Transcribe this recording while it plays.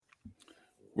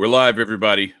We're live,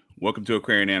 everybody. Welcome to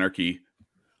Aquarian Anarchy.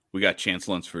 We got Chance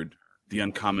Lunsford, the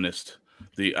uncommonest.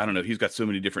 I don't know, he's got so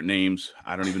many different names.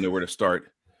 I don't even know where to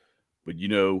start. But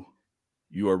you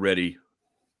are ready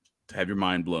to have your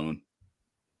mind blown.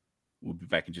 We'll be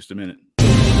back in just a minute.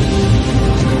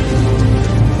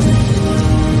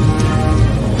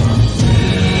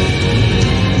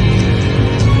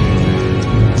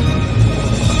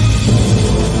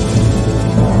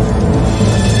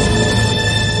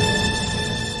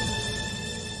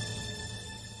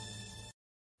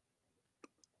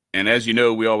 And as you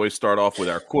know, we always start off with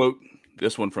our quote.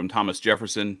 This one from Thomas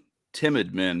Jefferson: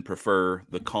 "Timid men prefer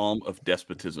the calm of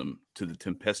despotism to the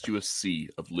tempestuous sea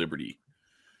of liberty."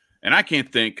 And I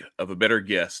can't think of a better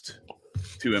guest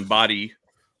to embody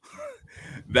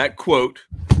that quote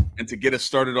and to get us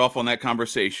started off on that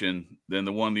conversation than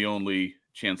the one, the only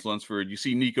Chance Lunsford. You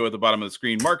see Nico at the bottom of the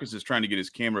screen. Marcus is trying to get his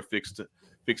camera fixed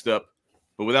up.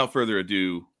 But without further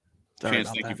ado, Chance,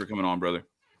 thank you for coming on, brother.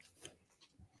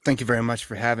 Thank you very much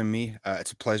for having me.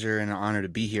 It's a pleasure and an honor to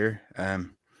be here.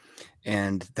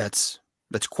 And that's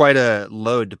quite a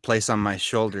load to place on my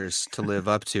shoulders to live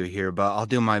up to here, but I'll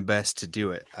do my best to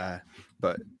do it.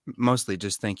 But mostly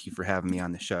just thank you for having me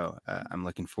on the show. I'm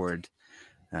looking forward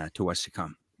to what's to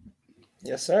come.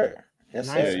 Yes, sir. Yes,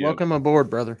 nice. sir. Welcome aboard,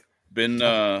 brother. Been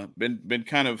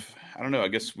kind of, I don't know, I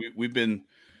guess we've been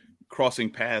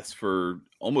crossing paths for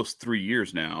almost 3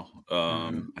 years now.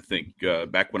 I think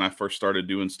back when I first started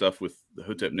doing stuff with the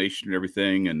Hotep Nation and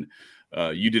everything, and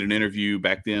you did an interview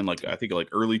back then, I think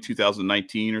early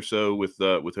 2019 or so with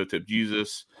Hotep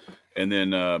Jesus, and then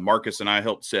Marcus and I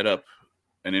helped set up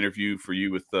an interview for you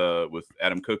with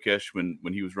Adam Kokesh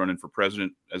when he was running for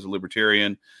president as a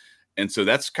libertarian, and so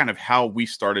that's kind of how we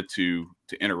started to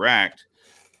interact,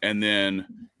 and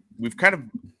then we've kind of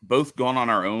both gone on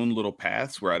our own little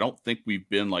paths where I don't think we've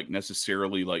been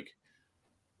necessarily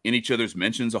in each other's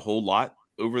mentions a whole lot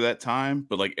over that time,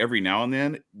 but every now and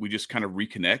then we just kind of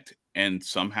reconnect, and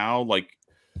somehow I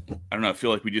don't know, I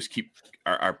feel like we just keep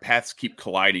our paths keep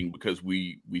colliding because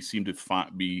we seem to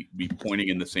be pointing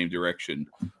in the same direction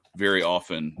very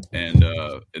often, and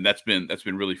that's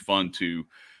been really fun to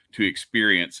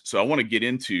experience. So I want to get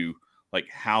into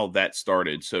how that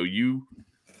started. So you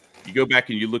go back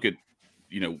and you look at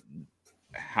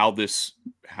how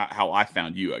I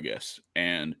found you, I guess,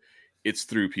 and it's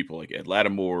through people like Ed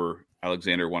Lattimore,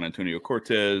 Alexander Juan Antonio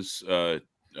Cortez,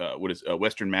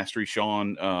 Western Mastery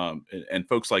Sean, and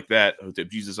folks like that, Hotep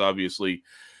Jesus, obviously.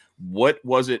 What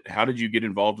was it? How did you get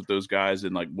involved with those guys,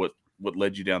 and what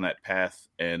led you down that path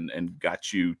and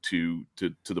got you to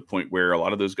the point where a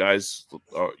lot of those guys,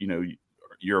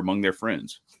 you're among their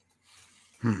friends?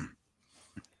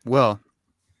 Well,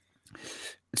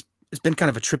 it's been kind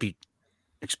of a trippy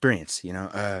experience,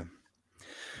 I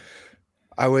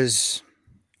was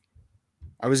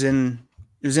in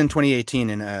 2018,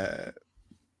 and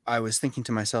I was thinking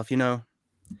to myself, I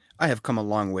have come a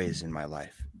long ways in my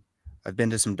life. I've been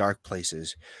to some dark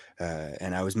places,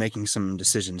 and I was making some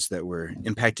decisions that were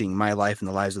impacting my life and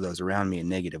the lives of those around me in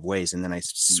negative ways. And then I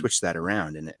switched that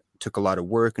around, and it took a lot of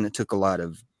work, and it took a lot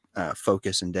of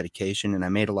focus and dedication, and I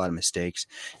made a lot of mistakes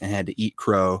and had to eat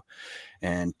crow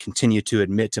and continue to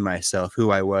admit to myself who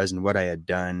I was and what I had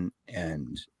done.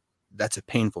 And that's a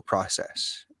painful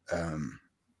process.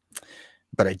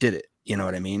 But I did it, you know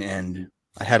what I mean? And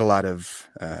I had a lot of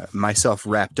myself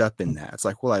wrapped up in that. It's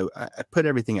well, I put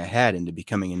everything I had into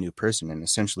becoming a new person and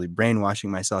essentially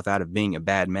brainwashing myself out of being a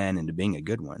bad man into being a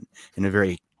good one in a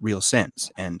very real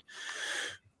sense. And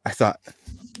I thought,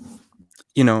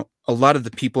 a lot of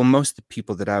the people, most of the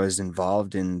people that I was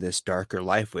involved in this darker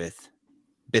life with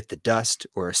bit the dust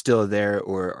or are still there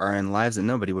or are in lives that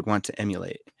nobody would want to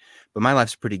emulate. But my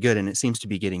life's pretty good, and it seems to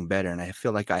be getting better, and I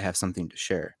feel like I have something to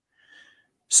share.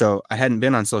 So I hadn't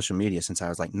been on social media since I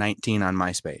was 19 on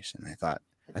MySpace. And I thought,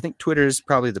 I think Twitter is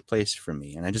probably the place for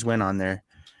me. And I just went on there,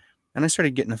 and I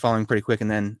started getting a following pretty quick. And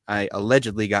then I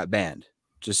allegedly got banned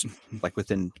just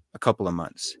within a couple of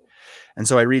months. And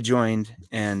so I rejoined,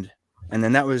 and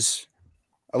then that was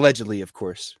allegedly, of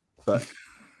course,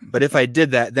 but if I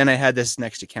did that, then I had this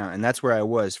next account, and that's where I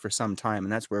was for some time,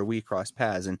 and that's where we crossed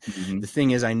paths. And the thing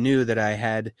is, I knew that I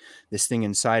had this thing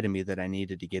inside of me that I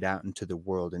needed to get out into the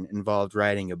world, and it involved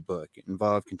writing a book. It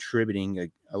involved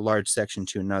contributing a large section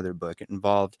to another book. It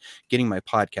involved getting my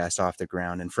podcast off the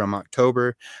ground. And from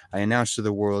October, I announced to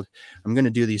the world, I'm going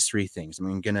to do these 3 things.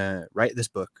 I'm going to write this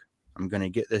book. I'm going to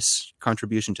get this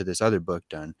contribution to this other book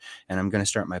done, and I'm going to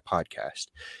start my podcast.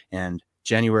 And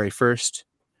January 1st,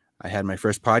 I had my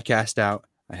first podcast out.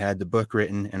 I had the book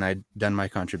written, and I'd done my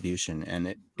contribution. And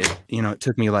it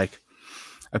took me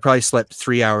I probably slept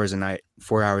 3 hours a night,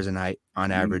 4 hours a night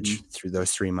on average through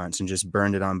those 3 months, and just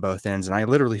burned it on both ends. And I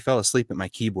literally fell asleep at my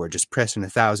keyboard, just pressing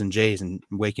 1,000 J's and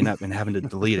waking up and having to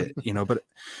delete it, but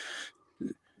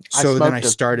so then I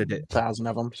started it. 1,000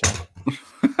 of them. So.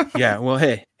 Yeah. Well,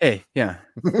 hey, yeah.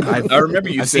 I remember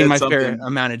you I've said seen my something, fair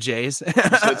amount of J's. you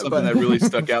said something that really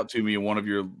stuck out to me in one of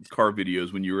your car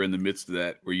videos when you were in the midst of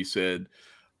that, where you said,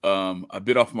 I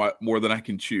bit off more than I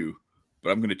can chew, but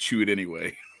I'm going to chew it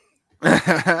anyway.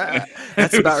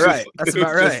 That's about right. That's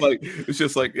about right. It's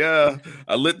just like, yeah,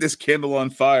 I lit this candle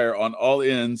on fire on all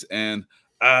ends, and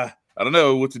I don't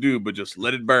know what to do, but just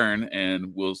let it burn,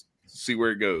 and we'll see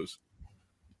where it goes.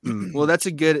 Well, that's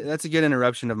a good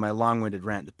interruption of my long-winded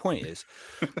rant. The point is,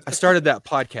 I started that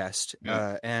podcast,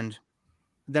 and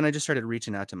then I just started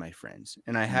reaching out to my friends,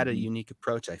 and I had a unique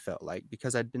approach. I felt like,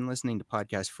 because I'd been listening to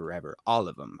podcasts forever, all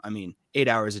of them. I mean, 8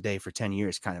 hours a day for 10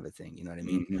 years, kind of a thing. You know what I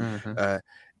mean?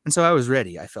 And so I was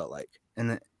ready. I felt like,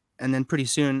 and then pretty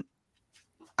soon,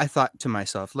 I thought to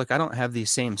myself, look, I don't have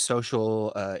these same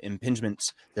social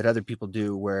impingements that other people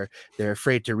do, where they're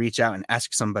afraid to reach out and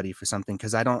ask somebody for something,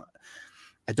 because I don't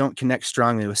connect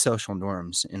strongly with social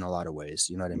norms in a lot of ways.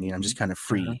 You know what I mean? I'm just kind of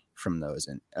free from those.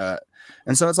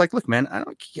 And so it's like, look, man, I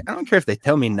don't care if they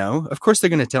tell me no. Of course they're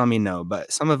going to tell me no,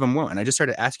 but some of them won't. And I just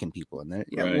started asking people, and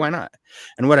why not?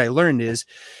 And what I learned is,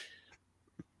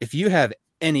 if you have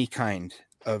any kind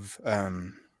of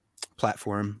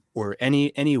platform or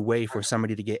any way for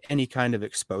somebody to get any kind of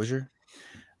exposure,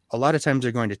 a lot of times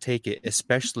they're going to take it,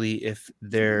 especially if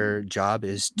their job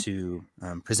is to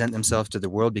present themselves to the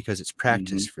world, because it's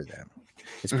practice for them.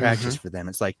 It's practice for them.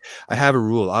 It's like, I have a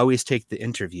rule: always take the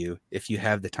interview if you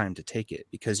have the time to take it,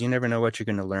 because you never know what you're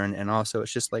going to learn. And also,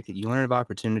 it's just like, you learn of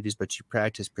opportunities, but you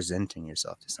practice presenting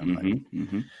yourself to somebody.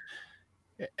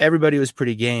 Everybody was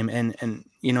pretty game. And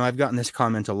I've gotten this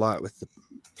comment a lot with the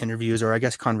interviews, or I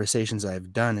guess conversations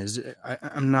I've done, is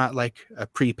I'm not like a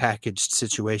prepackaged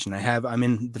situation. I'm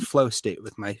in the flow state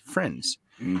with my friends.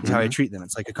 That's how I treat them.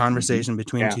 It's like a conversation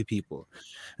between two people.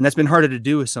 And that's been harder to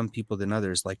do with some people than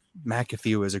others. Like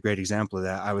McAfee was a great example of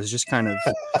that. I was just kind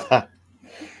of,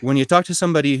 when you talk to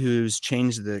somebody who's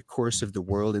changed the course of the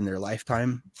world in their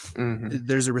lifetime,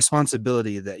 there's a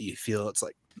responsibility that you feel. It's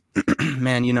like,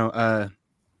 man,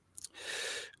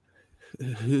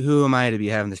 who am I to be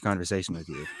having this conversation with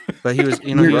you? But he was,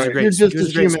 he was a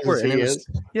great sport. And it's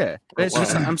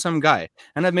just, I'm some guy.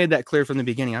 And I've made that clear from the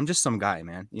beginning. I'm just some guy,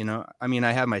 man. I mean,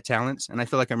 I have my talents, and I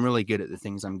feel like I'm really good at the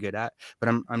things I'm good at, but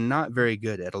I'm not very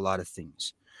good at a lot of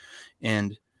things.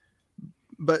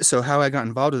 But so how I got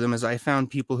involved with them is, I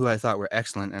found people who I thought were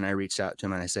excellent, and I reached out to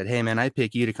them and I said, hey man, I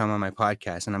pick you to come on my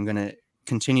podcast, and I'm going to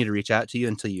continue to reach out to you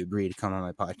until you agree to come on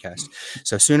my podcast.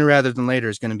 So sooner rather than later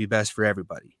is going to be best for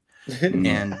everybody.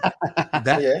 And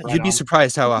that you'd be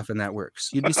surprised how often that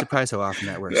works.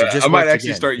 I might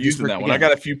actually start using that one. I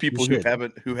got a few people who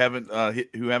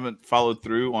haven't followed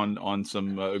through on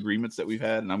some agreements that we've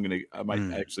had, and I might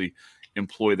actually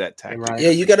employ that tactic. Yeah,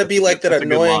 you got to be like that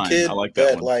annoying kid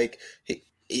that like,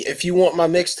 if you want my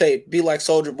mixtape, be like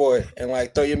Soulja Boy and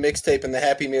like throw your mixtape in the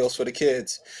Happy Meals for the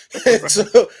kids,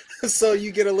 so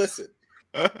you get a listen.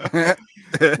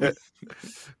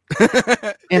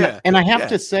 And I have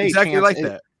to say, exactly Chance, like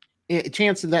that.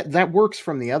 Chance, that works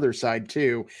from the other side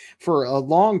too. For a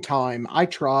long time, I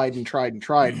tried.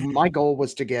 My goal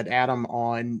was to get Adam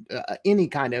on any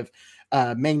kind of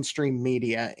mainstream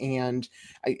media, and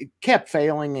I kept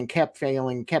failing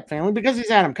because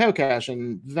he's Adam Kokesh,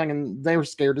 and they were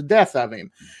scared to death of him.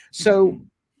 So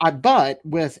but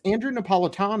with Andrew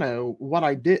Napolitano, what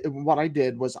I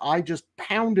did was I just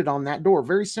pounded on that door,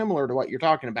 very similar to what you're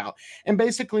talking about, and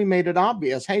basically made it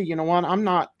obvious. Hey, you know what? I'm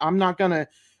not gonna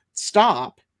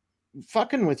stop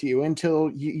fucking with you until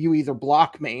you either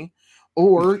block me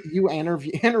or you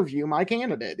interview my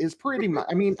candidate. Is pretty much.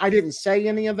 I mean, I didn't say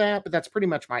any of that, but that's pretty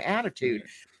much my attitude,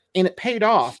 and it paid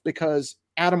off, because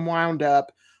Adam wound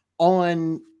up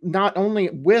on not only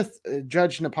with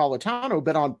Judge Napolitano,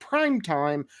 but on prime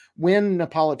time when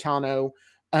Napolitano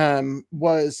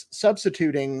was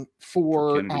substituting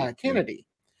for Kennedy.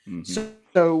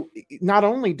 So not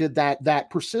only did that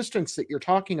persistence that you're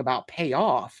talking about pay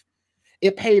off,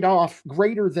 it paid off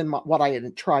greater than what I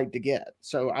had tried to get.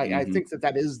 So I think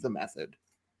that is the method.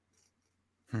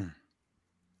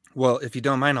 Well, if you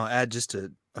don't mind, I'll add just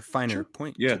a finer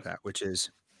point to that, which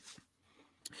is,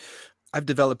 I've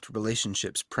developed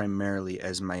relationships primarily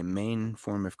as my main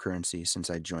form of currency since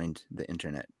I joined the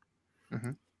internet,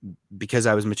 because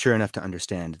I was mature enough to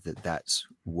understand that that's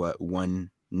what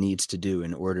one needs to do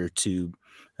in order to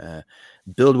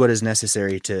build what is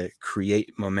necessary to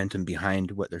create momentum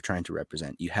behind what they're trying to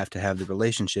represent. You have to have the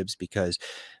relationships, because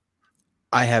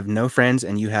I have no friends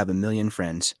and you have a million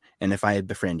friends. And if I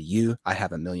befriend you, I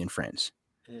have a million friends.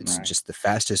 It's just the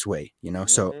fastest way, you know?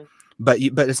 So, but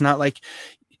it's not like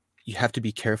you have to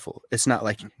be careful. It's not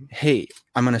like, hey,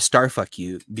 I'm going to starfuck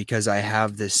you because I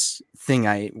have this thing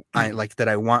I like that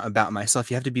I want about myself.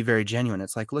 You have to be very genuine.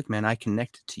 It's like, look, man, I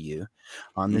connected to you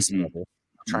on this level.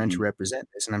 I'm trying to represent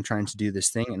this, and I'm trying to do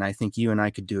this thing. And I think you and I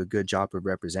could do a good job of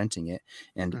representing it.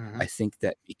 And I think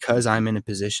that because I'm in a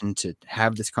position to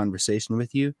have this conversation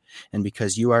with you, and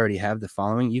because you already have the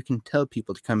following, you can tell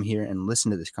people to come here and listen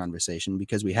to this conversation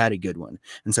because we had a good one.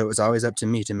 And so it was always up to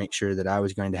me to make sure that I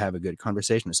was going to have a good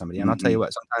conversation with somebody. And I'll tell you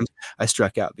what, sometimes I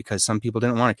struck out because some people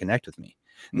didn't want to connect with me.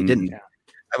 They didn't.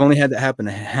 I've only had that happen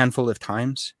a handful of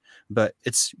times, but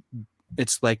it's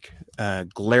like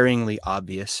glaringly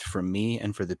obvious for me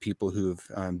and for the people who've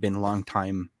been a long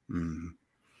time,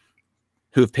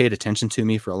 who have paid attention to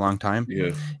me for a long time.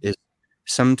 Is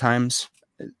sometimes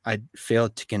I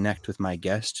failed to connect with my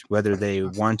guest, whether they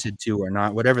wanted to or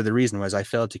not, whatever the reason was. I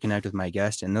failed to connect with my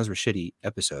guest, and those were shitty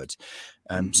episodes.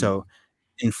 So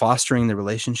in fostering the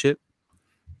relationship,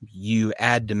 you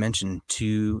add dimension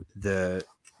to the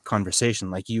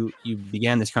conversation. Like you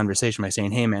began this conversation by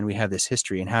saying, hey man, we have this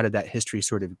history, and how did that history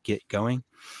sort of get going?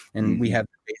 And we have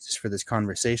the basis for this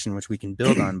conversation, which we can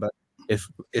build on. But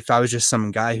if I was just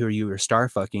some guy who you were star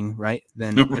fucking, right,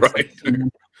 then like,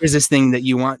 here's this thing that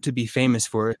you want to be famous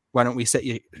for, why don't we set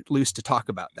you loose to talk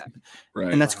about that?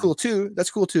 And that's cool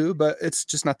too, but it's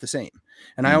just not the same.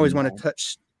 And I always want to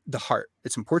touch the heart.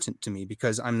 It's important to me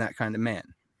because I'm that kind of man.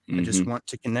 I just want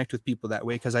to connect with people that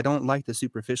way because I don't like the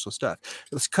superficial stuff.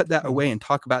 Let's cut that away and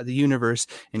talk about the universe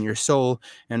and your soul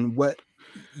and what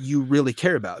you really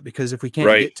care about. Because if we can't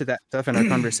get to that stuff in our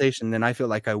conversation, then I feel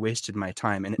like I wasted my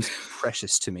time, and it's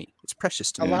precious to me. It's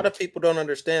precious to me. A lot of people don't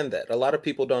understand that. A lot of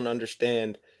people don't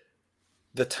understand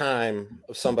the time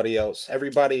of somebody else.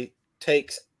 Everybody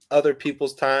takes other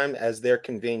people's time as their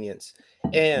convenience.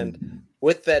 And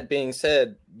with that being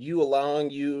said, you allowing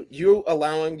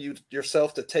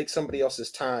yourself to take somebody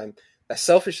else's time, that's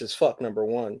selfish as fuck, number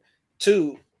one.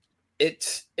 Two,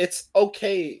 it's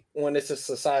okay when it's a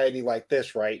society like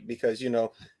this, right? Because, you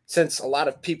know, since a lot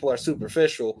of people are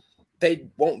superficial, they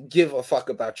won't give a fuck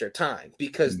about your time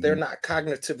because they're not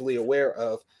cognitively aware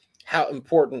of how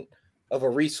important of a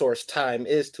resource time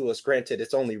is to us. Granted,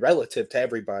 it's only relative to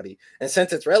everybody. And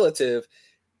since it's relative,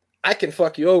 I can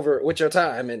fuck you over with your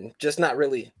time and just not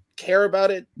really care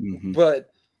about it. But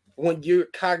when you're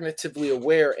cognitively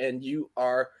aware and you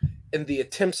are in the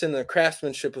attempts and the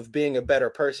craftsmanship of being a better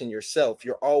person yourself,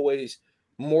 you're always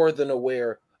more than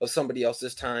aware of somebody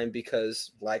else's time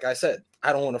because, like I said,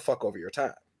 I don't want to fuck over your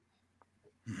time.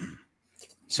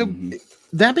 So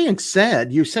that being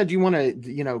said, you said you want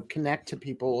to, you know, connect to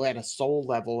people at a soul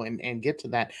level and get to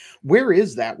that. Where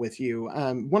is that with you?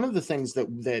 One of the things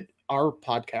that our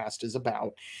podcast is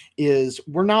about is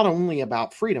we're not only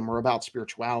about freedom, we're about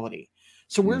spirituality.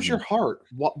 So where's your heart?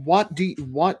 What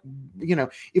you know,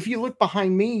 if you look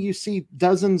behind me, you see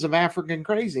dozens of African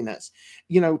craziness.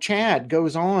 You know, Chad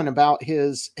goes on about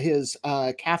his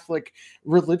Catholic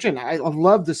religion. I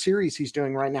love the series he's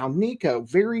doing right now. Nico,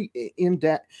 very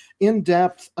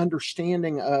in-depth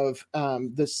understanding of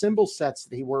the symbol sets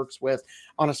that he works with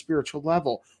on a spiritual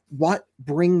level. What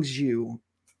brings you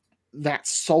that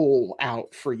soul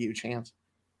out for you, Chance?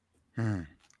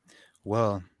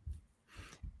 Well,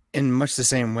 in much the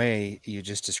same way you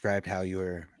just described how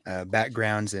your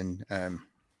backgrounds and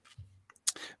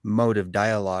mode of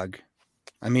dialogue,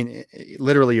 I mean,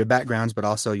 literally your backgrounds, but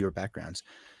also your backgrounds,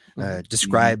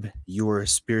 describe your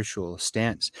spiritual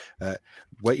stance.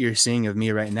 What you're seeing of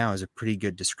me right now is a pretty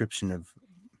good description of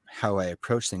how I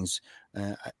approach things.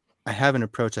 I have an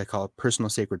approach I call personal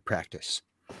sacred practice.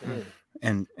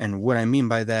 And what I mean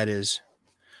by that is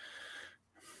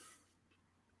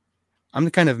I'm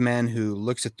the kind of man who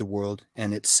looks at the world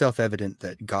and it's self-evident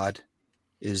that God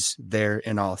is there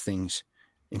in all things,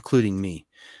 including me.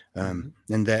 And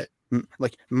that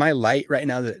like my light right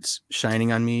now that's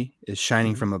shining on me is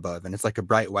shining from above, and it's like a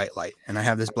bright white light. And I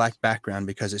have this black background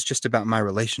because it's just about my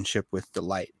relationship with the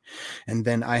light. And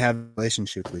then I have a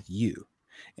relationship with you.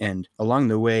 And along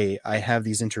the way, I have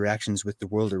these interactions with the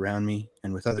world around me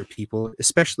and with other people,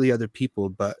 especially other people,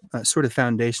 but sort of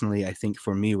foundationally, I think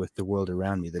for me, with the world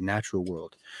around me, the natural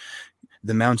world.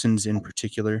 The mountains in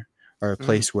particular are a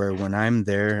place where when I'm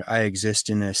there, I exist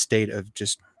in a state of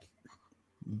just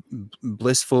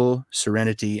blissful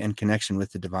serenity and connection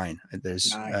with the divine.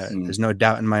 Nice. There's no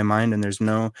doubt in my mind, and there's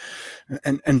no,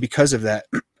 and because of that,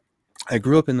 I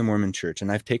grew up in the Mormon church,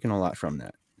 and I've taken a lot from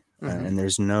that. And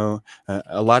there's no,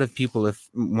 a lot of people,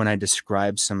 when I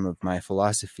describe some of my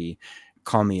philosophy,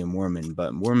 call me a Mormon,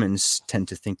 but Mormons tend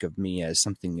to think of me as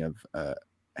something of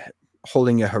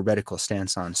holding a heretical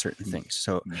stance on certain things.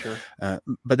 So, Sure.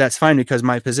 But that's fine, because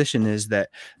my position is that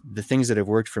the things that have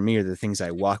worked for me are the things I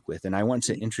walk with. And I want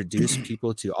to introduce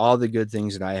people to all the good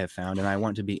things that I have found. And I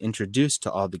want to be introduced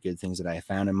to all the good things that I have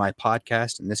found in my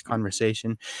podcast and this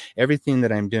conversation. Everything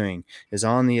that I'm doing is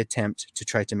all in the attempt to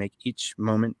try to make each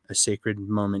moment a sacred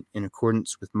moment in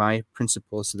accordance with my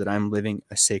principles, so that I'm living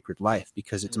a sacred life,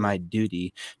 because it's my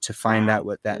duty to find out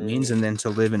what that means, and then to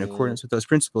live in accordance with those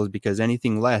principles, because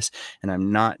anything less, and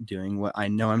I'm not doing what I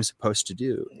know I'm supposed to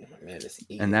do. Man,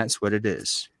 And that's what it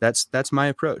is. That's my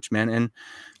approach, man. And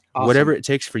Awesome. whatever it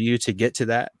takes for you to get to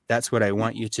that, that's what I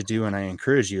want you to do. And I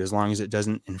encourage you, as long as it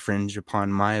doesn't infringe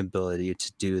upon my ability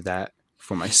to do that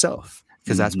for myself,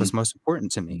 because that's what's most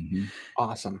important to me.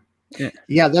 Awesome.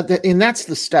 Yeah. And that's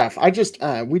the stuff.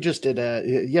 We just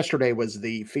did yesterday was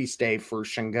the feast day for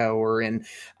Shango, or in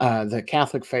the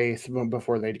Catholic faith,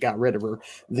 before they got rid of her,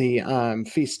 the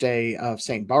feast day of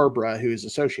Saint Barbara, who's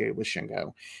associated with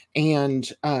Shango.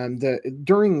 And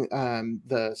during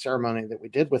the ceremony that we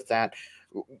did with that,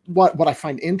 what I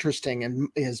find interesting, and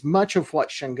is much of what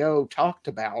Shango talked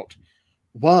about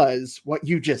was what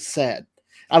you just said.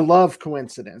 I love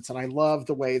coincidence, and I love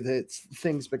the way that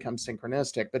things become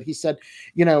synchronistic. But he said,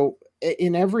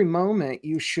 in every moment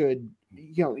you should,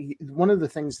 one of the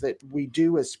things that we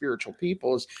do as spiritual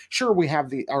people is, sure, we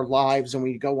have our lives and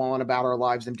we go on about our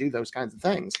lives and do those kinds of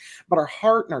things, but our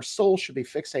heart and our soul should be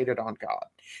fixated on God,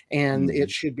 and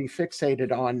it should be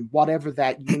fixated on whatever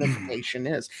that unification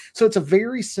is. So it's a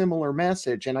very similar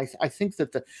message. And I think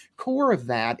that the core of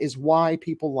that is why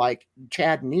people like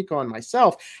Chad and Nico and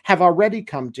myself have already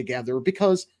come together,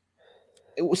 because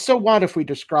it was, so what if we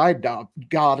described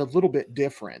God a little bit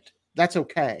different? That's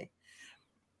okay.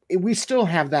 We still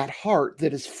have that heart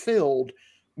that is filled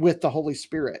with the Holy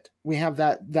Spirit. We have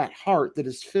that heart that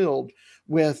is filled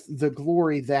with the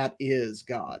glory that is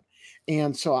God.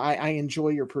 And so I enjoy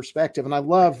your perspective, and I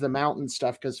love the mountain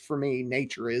stuff, because for me,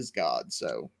 nature is God.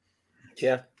 So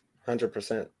yeah,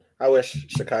 100%. I wish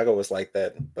Chicago was like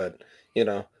that, but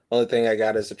only thing I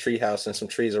got is a tree house and some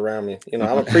trees around me.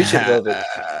 I'm appreciative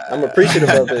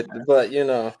of it. But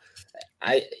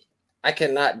I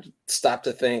cannot stop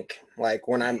to think, like,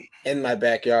 when I'm in my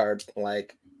backyard,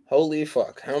 like, holy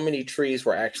fuck, how many trees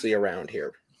were actually around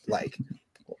here? Like,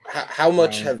 how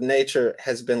much of nature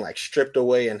has been like stripped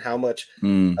away, and how much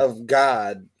of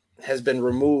God has been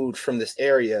removed from this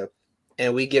area,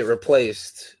 and we get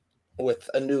replaced with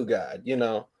a new God,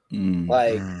 like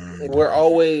we're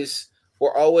always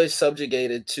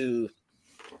subjugated to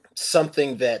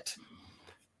something that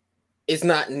is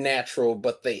not natural,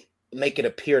 but they make it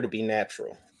appear to be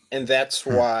natural. And that's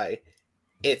why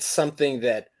it's something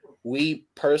that we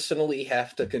personally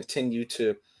have to continue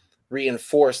to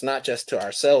reinforce, not just to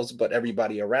ourselves, but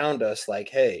everybody around us. Like,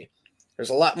 hey, there's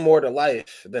a lot more to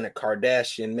life than a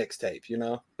Kardashian mixtape,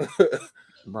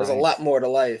 There's a lot more to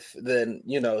life than,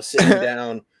 sitting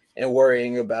down and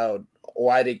worrying about,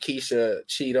 why did Keisha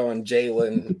cheat on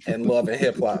Jalen and Love and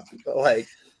Hip Hop? Like,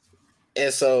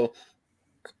 and so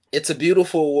it's a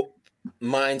beautiful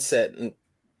mindset and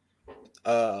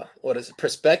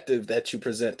perspective that you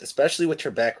present, especially with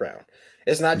your background.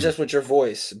 It's not just with your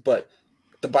voice, but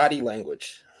the body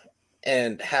language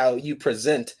and how you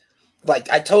present.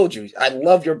 Like I told you, I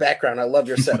love your background. I love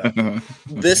your setup.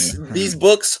 These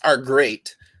books are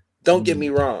great. Don't get me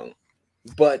wrong,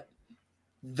 but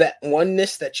that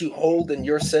oneness that you hold in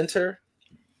your center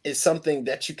is something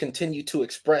that you continue to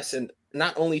express, and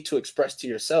not only to express to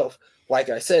yourself, like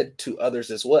I said, to others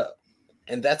as well.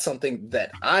 And that's something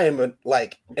that I am in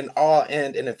awe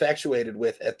and infatuated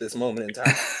with at this moment in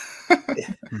time.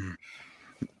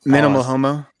 Minimal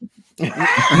homo.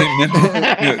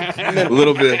 A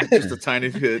little bit, just a tiny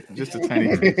bit.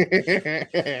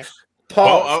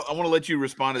 Paul, I want to let you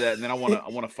respond to that, and then I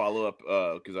want to follow up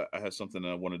because I have something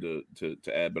I wanted to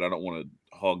add, but I don't want to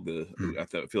hog the. I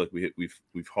feel like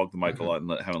we've hogged the mic a lot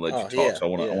and haven't let you talk. So I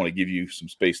want to give you some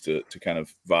space to kind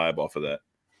of vibe off of that.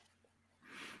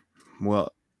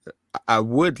 Well, I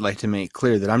would like to make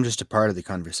clear that I'm just a part of the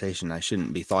conversation. I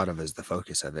shouldn't be thought of as the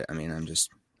focus of it. I mean, I'm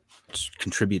just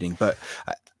contributing, but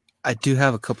I do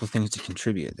have a couple of things to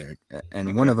contribute there,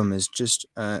 and one of them is just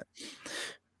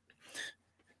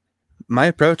my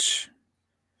approach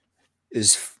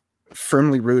is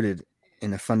firmly rooted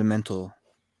in a fundamental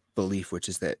belief, which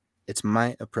is that It's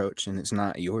my approach and it's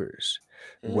not yours.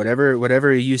 Mm.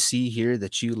 Whatever you see here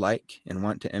that you like and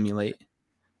want to emulate,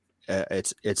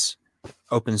 it's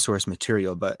open source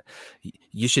material, but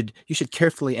you should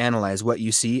carefully analyze what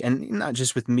you see, and not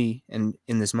just with me and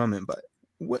in this moment, but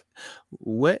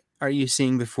what are you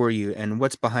seeing before you, and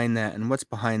what's behind that, and what's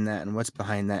behind that, and what's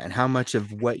behind that, and how much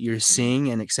of what you're seeing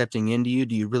and accepting into you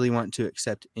do you really want to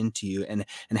accept into you, and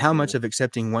how much of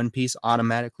accepting one piece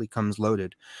automatically comes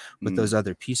loaded with those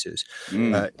other pieces.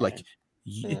 Like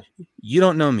you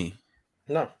don't know me.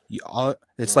 No,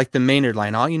 it's like the Maynard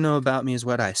line. All you know about me is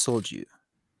what I sold you.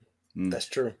 That's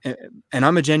true. And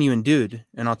I'm a genuine dude,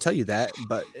 and I'll tell you that,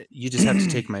 but you just have to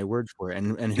take my word for it.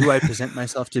 And who I present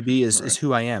myself to be is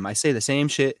who I am. I say the same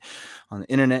shit on the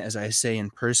internet as I say in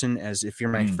person, as if you're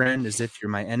my friend, as if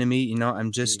you're my enemy. You know,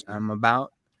 I'm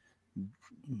about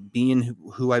being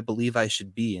who I believe I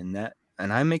should be, and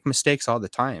I make mistakes all the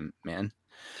time, man.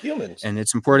 Humans. And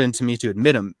it's important to me to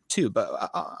admit them too. But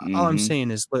all I'm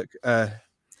saying is, look,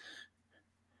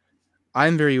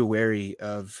 I'm very wary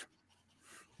of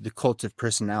the cult of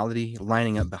personality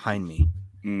lining up behind me.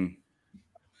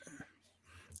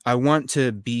 I want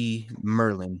to be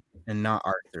Merlin and not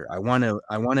Arthur. I want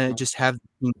to just have the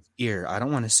king's ear. I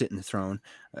don't want to sit in the throne.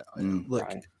 Look,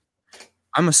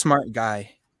 I'm a smart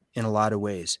guy in a lot of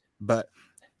ways, but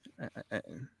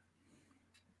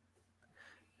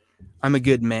I'm a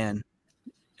good man,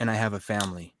 and I have a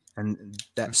family, and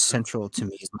that's central to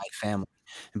me is my family.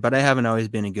 But I haven't always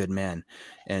been a good man.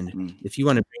 And if you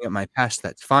want to bring up my past,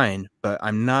 that's fine. But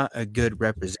I'm not a good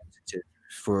representative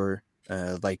for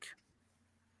I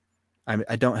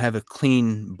don't have a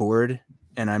clean board,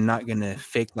 and I'm not going to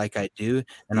fake like I do.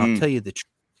 And I'll tell you the truth.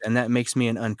 And that makes me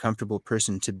an uncomfortable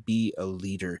person to be a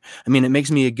leader. I mean, it makes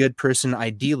me a good person,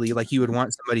 ideally, like you would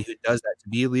want somebody who does that to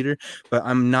be a leader, but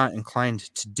I'm not inclined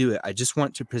to do it. I just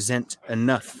want to present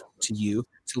enough to you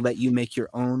to let you make your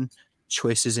own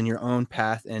choices in your own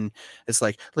path. And it's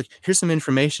like, look, here's some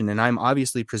information, and I'm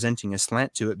obviously presenting a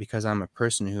slant to it because I'm a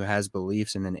person who has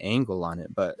beliefs and an angle on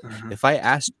it. But if I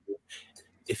asked you,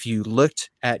 if you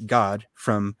looked at God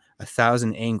from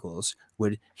 1,000 angles,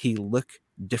 would he look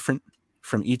different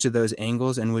from each of those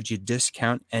angles? And would you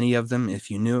discount any of them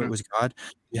if you knew it was God?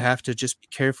 You have to just be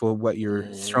careful what you're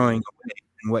throwing away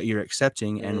and what you're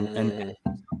accepting, and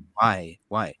why,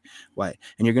 and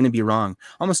you're going to be wrong.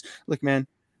 Almost, look, man,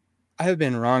 I have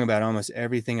been wrong about almost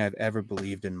everything I've ever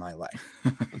believed in my life.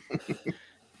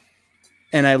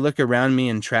 And I look around me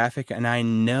in traffic, and I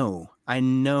know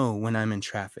when I'm in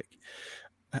traffic,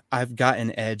 I've got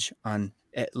an edge on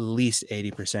at least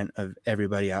 80% of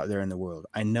everybody out there in the world.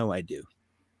 I know I do,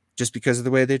 just because of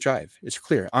the way they drive. It's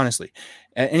clear, honestly.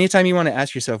 Anytime you want to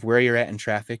ask yourself where you're at in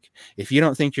traffic, if you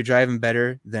don't think you're driving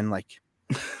better than like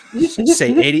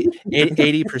say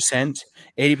 80%,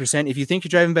 if you think you're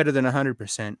driving better than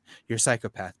 100%, you're a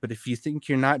psychopath. But if you think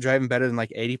you're not driving better than like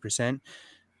 80%,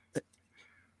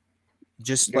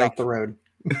 just get like off the road.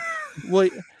 Well,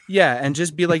 yeah, and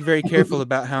just be like very careful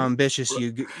about how ambitious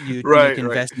you make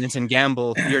investments and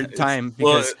gamble your time.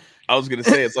 Because I was gonna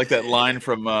say, it's like that line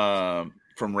from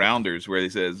Rounders where he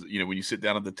says, you know, when you sit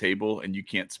down at the table and you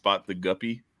can't spot the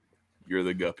guppy, you're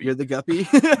the guppy. You're the guppy.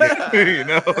 You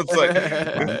know,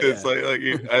 it's like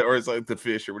or it's like the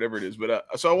fish or whatever it is. But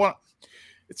so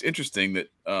it's interesting that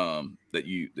that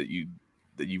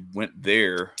you went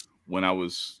there when I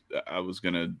was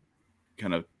gonna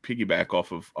kind of piggyback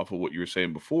off of what you were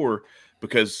saying before,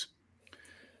 because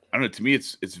I don't know, to me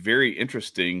it's very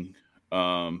interesting.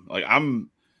 Like I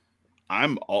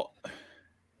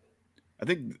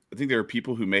think there are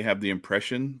people who may have the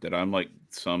impression that I'm like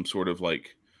some sort of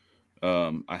like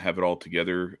I have it all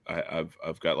together.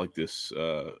 I've got like this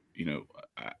you know,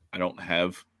 I don't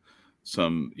have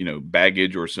some, you know,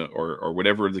 baggage or some or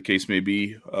whatever the case may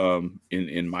be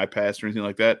in my past or anything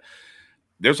like that.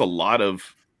 There's a lot of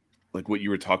like what you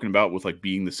were talking about with like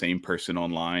being the same person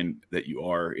online that you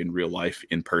are in real life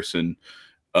in person.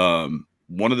 One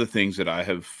of the things that I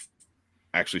have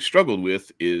actually struggled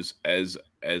with is as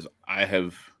I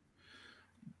have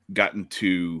gotten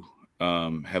to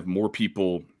have more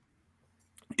people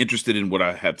interested in what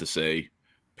I have to say,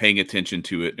 paying attention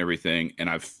to it and everything, and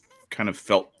I've kind of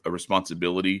felt a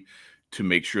responsibility to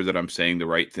make sure that I'm saying the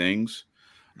right things.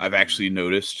 I've actually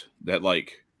noticed that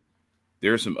like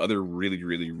there are some other really,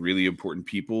 really, really important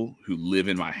people who live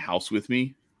in my house with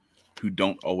me who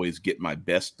don't always get my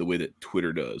best the way that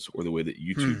Twitter does or the way that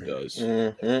YouTube does.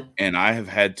 And I have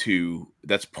had to,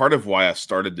 that's part of why I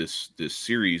started this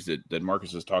series that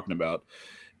Marcus is talking about,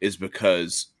 is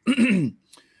because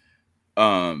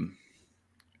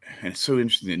and it's so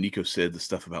interesting that Nico said the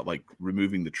stuff about like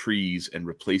removing the trees and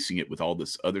replacing it with all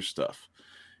this other stuff.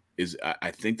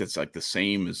 I think that's like the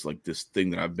same as like this thing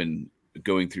that I've been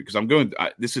going through, because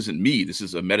this isn't me. This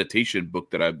is a meditation book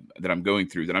that I'm going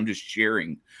through, that I'm just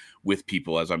sharing with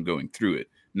people as I'm going through it.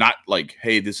 Not like,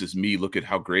 hey, this is me, look at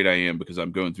how great I am because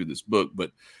I'm going through this book,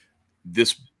 but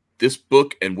this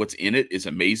book and what's in it is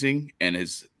amazing and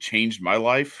has changed my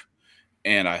life.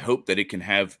 And I hope that it can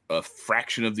have a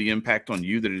fraction of the impact on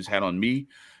you that it has had on me.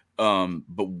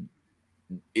 But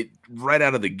it right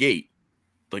out of the gate,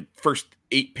 like first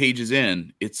 8 pages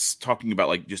in, it's talking about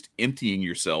like just emptying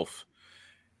yourself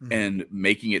and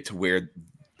making it to where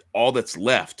all that's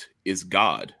left is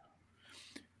God.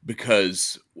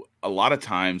 Because a lot of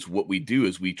times what we do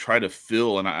is we try to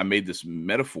fill, and I made this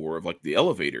metaphor of like the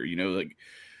elevator, you know, like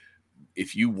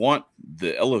if you want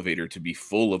the elevator to be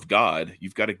full of God,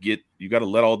 you've got to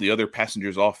let all the other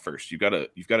passengers off first. You've got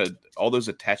to all those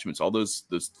attachments, all those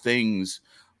things,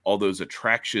 all those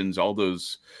attractions, all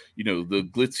those, you know, the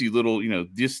glitzy little, you know,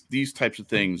 these types of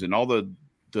things and all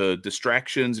the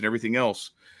distractions and everything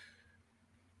else,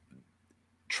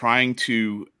 trying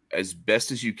to, as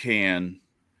best as you can,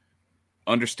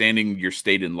 understanding your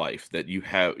state in life, that you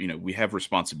have, you know, we have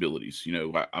responsibilities. You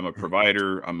know, I'm a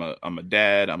provider, I'm a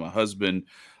dad, I'm a husband.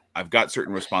 I've got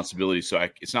certain responsibilities. So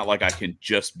it's not like I can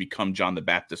just become John the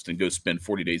Baptist and go spend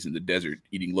 40 days in the desert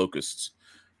eating locusts.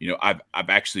 You know, I've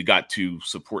actually got to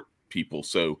support people.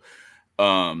 So,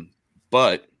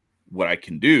 but what I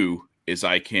can do is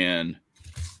I can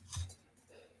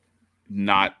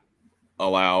not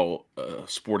allow a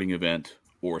sporting event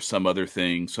or some other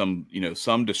thing, some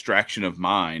distraction of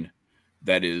mine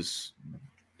that is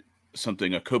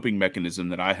a coping mechanism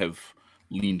that I have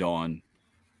leaned on,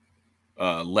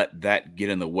 let that get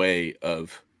in the way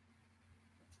of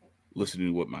listening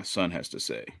to what my son has to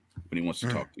say when he wants to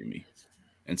talk to me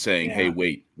and saying, hey,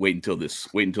 wait until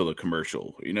the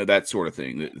commercial, you know, that sort of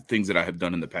thing, the things that I have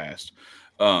done in the past.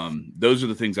 Those are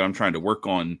the things that I'm trying to work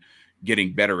on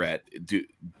getting better at,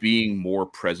 being more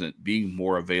present, being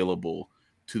more available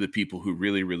to the people who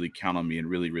really, really count on me and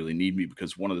really, really need me.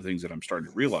 Because one of the things that I'm starting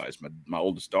to realize, my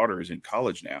oldest daughter is in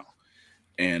college now,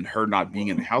 and her not being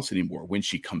in the house anymore, when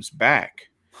she comes back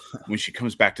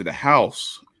to the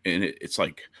house, and it's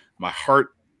like my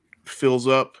heart fills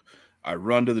up. I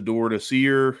run to the door to see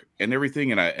her and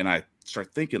everything. And I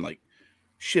start thinking like,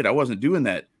 shit, I wasn't doing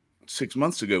that 6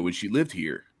 months ago when she lived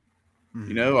here.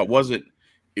 You know, it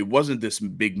wasn't this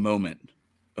big moment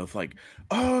of like,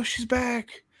 oh, she's back.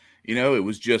 You know, it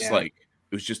was just like,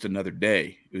 it was just another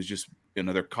day. It was just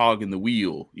another cog in the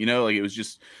wheel, you know, like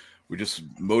we're just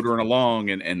motoring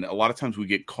along. And a lot of times we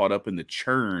get caught up in the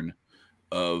churn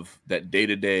of that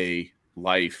day-to-day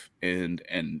life. And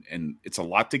it's a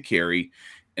lot to carry.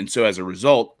 And so as a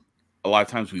result, a lot of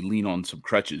times we lean on some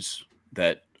crutches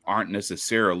that aren't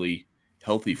necessarily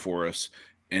healthy for us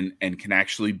and can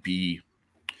actually be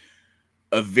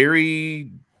a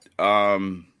very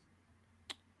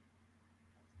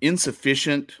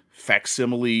insufficient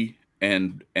facsimile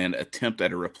and attempt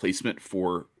at a replacement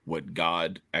for what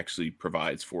God actually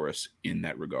provides for us in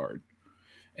that regard.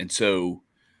 And so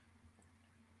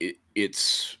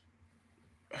it's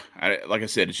like I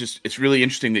said, it's really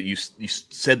interesting that you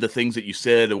said the things that you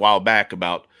said a while back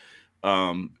about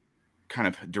kind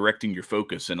of directing your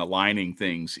focus and aligning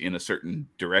things in a certain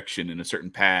direction, in a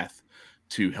certain path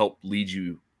to help lead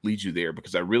you there.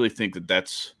 Because I really think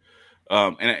that's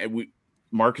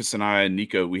Marcus and I and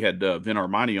Nico, we had Vin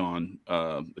Armani on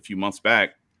a few months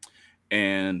back,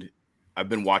 and I've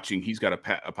been watching. He's got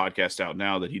a podcast out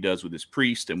now that he does with his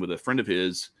priest and with a friend of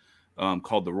his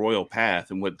called The Royal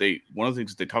Path. And one of the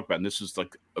things that they talk about, and this is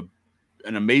like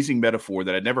an amazing metaphor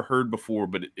that I'd never heard before,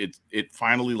 but it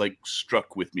finally like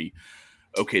struck with me.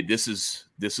 Okay, this is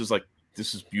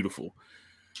beautiful.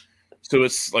 So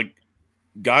it's like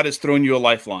God has thrown you a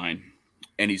lifeline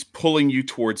and he's pulling you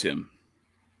towards him.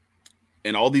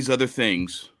 And all these other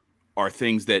things are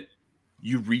things that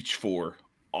you reach for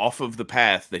off of the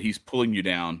path that he's pulling you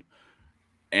down.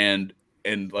 And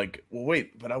like, well,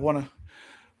 wait, but I want to,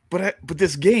 but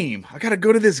this game, I got to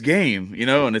go to this game, you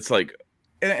know? And it's like,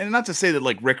 and not to say that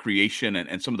like recreation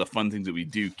and some of the fun things that we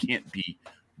do can't be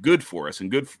good for us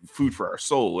and good food for our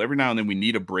soul. Every now and then we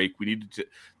need a break. We need to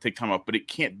take time off, but it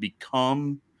can't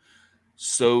become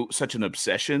such an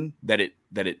obsession that it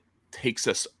takes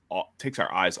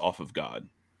our eyes off of God.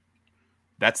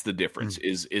 That's the difference.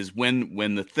 Is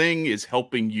when the thing is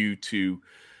helping you to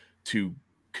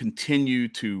continue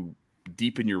to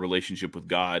deepen your relationship with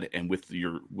God and with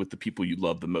the people you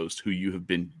love the most, who you have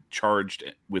been charged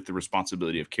with the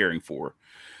responsibility of caring for.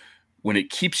 when it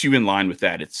keeps you in line with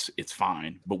that, it's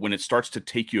fine. But when it starts to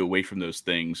take you away from those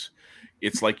things,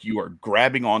 it's like you are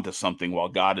grabbing onto something while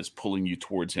God is pulling you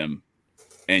towards Him,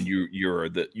 and you're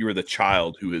the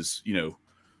child who is,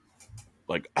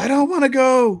 like, I don't want to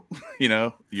go.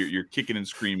 You're kicking and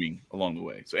screaming along the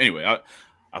way. So anyway,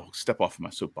 I will step off of my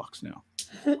soapbox now.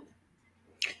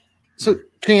 So,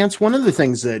 Chance, one of the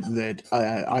things that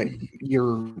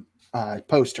your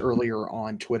post earlier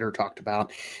on Twitter talked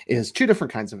about is two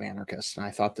different kinds of anarchists, and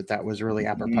I thought that was really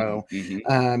apropos.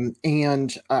 Mm-hmm.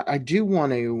 And I do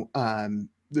want to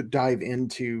dive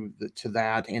into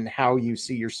that and how you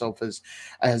see yourself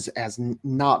as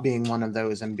not being one of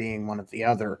those and being one of the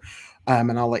other.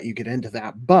 And I'll let you get into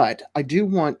that. But I do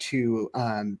want to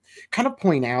kind of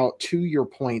point out, to your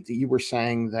point, that you were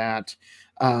saying that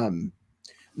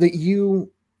that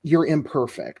you're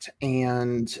imperfect,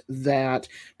 and that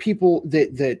people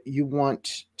that you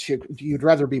want to, you'd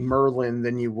rather be Merlin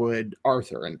than you would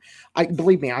Arthur. And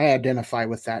believe me, I identify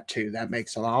with that too. That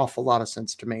makes an awful lot of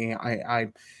sense to me.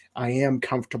 I am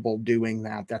comfortable doing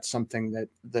that. That's something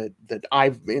that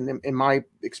I've in my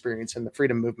experience in the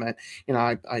freedom movement,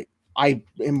 I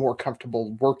am more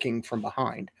comfortable working from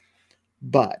behind.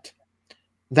 But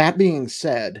that being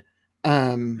said,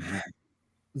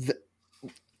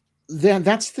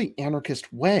 that's the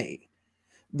anarchist way.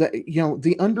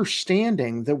 The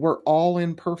understanding that we're all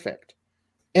imperfect,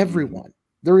 everyone.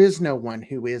 There is no one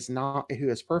who is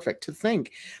perfect. To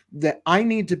think that I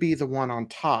need to be the one on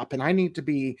top and I need to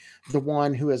be the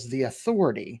one who is the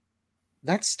authority,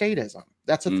 that's statism.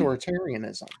 That's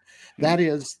authoritarianism. That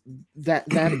is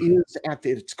at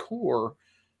its core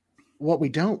what we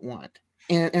don't want.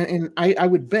 And I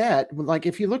would bet, like,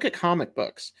 if you look at comic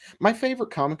books, my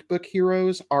favorite comic book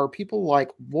heroes are people like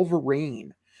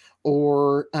Wolverine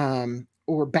or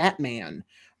Batman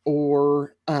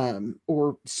or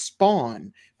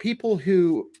Spawn, people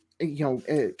who,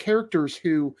 characters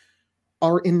who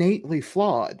are innately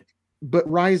flawed, but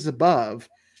rise above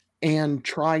and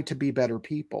try to be better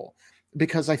people.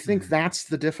 Because I think that's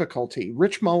the difficulty.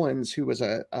 Rich Mullins, who was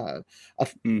a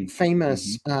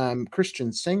famous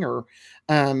Christian singer,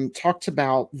 talked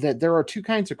about that there are two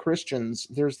kinds of Christians.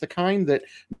 There's the kind that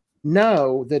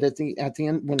know that at the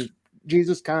end, when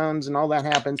Jesus comes and all that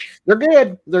happens, they're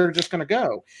good. They're just going to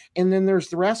go. And then there's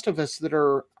the rest of us that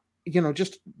are,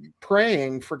 just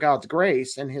praying for God's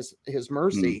grace and His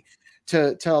mercy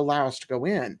to allow us to go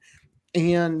in.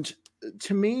 And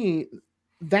to me,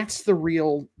 that's the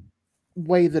real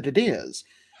way that it is.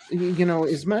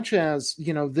 As much as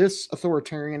this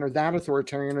authoritarian or that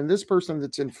authoritarian and this person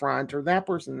that's in front or that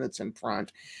person that's in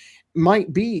front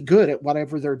might be good at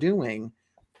whatever they're doing,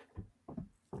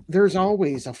 there's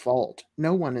always a fault.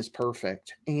 No one is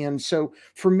perfect. And so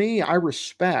for me, I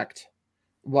respect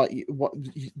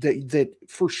that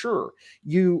for sure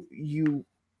you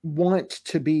want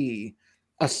to be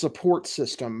a support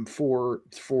system for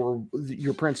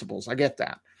your principles. I get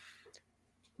that.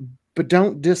 But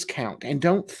don't discount and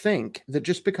don't think that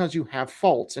just because you have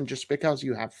faults and just because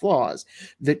you have flaws,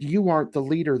 that you aren't the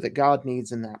leader that God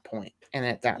needs in that point and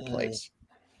at that place.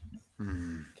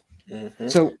 Mm-hmm.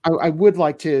 So I would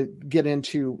like to get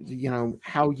into,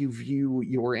 how you view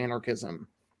your anarchism.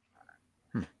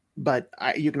 But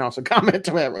you can also comment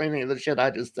to any of the shit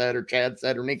I just said or Chad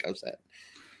said or Nico said.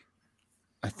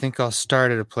 I think I'll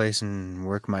start at a place and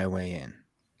work my way in.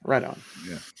 Right on.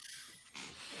 Yeah.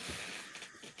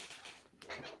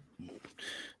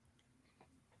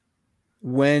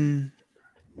 When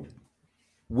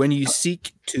you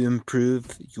seek to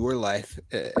improve your life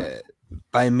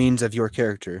by means of your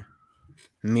character,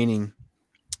 meaning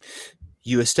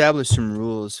you establish some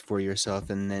rules for yourself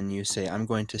and then you say, I'm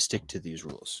going to stick to these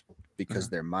rules because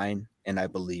they're mine and I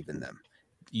believe in them.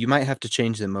 You might have to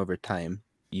change them over time.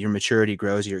 Your maturity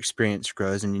grows, your experience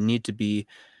grows, and you need to be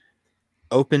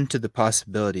open to the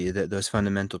possibility that those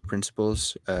fundamental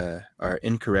principles are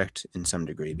incorrect in some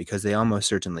degree, because they almost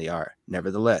certainly are.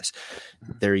 Nevertheless,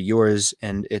 they're yours,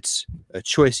 and it's a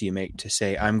choice you make to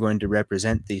say, I'm going to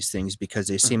represent these things because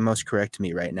they seem most correct to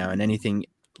me right now, and anything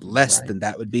less than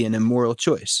that would be an immoral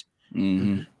choice.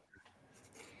 Mm-hmm.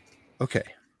 Okay.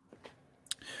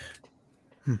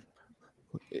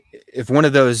 If one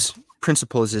of those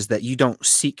principles is that you don't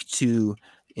seek to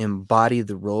embody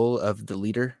the role of the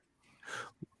leader,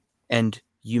 and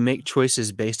you make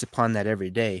choices based upon that every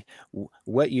day,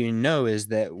 what you know is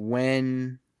that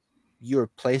when you're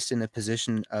placed in a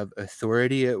position of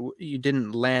authority, you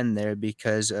didn't land there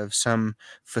because of some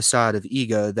facade of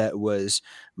ego that was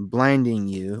blinding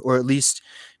you, or at least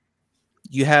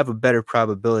you have a better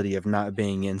probability of not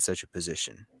being in such a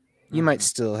position. You might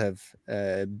still have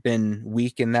been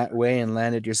weak in that way and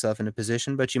landed yourself in a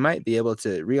position, but you might be able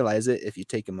to realize it if you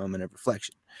take a moment of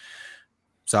reflection.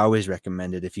 So I always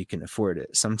recommend it if you can afford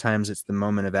it. Sometimes it's the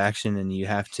moment of action and you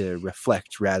have to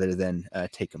reflect rather than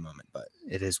take a moment, but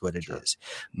it is what it is.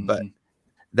 But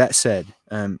that said,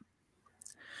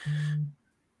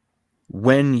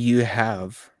 when you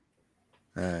have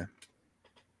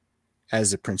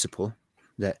as a principle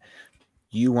that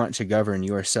you want to govern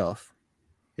yourself,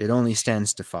 it only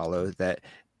stands to follow that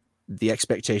the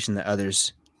expectation that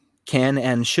others can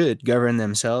and should govern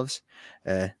themselves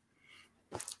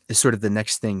is sort of the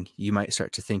next thing you might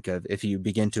start to think of if you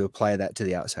begin to apply that to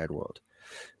the outside world.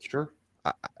 Sure.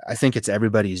 I think it's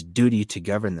everybody's duty to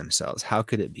govern themselves. How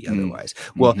could it be otherwise?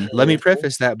 Well, let me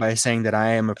preface that by saying that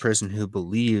I am a person who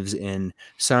believes in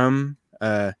some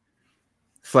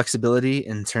flexibility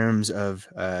in terms of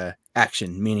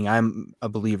action, meaning I'm a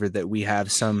believer that we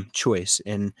have some choice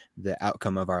in the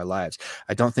outcome of our lives.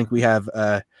 I don't think we have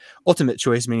ultimate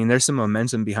choice, meaning there's some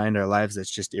momentum behind our lives that's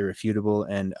just irrefutable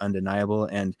and undeniable,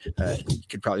 and you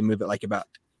could probably move it like about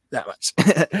that much.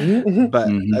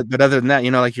 But other than that,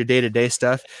 like your day-to-day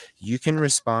stuff, you can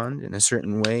respond in a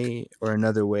certain way or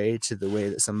another way to the way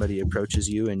that somebody approaches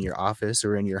you in your office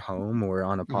or in your home or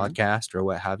on a podcast or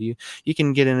what have you. You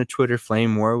can get in a Twitter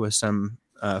flame war with some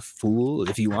fool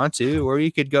if you want to, or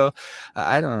you could go,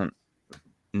 I don't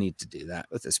need to do that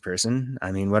with this person.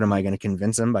 I mean, what am I going to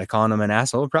convince them by calling them an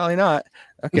asshole? Probably not.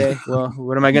 Okay, well,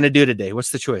 what am I going to do today?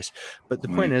 What's the choice? But the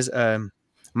point is,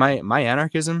 my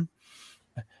anarchism,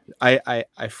 I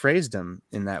phrased them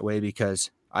in that way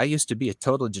because I used to be a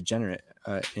total degenerate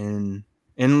in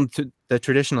the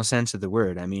traditional sense of the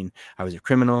word. I mean, I was a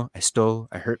criminal. I stole.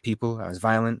 I hurt people. I was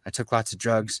violent. I took lots of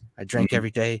drugs. I drank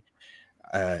every day.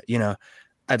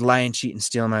 I'd lie and cheat and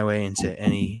steal my way into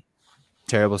any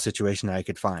terrible situation I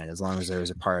could find as long as there was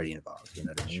a party involved. You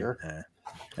know what I mean? Sure.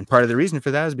 And part of the reason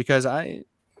for that is because I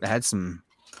had some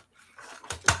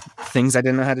things I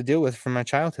didn't know how to deal with from my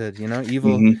childhood.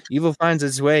 Evil finds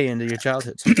its way into your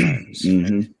childhood sometimes.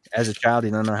 And as a child,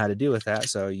 you don't know how to deal with that.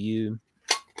 So and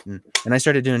I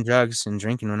started doing drugs and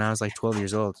drinking when I was like 12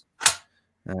 years old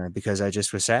because I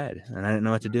just was sad and I didn't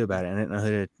know what to do about it. I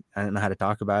didn't know how to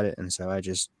talk about it. And so I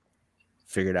just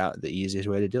figured out the easiest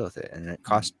way to deal with it. And it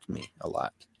cost me a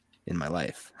lot in my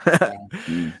life.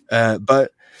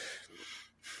 But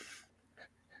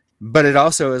it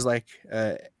also is like,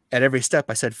 at every step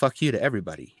I said, fuck you to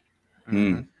everybody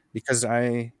because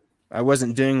I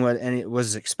wasn't doing what any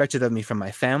was expected of me from my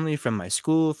family, from my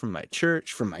school, from my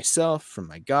church, from myself, from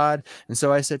my God. And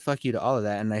so I said, fuck you to all of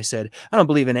that. And I said, I don't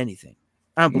believe in anything.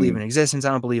 I don't believe in existence.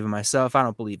 I don't believe in myself. I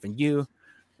don't believe in you.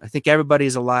 I think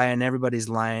everybody's a lie and everybody's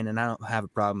lying. And I don't have a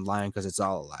problem lying because it's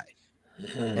all a lie.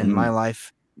 And my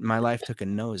life took a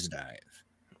nosedive.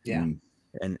 Yeah.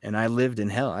 And I lived in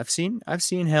hell. I've seen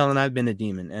hell and I've been a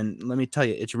demon. And let me tell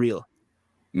you, it's real.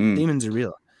 Demons are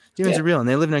real. Demons are real. And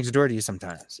they live next door to you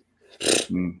sometimes.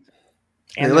 And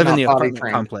they live in the apartment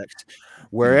complex.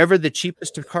 Wherever the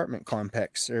cheapest apartment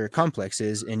complex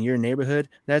is in your neighborhood,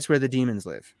 that's where the demons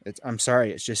live. I'm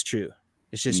sorry. It's just true.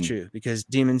 It's just true because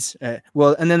demons, and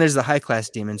then there's the high class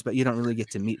demons, but you don't really get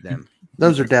to meet them.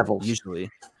 Those are devils.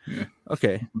 Usually. Yeah.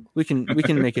 Okay. We can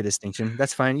make a distinction.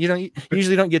 That's fine. You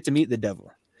usually don't get to meet the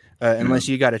devil unless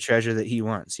you got a treasure that he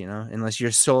wants, unless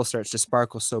your soul starts to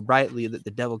sparkle so brightly that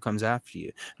the devil comes after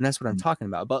you. And that's what I'm talking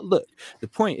about. But look, the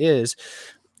point is,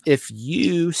 if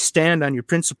you stand on your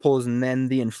principles and then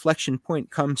the inflection point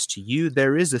comes to you,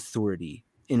 there is authority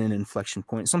in an inflection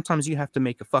point. Sometimes you have to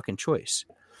make a fucking choice.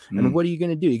 And what are you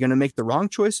going to do? You're going to make the wrong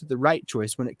choice or the right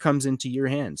choice when it comes into your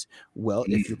hands? Well,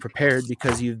 if you're prepared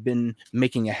because you've been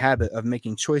making a habit of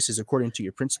making choices according to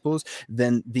your principles,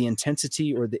 then the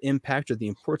intensity or the impact or the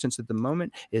importance of the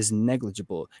moment is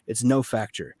negligible. It's no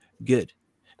factor. Good.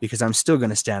 Because I'm still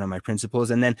going to stand on my principles.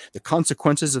 And then the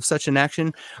consequences of such an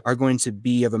action are going to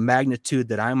be of a magnitude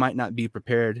that I might not be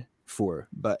prepared for.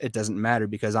 But it doesn't matter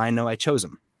because I know I chose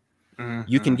them.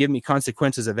 You can give me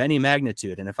consequences of any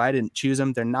magnitude. And if I didn't choose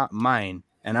them, they're not mine.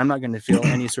 And I'm not going to feel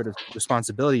any sort of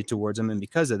responsibility towards them. And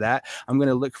because of that, I'm going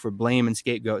to look for blame and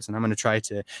scapegoats. And I'm going to try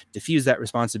to diffuse that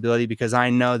responsibility because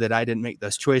I know that I didn't make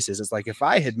those choices. It's like if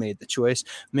I had made the choice,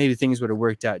 maybe things would have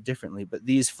worked out differently. But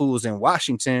these fools in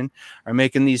Washington are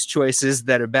making these choices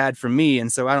that are bad for me.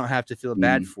 And so I don't have to feel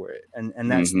bad for it.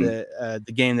 And that's the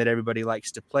game that everybody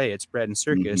likes to play. It's bread and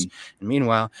circus. And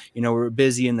meanwhile, we're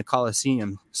busy in the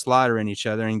Coliseum slaughtering each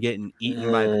other and getting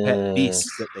eaten by the pet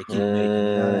beasts that they keep making.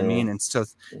 You know what I mean? And so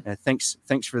thanks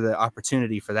for the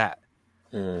opportunity for that.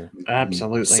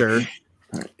 Absolutely, sir.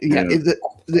 Yeah,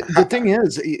 the thing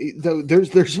is, though,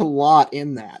 there's a lot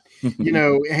in that. You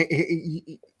know,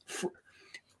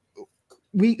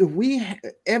 we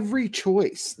every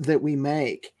choice that we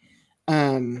make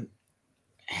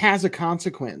has a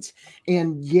consequence,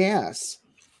 and yes,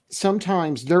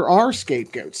 sometimes there are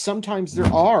scapegoats. Sometimes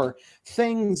there are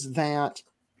things that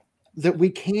we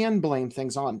can blame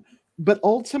things on, but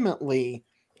ultimately,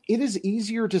 it is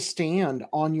easier to stand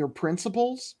on your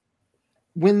principles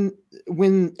when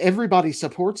everybody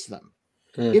supports them.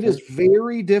 It is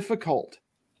very difficult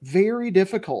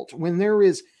when there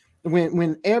is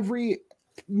when every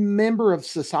member of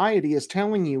society is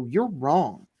telling you you're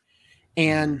wrong,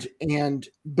 and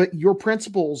but your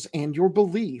principles and your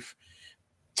belief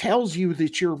tells you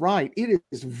that you're right. It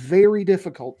is very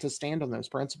difficult to stand on those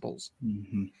principles.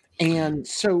 And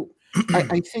so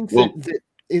I think that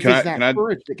it is that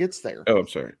courage that gets there. Oh, I'm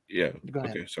sorry. Yeah. Go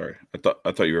ahead. Okay. Sorry.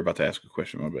 I thought you were about to ask a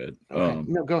question. My bad. Okay.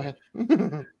 No, go ahead.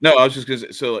 No, I was just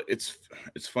gonna. So it's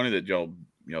funny that y'all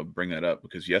bring that up,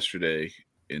 because yesterday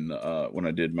when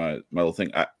I did my little thing,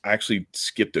 I actually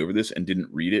skipped over this and didn't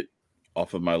read it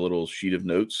off of my little sheet of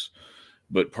notes.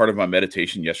 But part of my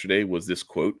meditation yesterday was this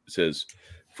quote. It says,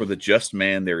 "For the just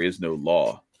man there is no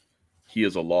law; he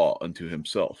is a law unto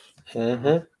himself."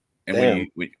 And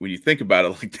when you think about it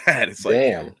like that, it's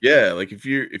like, yeah, like if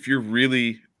you're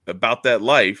really about that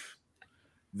life,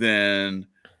 then,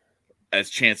 as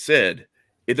Chance said,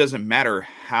 it doesn't matter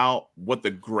what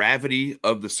the gravity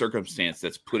of the circumstance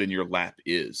that's put in your lap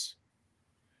is.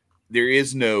 There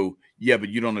is no, yeah, but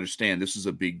you don't understand. This is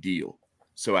a big deal,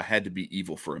 so I had to be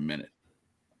evil for a minute.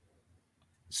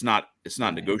 It's not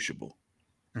negotiable.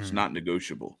 It's not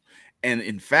negotiable. And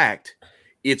in fact,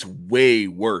 it's way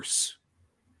worse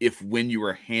if, when you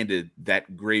are handed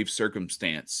that grave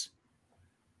circumstance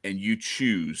and you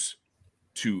choose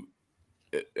to,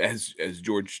 as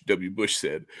George W. Bush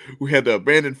said, we had to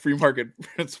abandon free market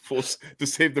principles to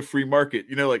save the free market.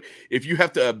 Like, if you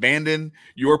have to abandon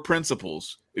your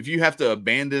principles, if you have to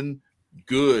abandon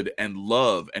good and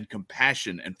love and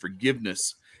compassion and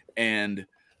forgiveness and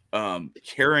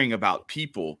caring about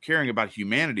people, caring about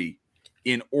humanity,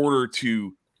 in order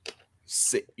to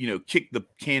kick the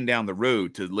can down the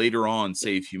road to later on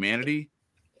save humanity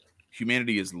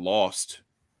is lost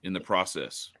in the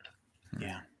process.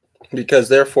 Yeah. Because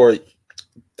therefore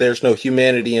there's no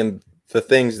humanity in the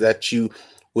things that you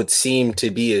would seem to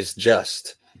be as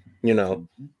just.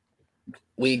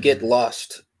 We get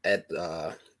lost at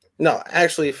no,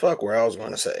 actually, fuck where I was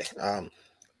going to say.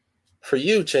 For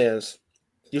you, Chance,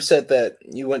 you said that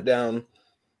you went down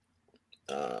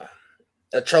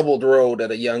a troubled road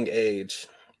at a young age,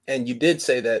 and you did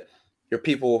say that your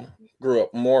people grew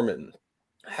up Mormon.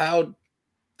 How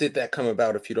did that come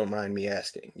about, if you don't mind me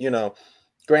asking?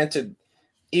 Granted,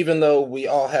 even though we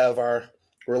all have our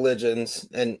religions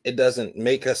and it doesn't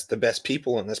make us the best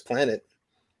people on this planet,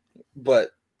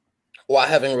 but while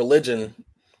having religion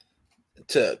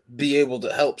to be able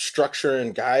to help structure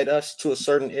and guide us to a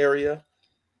certain area,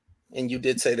 and you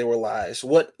did say there were lies,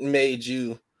 what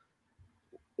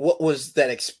was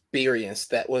that experience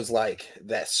that was like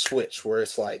that switch where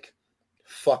it's like,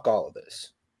 fuck all of this?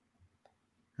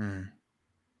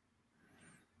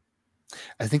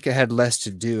 I think it had less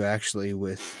to do actually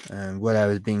with what I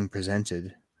was being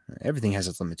presented. Everything has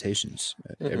its limitations.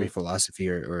 Every philosophy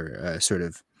or sort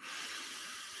of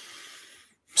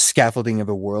scaffolding of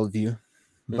a worldview.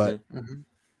 But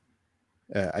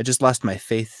I just lost my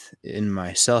faith in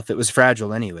myself. It was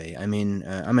fragile anyway. I mean,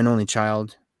 I'm an only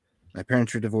child. My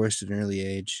parents were divorced at an early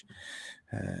age.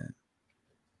 And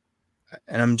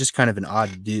I'm just kind of an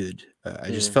odd dude.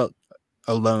 I just felt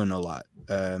alone a lot.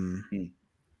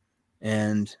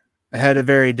 And I had a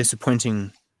very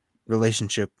disappointing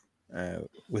relationship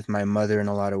with my mother in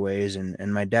a lot of ways.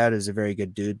 And my dad is a very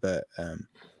good dude, but,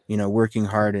 working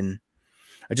hard. And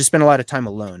I just spent a lot of time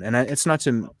alone. And it's not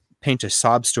to paint a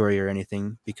sob story or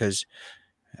anything, because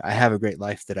I have a great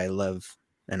life that I love,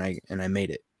 and I made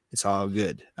it. It's all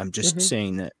good. I'm just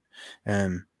saying that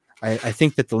I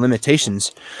think that the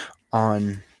limitations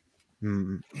on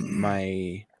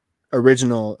my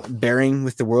original bearing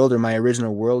with the world, or my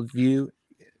original worldview,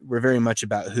 were very much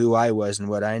about who I was and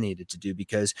what I needed to do,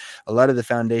 because a lot of the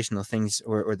foundational things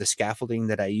or the scaffolding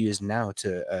that I use now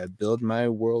to build my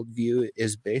worldview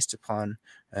is based upon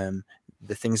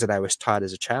the things that I was taught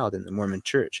as a child in the Mormon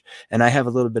church. And I have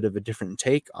a little bit of a different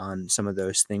take on some of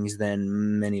those things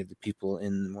than many of the people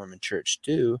in the Mormon church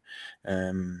do.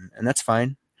 And that's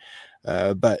fine.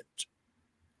 But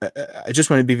I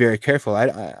just want to be very careful.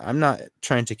 I'm not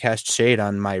trying to cast shade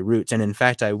on my roots. And in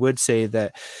fact, I would say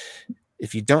that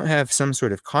if you don't have some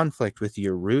sort of conflict with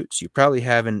your roots, you probably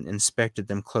haven't inspected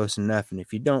them close enough. And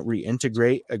if you don't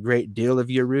reintegrate a great deal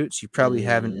of your roots, you probably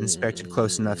haven't inspected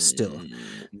close enough still,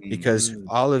 because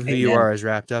all of who you Amen. are is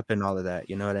wrapped up in all of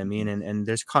that. You know what I mean? And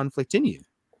there's conflict in you.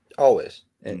 Always.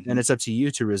 And it's up to you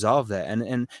to resolve that.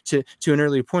 And to an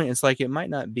earlier point, it's like, it might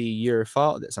not be your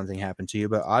fault that something happened to you,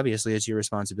 but obviously it's your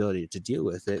responsibility to deal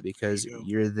with it, because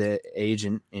you're the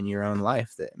agent in your own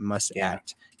life that must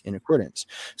act in accordance.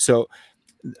 So,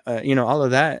 all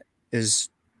of that is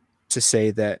to say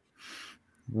that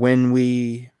when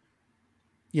we,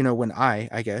 when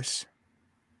I guess,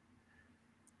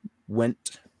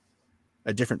 went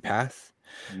a different path,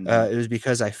 it was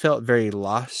because I felt very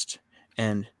lost,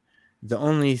 and the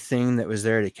only thing that was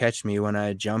there to catch me when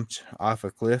I jumped off a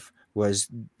cliff was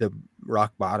the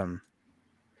rock bottom.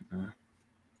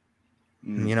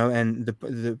 And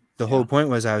the whole point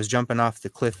was I was jumping off the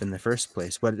cliff in the first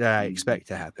place. What did I expect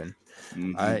to happen?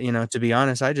 To be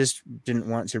honest, I just didn't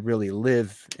want to really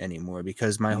live anymore,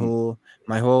 because my whole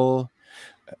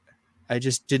I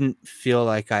just didn't feel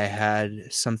like I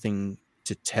had something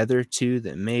to tether to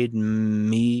that made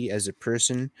me as a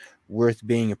person worth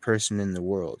being a person in the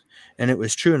world. And it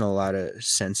was true in a lot of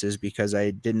senses, because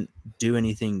I didn't do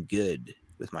anything good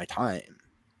with my time.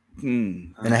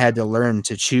 And I had to learn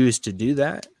to choose to do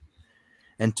that,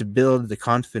 and to build the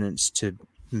confidence to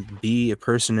be a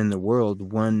person in the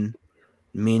world, one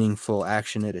meaningful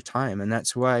action at a time. And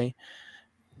that's why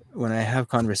when I have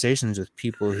conversations with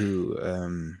people who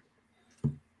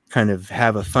kind of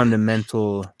have a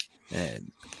fundamental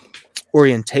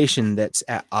orientation that's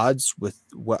at odds with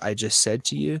what I just said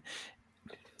to you,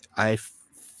 I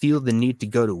feel the need to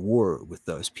go to war with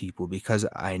those people, because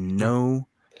I know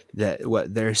that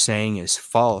what they're saying is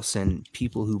false, and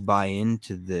people who buy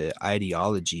into the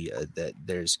ideology that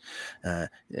there's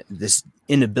this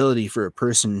inability for a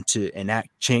person to enact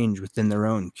change within their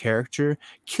own character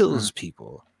kills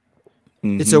people.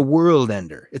 It's a world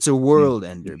ender. It's a world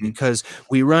ender, because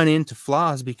we run into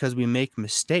flaws because we make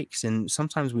mistakes, and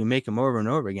sometimes we make them over and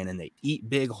over again, and they eat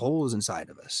big holes inside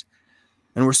of us.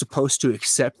 And we're supposed to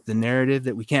accept the narrative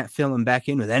that we can't fill them back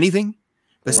in with anything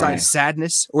besides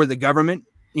sadness or the government.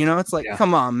 It's like,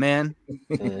 come on, man.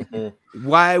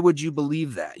 Why would you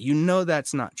believe that?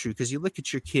 That's not true, because you look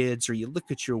at your kids, or you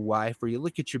look at your wife, or you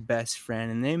look at your best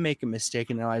friend, and they make a mistake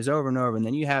in their lives over and over. And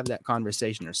then you have that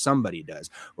conversation, or somebody does,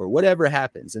 or whatever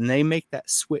happens, and they make that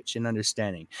switch in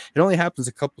understanding. It only happens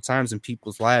a couple times in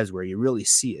people's lives where you really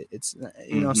see it. It's,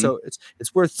 so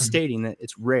it's worth stating that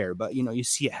it's rare, but you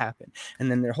see it happen, and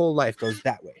then their whole life goes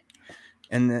that way.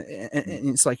 And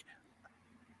it's like,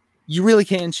 you really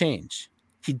can change.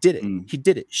 He did it. He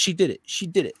did it. She did it. She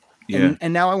did it. Yeah.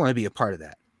 And now I want to be a part of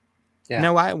that.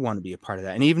 Now I want to be a part of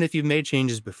that. And even if you've made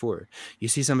changes before, you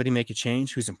see somebody make a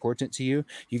change who's important to you,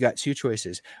 you got two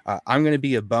choices. I'm going to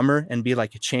be a bummer and be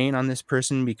like a chain on this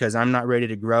person because I'm not ready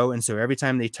to grow. And so every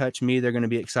time they touch me, they're going to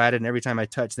be excited. And every time I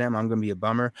touch them, I'm going to be a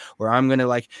bummer. Or I'm going to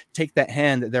like take that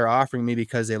hand that they're offering me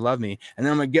because they love me. And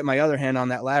then I'm going to get my other hand on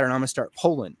that ladder, and I'm going to start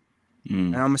pulling.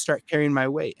 And I'm going to start carrying my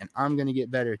weight, and I'm going to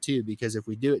get better too, because if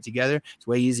we do it together, it's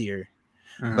way easier.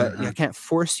 But I can't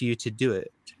force you to do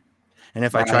it. And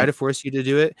if I try to force you to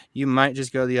do it, you might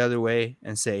just go the other way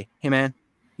and say, hey man,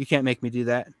 you can't make me do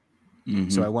that.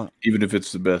 So I won't. Even if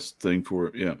it's the best thing for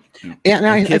it. Yeah. And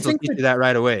I kids will teach you that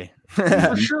right away.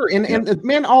 For sure. And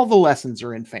man, all the lessons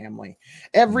are in family.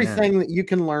 Everything that you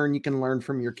can learn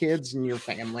from your kids and your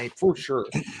family, for sure.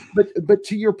 But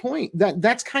to your point,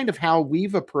 that's kind of how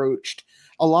we've approached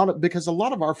because a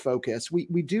lot of our focus,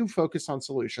 we do focus on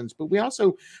solutions, but we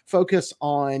also focus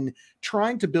on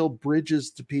trying to build bridges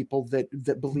to people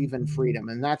that believe in freedom.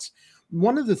 And that's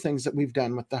one of the things that we've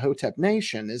done with the Hotep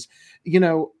Nation is,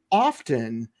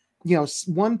 often,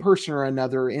 one person or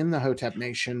another in the Hotep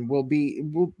Nation will be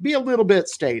a little bit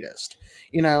statist,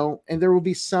 and there will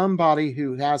be somebody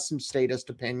who has some statist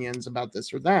opinions about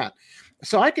this or that.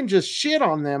 So I can just shit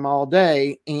on them all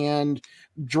day and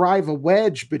drive a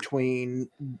wedge between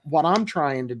what I'm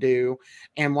trying to do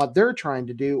and what they're trying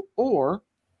to do. Or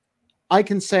I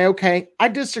can say, okay, I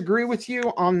disagree with you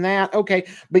on that. Okay,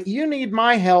 but you need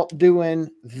my help doing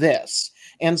this.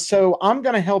 And so I'm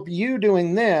going to help you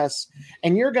doing this.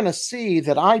 And you're going to see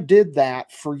that I did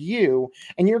that for you.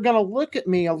 And you're going to look at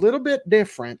me a little bit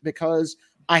different because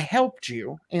I helped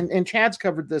you. And Chad's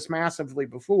covered this massively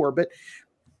before, but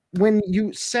when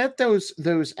you set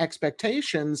those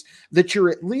expectations that you're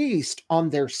at least on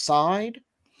their side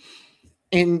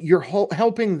and you're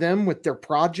helping them with their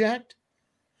project,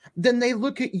 then they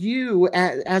look at you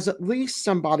as at least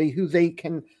somebody who they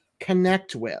can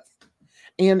connect with.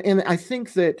 And I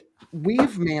think that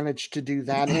we've managed to do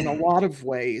that in a lot of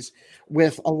ways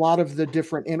with a lot of the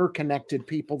different interconnected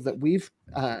people that we've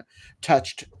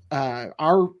touched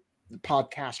our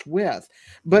podcast with.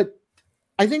 But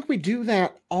I think we do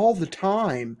that all the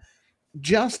time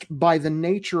just by the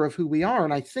nature of who we are.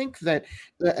 And I think that,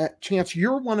 Chance,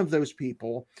 you're one of those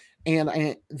people,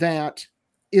 and that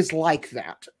is like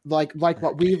that, like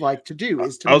what we like to do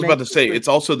is to I was about to say, it's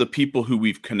also the people who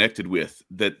we've connected with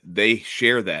that they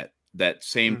share that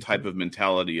same type of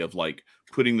mentality of like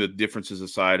putting the differences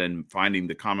aside and finding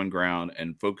the common ground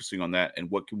and focusing on that. And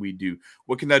what can we do?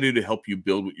 What can I do to help you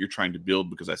build what you're trying to build?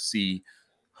 Because I see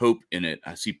hope in it.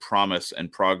 I see promise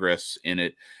and progress in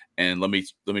it. And let me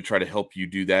try to help you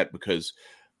do that, because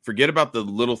forget about the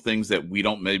little things that we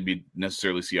don't maybe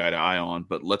necessarily see eye to eye on,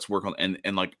 but let's work on,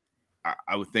 and like,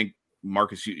 I would think,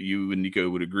 Marcus, you and Nico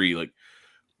would agree, like,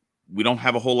 we don't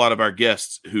have a whole lot of our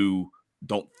guests who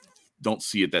don't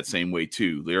see it that same way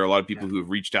too. There are a lot of people who have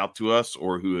reached out to us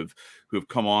or who have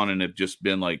come on and have just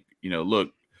been like,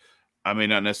 look, I may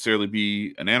not necessarily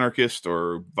be an anarchist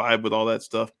or vibe with all that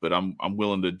stuff, but I'm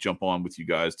willing to jump on with you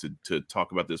guys to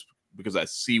talk about this, because I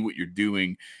see what you're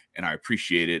doing and I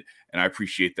appreciate it. And I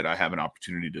appreciate that I have an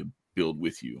opportunity to build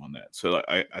with you on that. So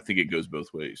I think it goes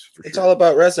both ways. It's all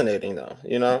about resonating though,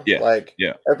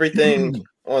 everything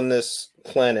on this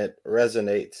planet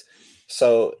resonates.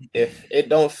 So if it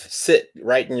don't sit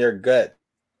right in your gut,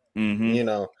 then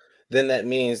that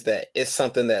means that it's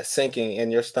something that's sinking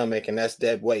in your stomach, and that's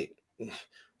dead weight.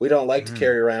 We don't like to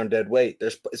carry around dead weight.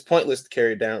 It's pointless to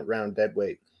carry around dead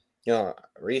weight.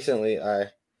 Recently I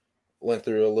went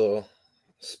through a little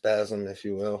spasm, if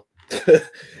you will,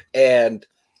 and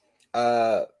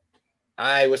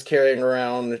I was carrying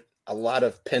around a lot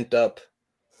of pent up,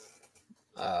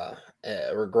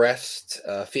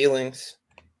 regressed feelings,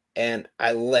 and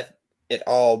I let it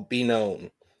all be known.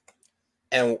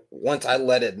 And once I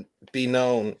let it be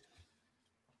known,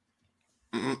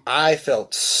 I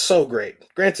felt so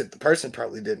great. Granted, the person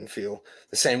probably didn't feel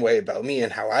the same way about me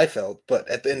and how I felt, but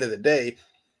at the end of the day,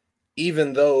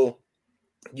 even though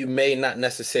you may not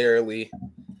necessarily,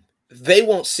 they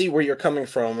won't see where you're coming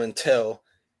from until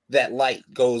that light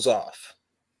goes off.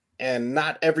 And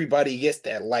not everybody gets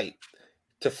that light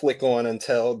to flick on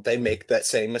until they make that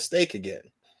same mistake again.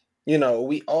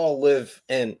 We all live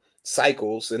in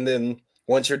cycles, and then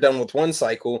once you're done with one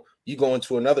cycle, you go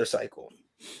into another cycle.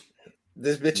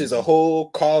 This bitch is a whole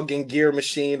cog and gear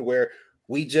machine where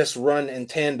we just run in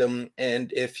tandem.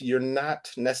 And if you're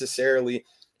not necessarily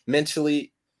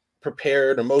mentally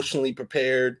prepared, emotionally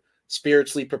prepared,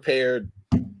 spiritually prepared,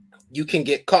 you can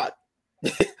get caught.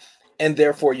 And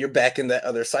therefore you're back in that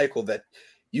other cycle that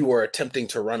you were attempting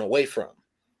to run away from.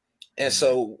 And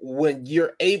so when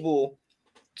you're able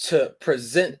to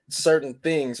present certain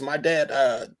things, my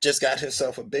dad just got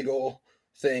himself a big old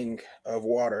thing of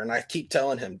water, and I keep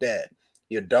telling him, Dad,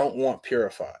 you don't want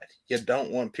purified. You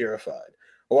don't want purified.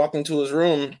 I walked into his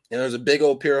room and there's a big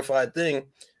old purified thing.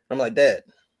 I'm like, Dad,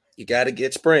 you got to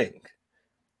get spring.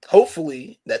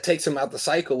 Hopefully that takes him out the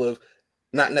cycle of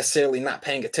not necessarily not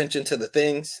paying attention to the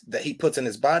things that he puts in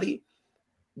his body,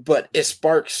 but it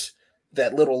sparks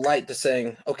that little light to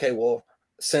saying, okay, well,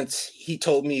 since he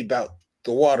told me about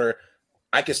the water,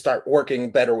 I can start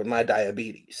working better with my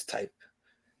diabetes type.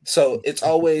 So it's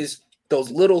always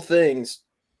those little things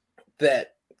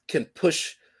that can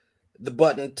push the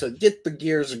button to get the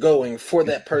gears going for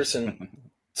that person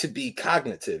to be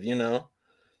cognitive.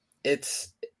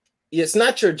 It's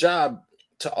not your job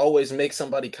to always make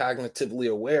somebody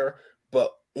cognitively aware,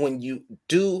 but when you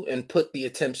do and put the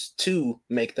attempts to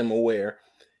make them aware,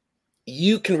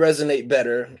 you can resonate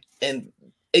better, and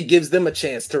it gives them a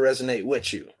chance to resonate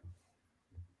with you.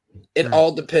 It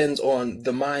all depends on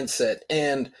the mindset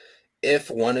and if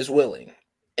one is willing.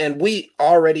 And we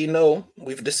already know,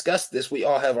 we've discussed this, we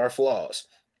all have our flaws.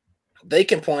 They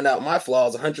can point out my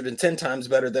flaws 110 times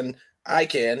better than I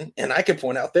can, and I can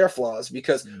point out their flaws,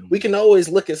 because we can always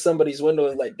look at somebody's window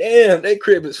and like, damn, that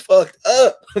crib is fucked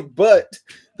up. But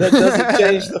that doesn't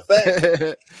change the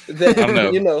fact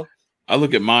that, I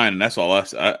look at mine, and that's all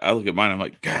I look at mine. I'm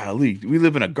like, golly, do we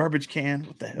live in a garbage can?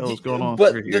 What the hell is going on?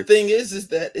 But the thing is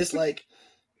that it's like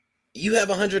you have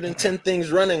 110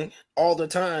 things running all the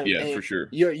time. Yeah, for sure.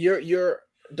 Your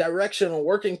direction on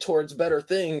working towards better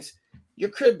things, your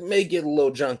crib may get a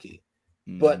little junky,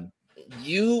 but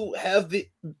you have the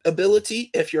ability,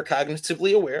 if you're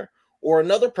cognitively aware, or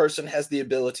another person has the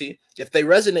ability, if they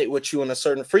resonate with you on a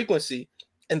certain frequency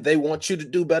and they want you to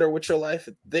do better with your life,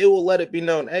 they will let it be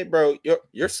known, hey bro,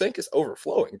 your sink is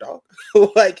overflowing, dog.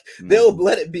 They'll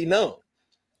let it be known.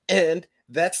 And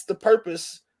that's the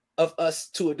purpose of us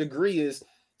to a degree, is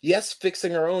yes,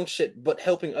 fixing our own shit, but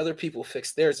helping other people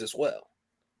fix theirs as well.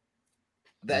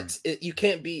 That's it. You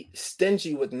can't be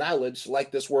stingy with knowledge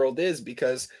like this world is,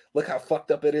 because look how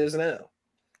fucked up it is now.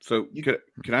 So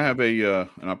can I have an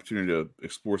opportunity to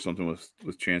explore something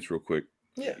with Chance real quick?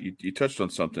 Yeah. You touched on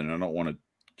something, and I don't want to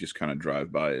just kind of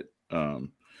drive by it. You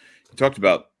talked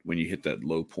about when you hit that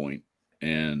low point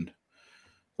and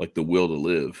like the will to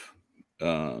live.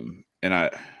 And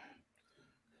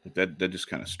that just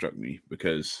kind of struck me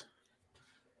because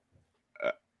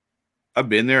I've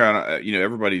been there.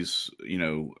 Everybody's,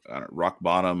 rock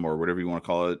bottom or whatever you want to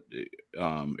call it.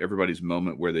 Everybody's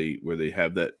moment where they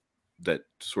have that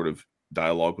sort of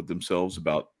dialogue with themselves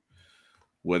about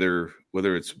whether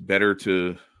it's better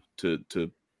to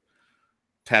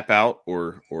tap out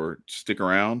or stick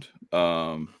around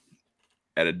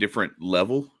at a different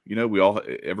level.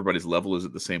 Everybody's level is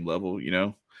at the same level.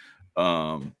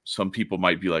 Some people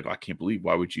might be like, I can't believe,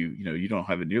 why would you don't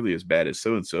have it nearly as bad as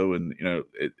so and so, and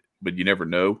but you never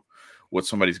know what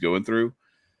somebody's going through.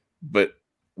 But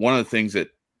one of the things that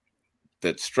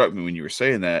struck me when you were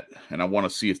saying that, and I want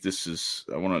to see if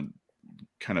I want to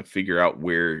kind of figure out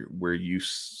where you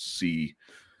see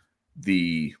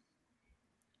the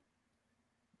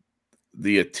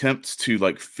attempts to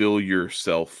like fill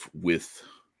yourself with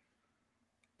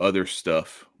other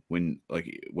stuff, when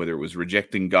like whether it was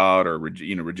rejecting God or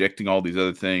rejecting all these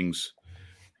other things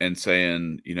and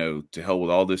saying, to hell with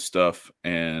all this stuff,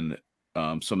 and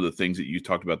some of the things that you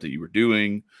talked about that you were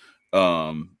doing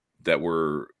that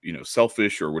were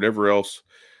selfish or whatever else.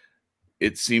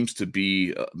 It seems to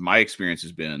be my experience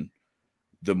has been,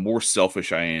 the more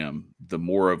selfish I am, the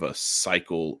more of a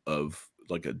cycle of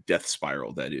like a death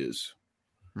spiral that is.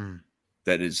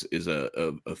 That is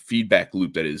a feedback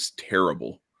loop that is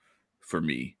terrible for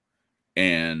me,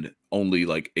 and only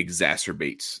like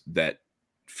exacerbates that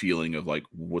feeling of like,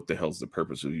 what the hell's the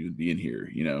purpose of you being here,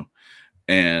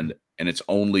 and it's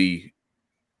only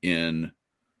in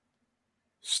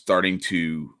starting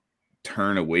to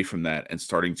turn away from that and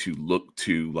starting to look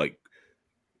to like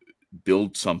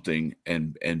build something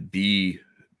and be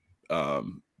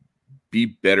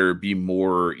better, be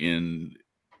more in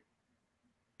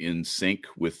sync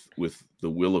with the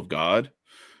will of God,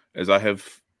 as I have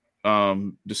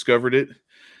discovered it,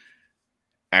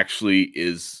 actually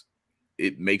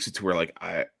it makes it to where like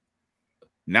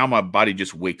now my body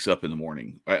just wakes up in the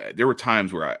morning. There were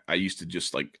times where I used to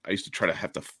try to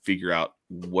have to figure out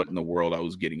what in the world I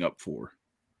was getting up for.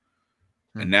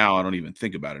 And now I don't even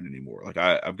think about it anymore. Like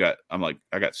I got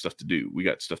stuff to do. We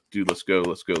got stuff to do. Let's go.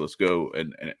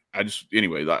 And I just,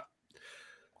 anyway,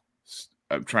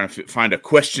 I'm trying to find a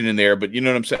question in there, but you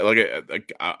know what I'm saying?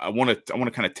 Like I want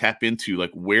to kind of tap into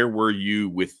like, where were you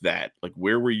with that? Like,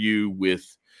 where were you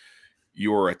with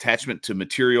your attachment to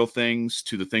material things,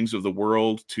 to the things of the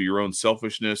world, to your own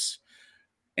selfishness,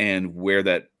 and where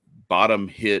that bottom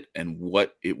hit and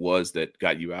what it was that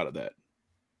got you out of that?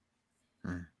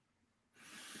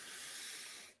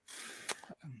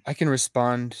 I can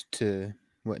respond to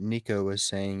what Nico was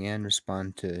saying and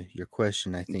respond to your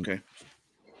question, I think. Okay.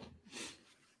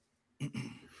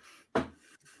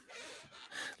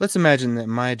 Let's imagine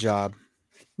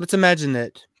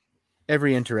that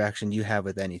every interaction you have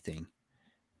with anything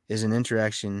is an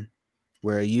interaction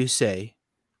where you say,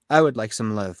 I would like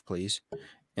some love, please.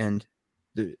 And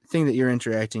the thing that you're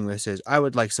interacting with says, I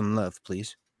would like some love,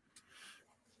 please.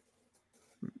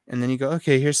 And then you go,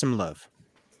 okay, here's some love.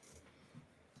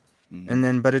 And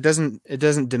then, but it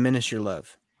doesn't diminish your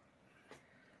love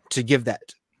to give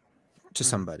that to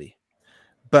somebody.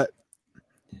 But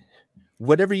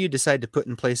whatever you decide to put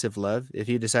in place of love, if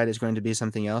you decide it's going to be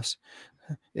something else,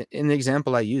 in the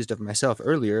example I used of myself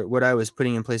earlier, what I was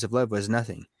putting in place of love was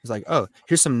nothing. It's like, oh,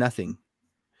 here's some nothing.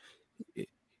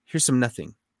 Here's some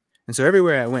nothing. And so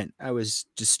everywhere I went, I was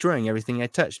destroying everything I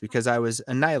touched because I was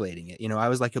annihilating it. I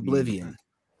was like oblivion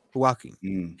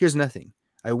walking. Here's nothing.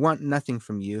 I want nothing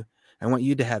from you. I want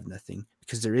you to have nothing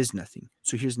because there is nothing.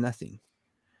 So here's nothing.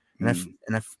 And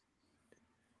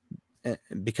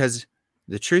because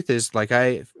the truth is, like,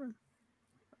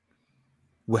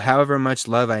 however much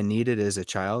love I needed as a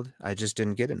child, I just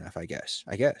didn't get enough, I guess.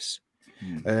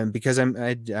 Because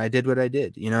I did what I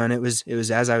did, and it was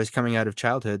as I was coming out of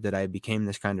childhood that I became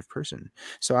this kind of person.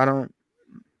 So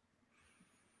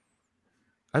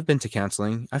I've been to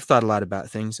counseling. I've thought a lot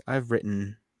about things. I've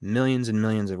written millions and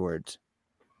millions of words.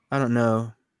 I don't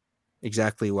know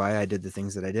exactly why I did the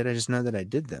things that I did. I just know that I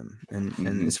did them.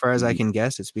 And as far as I can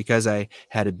guess, it's because I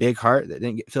had a big heart that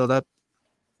didn't get filled up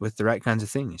with the right kinds of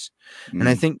things. And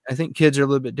I think kids are a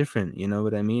little bit different. You know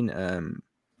what I mean?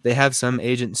 They have some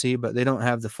agency, but they don't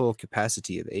have the full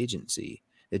capacity of agency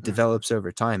It develops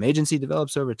over time. Agency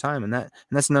develops over time, and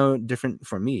that's no different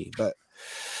for me. But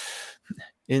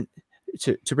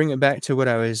to bring it back to what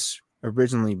I was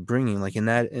originally bringing, like in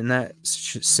that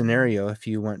scenario, if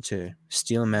you want to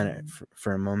steel man it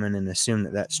for a moment and assume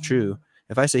that that's true,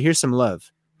 if I say, here's some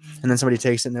love, and then somebody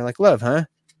takes it and they're like, love, huh?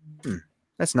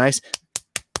 That's nice.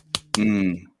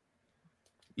 You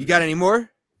got any more?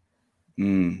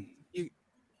 You're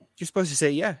supposed to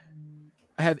say, yeah,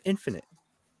 I have infinite.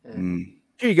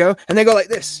 Here you go. And they go like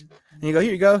this. And you go,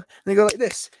 here you go. And they go like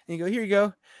this. And you go, here you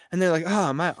go. And they're like,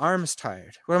 oh, my arm's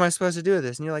tired. What am I supposed to do with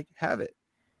this? And you're like, have it.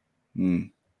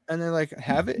 And they're like,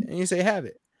 have it? And you say, have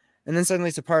it. And then suddenly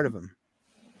it's a part of them.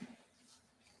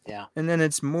 Yeah. And then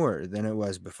it's more than it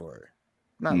was before,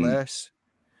 not less.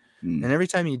 And every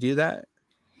time you do that,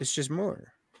 it's just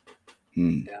more.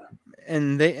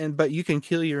 Yeah. But you can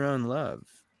kill your own love.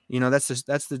 You know, that's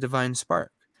the divine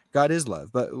spark. God is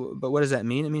love. But what does that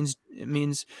mean? It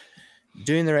means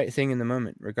doing the right thing in the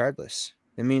moment, regardless.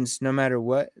 It means no matter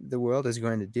what the world is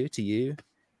going to do to you,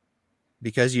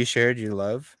 because you shared your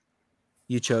love,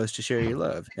 you chose to share your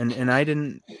love. And I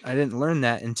didn't learn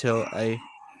that until I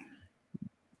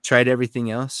tried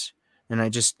everything else, and I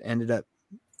just ended up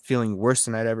feeling worse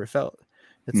than I'd ever felt.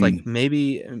 It's like,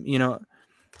 maybe, you know,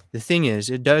 the thing is,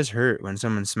 it does hurt when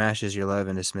someone smashes your love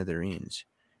into smithereens.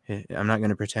 I'm not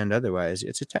going to pretend otherwise.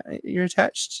 You're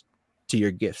attached to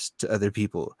your gifts to other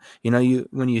people. You know,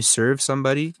 when you serve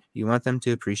somebody, you want them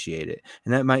to appreciate it,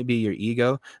 and that might be your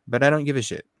ego, but I don't give a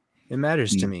shit. It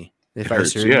matters to me. If I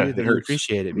serve you, then you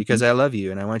appreciate it, because I love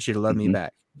you and I want you to love me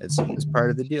back. It's part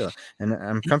of the deal, and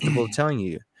I'm comfortable telling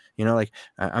you. You know, like,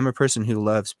 I'm a person who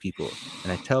loves people,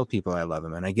 and I tell people I love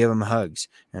them, and I give them hugs,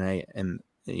 and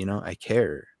I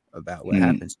care about what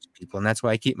happens to people. And that's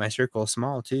why I keep my circle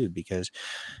small too, because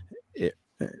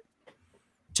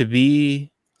to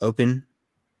be open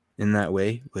in that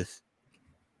way with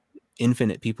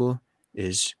infinite people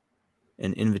is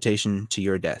an invitation to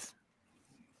your death.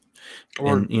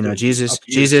 And you know, Jesus,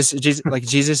 like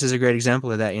Jesus is a great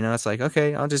example of that. You know, it's like,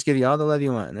 okay, I'll just give you all the love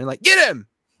you want, and they're like, get him.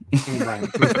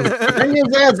 Bring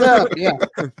his ass up. Yeah.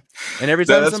 And every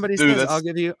time somebody says, I'll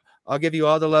give you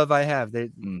all the love I have, they're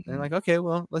like, okay,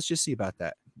 well, let's just see about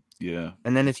that. Yeah.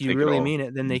 And then if you really mean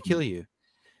it, then they kill you.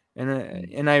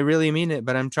 And I really mean it,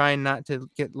 but I'm trying not to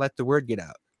let the word get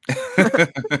out.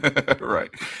 Right.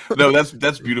 No,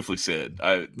 that's beautifully said.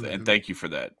 And thank you for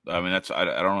that. I mean, I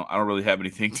don't really have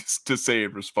anything to say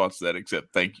in response to that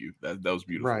except thank you. That was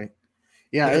beautiful. Right.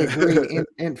 Yeah, I agree.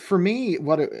 And for me,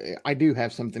 I do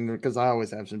have something, because I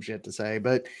always have some shit to say,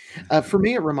 but for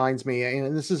me, it reminds me,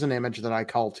 and this is an image that I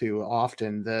call to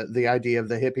often, the idea of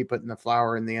the hippie putting the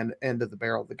flower in the end of the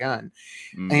barrel of the gun.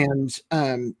 And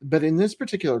but in this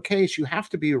particular case, you have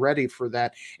to be ready for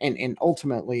that. And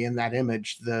ultimately in that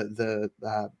image, the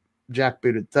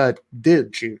jackbooted thud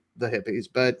did shoot the hippies,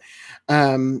 but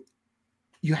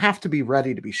you have to be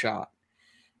ready to be shot.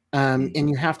 And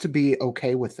you have to be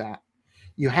okay with that.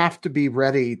 You have to be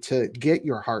ready to get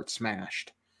your heart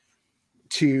smashed,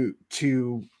 to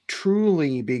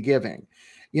truly be giving.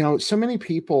 You know, so many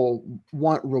people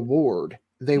want reward.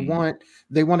 They want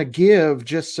to give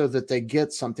just so that they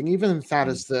get something, even if that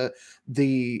is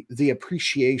the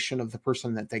appreciation of the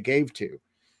person that they gave to.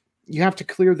 You have to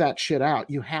clear that shit out.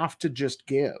 You have to just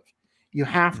give. You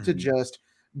have to just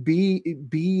be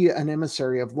an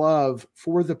emissary of love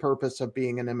for the purpose of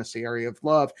being an emissary of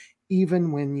love,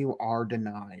 even when you are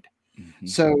denied.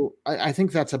 So I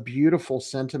think that's a beautiful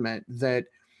sentiment that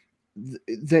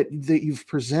you've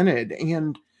presented.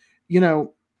 And, you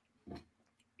know,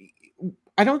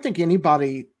 I don't think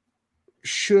anybody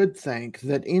should think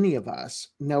that any of us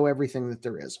know everything that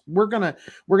there is. We're going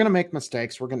to make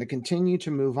mistakes. We're going to continue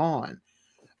to move on.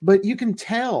 But you can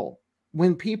tell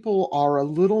when people are a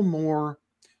little more,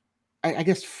 I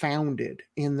guess, founded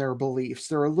in their beliefs.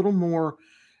 They're a little more,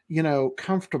 you know,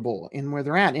 comfortable in where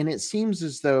they're at. And it seems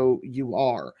as though you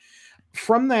are.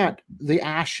 From the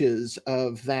ashes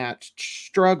of that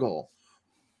struggle,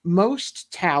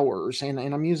 most towers, and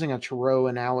I'm using a Tarot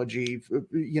analogy,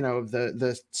 you know,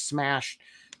 the smashed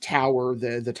tower,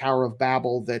 the Tower of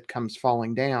Babel that comes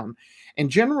falling down. And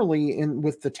generally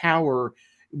with the tower,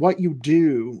 what you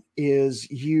do is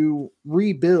you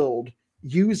rebuild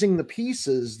using the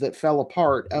pieces that fell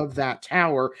apart of that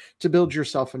tower to build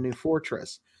yourself a new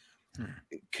fortress.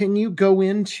 Can you go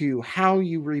into how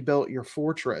you rebuilt your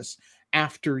fortress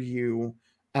after you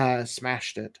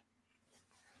smashed it?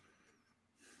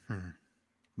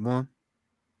 Well,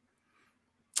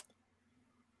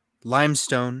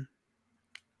 limestone,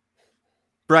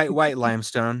 bright white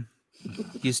limestone,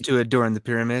 used to adorn the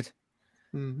pyramid.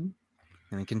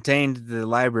 and it contained the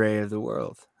library of the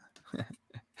world.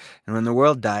 And when the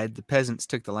world died, the peasants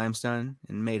took the limestone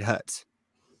and made huts.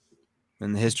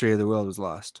 And the history of the world was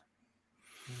lost.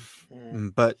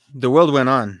 But the world went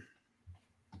on.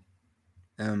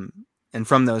 And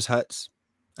from those huts,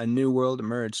 a new world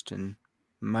emerged, and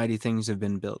mighty things have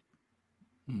been built.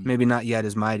 Maybe not yet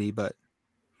as mighty, but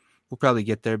we'll probably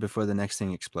get there before the next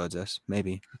thing explodes us.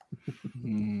 Maybe.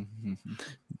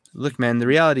 Look, man, the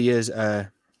reality is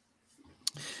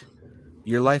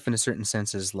your life in a certain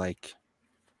sense is like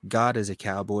God is a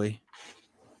cowboy,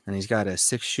 and he's got a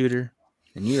 6-shooter,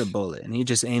 and you're a bullet, and he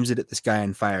just aims it at the sky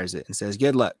and fires it and says,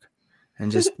 "Good luck,"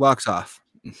 and just walks off.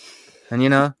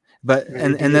 And but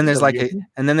and then there's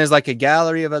like a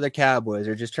gallery of other cowboys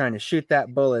who are just trying to shoot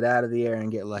that bullet out of the air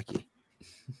and get lucky.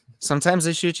 Sometimes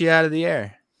they shoot you out of the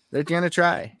air. They're gonna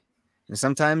try. And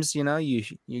sometimes, you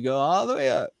go all the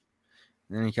way up,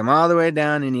 and then you come all the way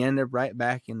down, and you end up right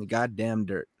back in the goddamn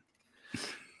dirt.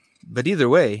 But either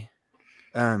way,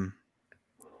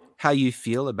 how you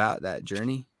feel about that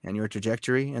journey and your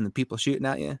trajectory and the people shooting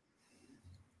at you,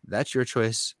 that's your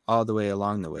choice all the way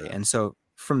along the way. And so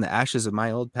from the ashes of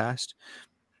my old past,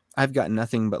 I've got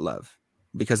nothing but love,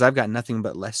 because I've got nothing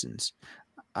but lessons.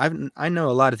 I know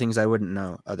a lot of things I wouldn't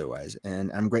know otherwise,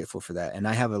 and I'm grateful for that. And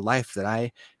I have a life that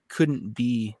I couldn't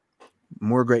be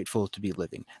more grateful to be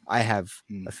living. I have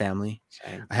a family.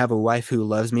 I have a wife who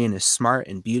loves me and is smart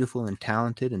and beautiful and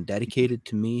talented and dedicated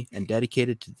to me and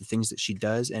dedicated to the things that she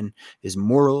does, and is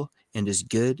moral and is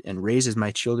good and raises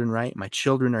my children right. My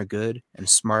children are good and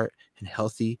smart and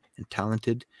healthy and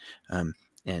talented.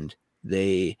 And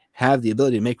they have the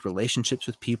ability to make relationships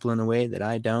with people in a way that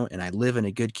I don't. And I live in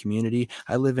a good community.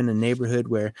 I live in a neighborhood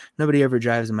where nobody ever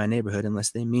drives in my neighborhood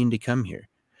unless they mean to come here.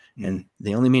 And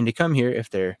they only mean to come here if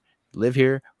they're live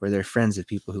here or they're friends of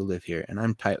people who live here. And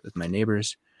I'm tight with my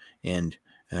neighbors. And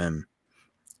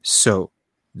so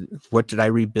what did I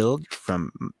rebuild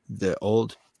from the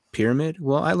old pyramid?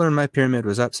 Well, I learned my pyramid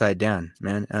was upside down,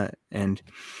 man. And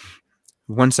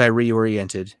once I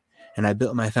reoriented and I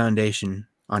built my foundation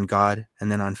on God,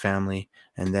 and then on family,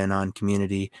 and then on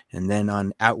community, and then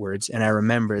on outwards, and I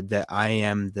remembered that I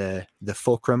am the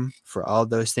fulcrum for all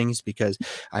those things, because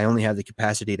I only have the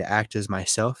capacity to act as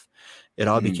myself. It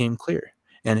all became clear.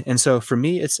 And so for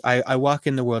me, it's I walk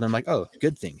in the world, I'm like, oh,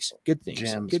 good things,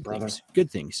 Gems, good brother. things, good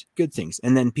things, good things.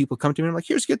 And then people come to me and I'm like,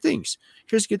 here's good things.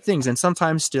 And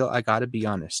sometimes still, I gotta be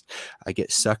honest, I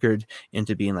get suckered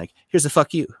into being like, here's a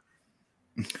fuck you.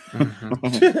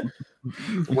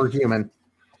 We're human.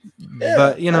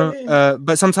 But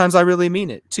but sometimes I really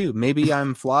mean it too. Maybe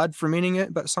I'm flawed for meaning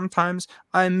it, but sometimes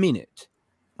I mean it.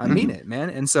 I mean it, man.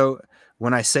 And so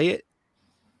when I say it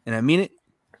and I mean it,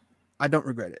 I don't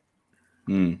regret it.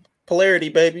 Polarity,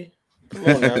 baby. Come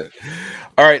on now.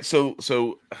 All right, so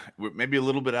we're maybe a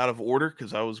little bit out of order,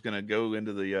 because I was going to go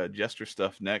into the Jester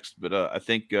stuff next, but I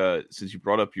think since you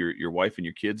brought up your wife and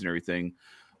your kids and everything,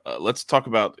 let's talk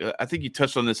about, I think you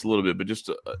touched on this a little bit, but just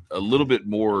a little bit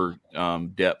more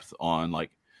depth on like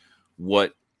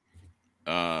what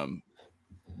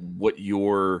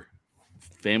your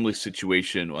family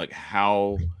situation, like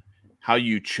how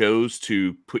you chose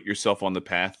to put yourself on the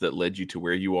path that led you to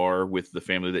where you are with the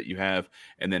family that you have,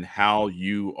 and then how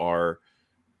you are,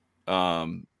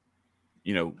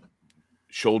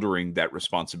 shouldering that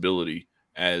responsibility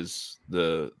as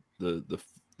the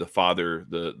father,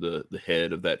 the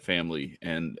head of that family,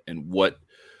 and what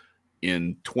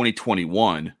in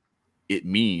 2021 it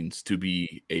means to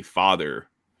be a father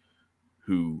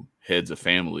who heads a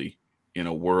family in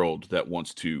a world that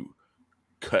wants to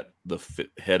cut the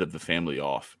head of the family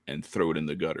off and throw it in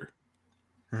the gutter.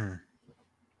 Well,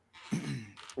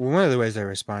 one of the ways I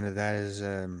respond to that is,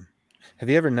 have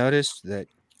you ever noticed that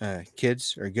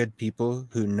kids are good people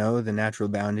who know the natural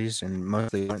boundaries and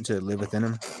mostly want to live within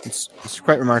them? It's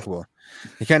quite remarkable.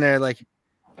 They kind of like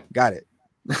got it.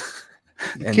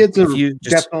 And kids are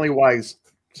definitely wise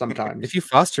sometimes. If you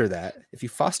foster that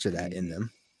in them,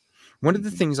 one of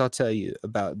the things I'll tell you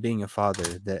about being a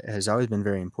father that has always been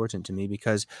very important to me,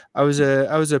 because I was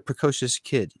a precocious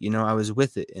kid. I was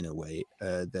with it in a way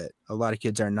that a lot of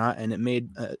kids are not, and it made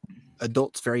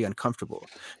adults very uncomfortable.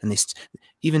 And they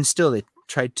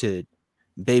tried to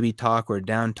baby talk or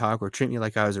down talk or treat me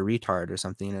like I was a retard or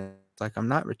something. And it's like, I'm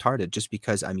not retarded just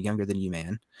because I'm younger than you,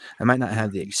 man. I might not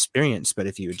have the experience, but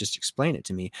if you would just explain it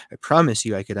to me, I promise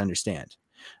you I could understand.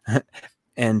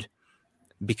 And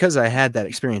because I had that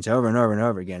experience over and over and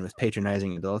over again with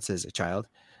patronizing adults as a child,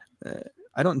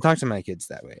 I don't talk to my kids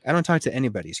that way. I don't talk to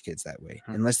anybody's kids that way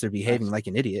unless they're behaving like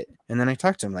an idiot. And then I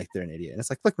talk to them like they're an idiot. And it's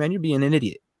like, look, man, you're being an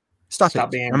idiot. Stop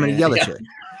it. being I'm going to yell at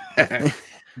you.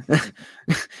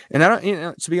 And I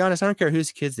don't, to be honest, I don't care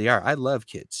whose kids they are. I love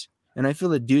kids. And I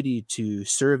feel a duty to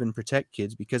serve and protect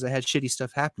kids because I had shitty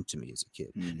stuff happen to me as a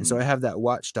kid. And so I have that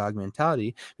watchdog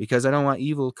mentality because I don't want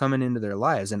evil coming into their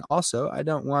lives. And also I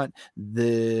don't want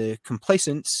the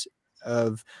complacence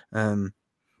of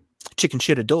chicken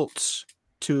shit adults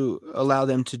to allow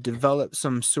them to develop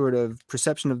some sort of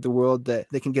perception of the world that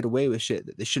they can get away with shit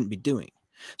that they shouldn't be doing.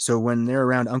 So when they're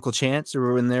around Uncle Chance,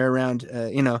 or when they're around,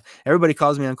 everybody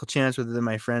calls me Uncle Chance, whether they're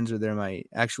my friends or they're my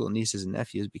actual nieces and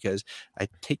nephews, because I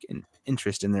take an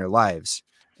interest in their lives.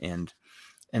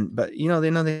 But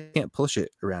they know they can't pull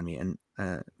shit around me. And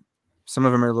some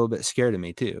of them are a little bit scared of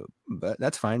me too, but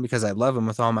that's fine because I love them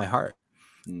with all my heart.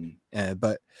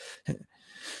 But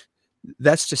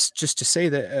that's just to say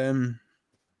that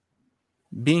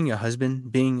being a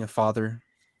husband, being a father,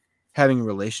 having a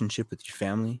relationship with your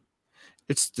family,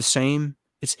 it's the same.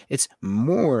 It's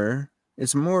more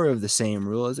of the same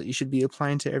rules that you should be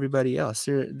applying to everybody else.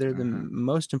 They're the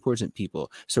most important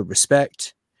people. So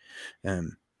respect,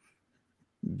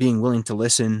 being willing to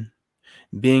listen,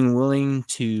 being willing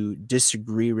to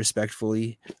disagree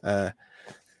respectfully,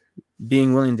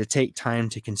 being willing to take time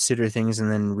to consider things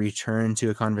and then return to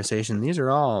a conversation. These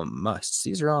are all musts.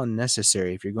 These are all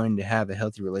necessary if you're going to have a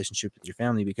healthy relationship with your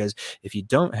family, because if you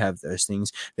don't have those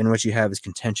things, then what you have is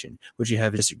contention, what you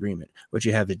have is disagreement, what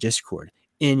you have is discord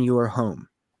in your home,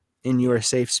 in your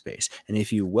safe space. And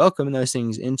if you welcome those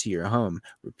things into your home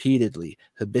repeatedly,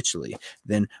 habitually,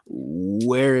 then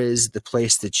where is the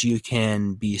place that you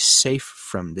can be safe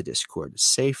from the discord,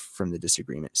 safe from the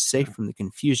disagreement, safe from the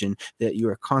confusion that you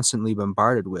are constantly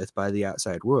bombarded with by the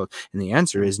outside world? And the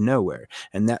answer is nowhere.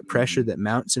 And that pressure that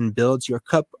mounts and builds, your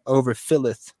cup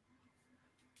overfilleth,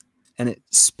 and it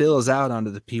spills out onto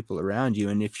the people around you.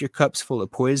 And if your cup's full of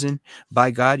poison,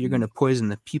 by God, you're going to poison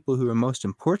the people who are most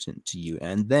important to you.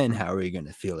 And then how are you going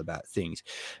to feel about things?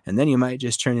 And then you might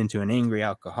just turn into an angry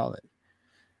alcoholic.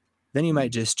 Then you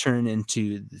might just turn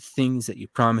into the things that you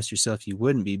promised yourself you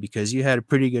wouldn't be, because you had a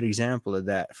pretty good example of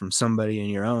that from somebody in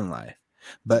your own life.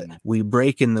 But we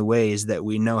break in the ways that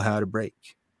we know how to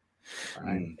break.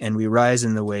 And we rise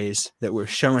in the ways that we're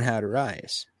shown how to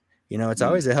rise. It's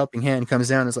always a helping hand comes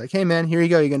down. It's like, hey, man, here you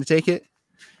go. You're going to take it.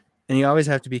 And you always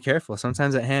have to be careful.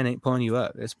 Sometimes that hand ain't pulling you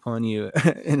up. It's pulling you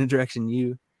in a direction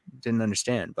you didn't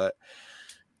understand. But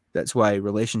that's why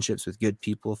relationships with good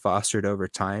people fostered over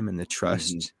time, and the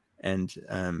trust and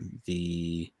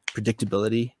the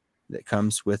predictability that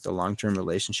comes with a long-term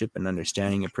relationship and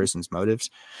understanding a person's motives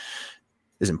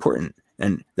is important.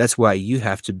 And that's why you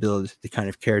have to build the kind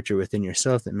of character within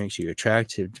yourself that makes you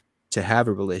attractive to have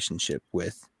a relationship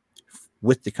with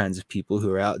the kinds of people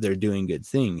who are out there doing good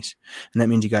things. And that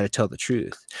means you got to tell the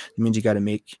truth. It means you got to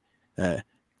make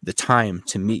the time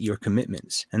to meet your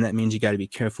commitments. And that means you got to be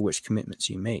careful which commitments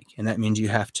you make. And that means you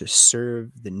have to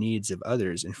serve the needs of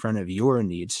others in front of your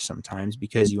needs sometimes,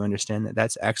 because you understand that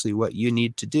that's actually what you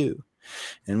need to do.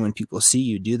 And when people see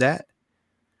you do that,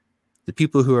 the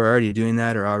people who are already doing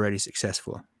that are already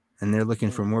successful. And they're looking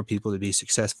for more people to be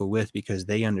successful with, because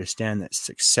they understand that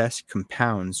success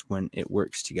compounds when it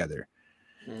works together.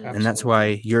 And that's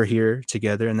why you're here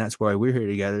together, and that's why we're here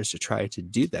together, is to try to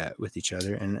do that with each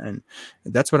other. And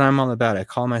that's what I'm all about. I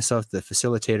call myself the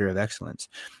facilitator of excellence,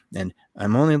 and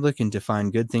I'm only looking to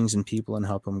find good things in people and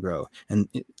help them grow. And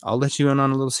I'll let you in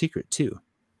on a little secret too.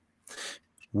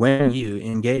 When you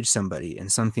engage somebody in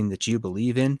something that you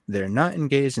believe in, they're not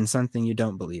engaged in something you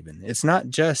don't believe in. It's not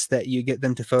just that you get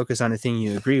them to focus on a thing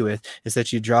you agree with, it's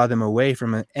that you draw them away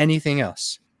from anything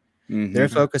else. They're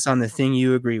focused on the thing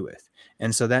you agree with.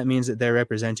 And so that means that they're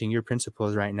representing your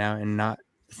principles right now and not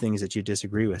the things that you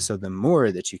disagree with. So the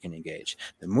more that you can engage,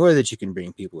 the more that you can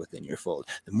bring people within your fold,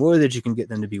 the more that you can get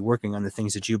them to be working on the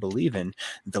things that you believe in,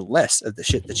 the less of the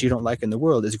shit that you don't like in the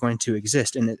world is going to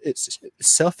exist. And it's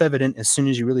self-evident as soon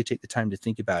as you really take the time to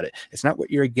think about it. It's not what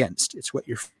you're against. It's what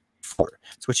you're for.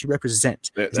 It's what you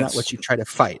represent. It's not what you try to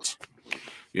fight.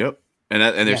 Yep.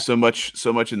 And there's so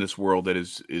much in this world that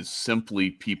is simply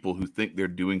people who think they're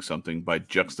doing something by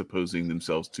juxtaposing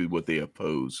themselves to what they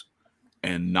oppose,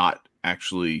 and not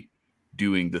actually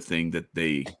doing the thing that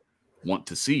they want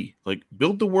to see. Like,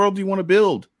 build the world you want to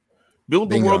build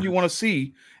the world you want to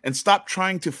see, and stop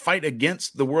trying to fight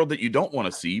against the world that you don't want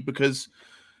to see, because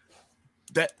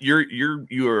that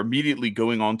you're immediately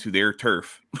going onto their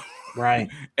turf. Right.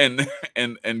 and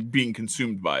being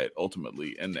consumed by it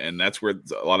ultimately. And that's where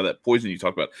a lot of that poison you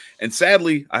talk about. And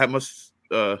sadly, I must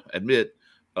admit,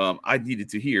 I needed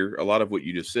to hear a lot of what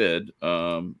you just said.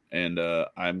 And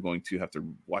I'm going to have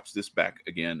to watch this back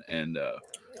again and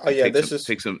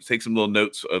take some little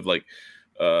notes of like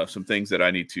some things that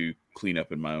I need to clean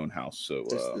up in my own house. So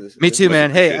me too,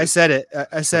 man. Hey, I appreciated. said it.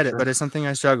 I said For it, but sure. it's something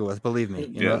I struggle with. Believe me.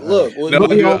 You Yeah. know, Look, No, What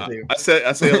we dude, all do. I say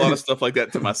a lot of stuff like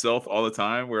that to myself all the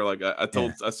time. Where like I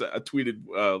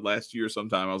tweeted last year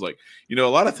sometime. I was like, a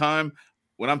lot of time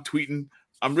when I'm tweeting,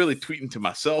 I'm really tweeting to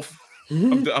myself.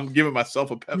 I'm giving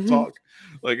myself a pep talk.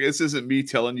 Like, this isn't me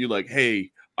telling you like,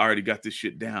 hey, I already got this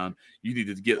shit down. You need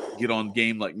to get on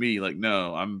game like me. Like,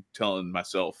 no, I'm telling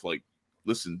myself like,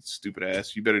 listen, stupid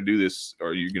ass, you better do this,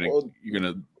 or you're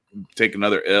gonna take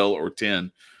another L or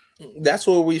 10. That's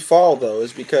where we fall, though,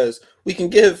 is because we can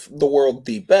give the world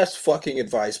the best fucking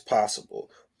advice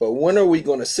possible. But when are we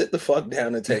going to sit the fuck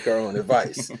down and take our own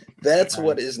advice? That's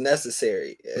what is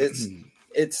necessary.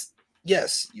 It's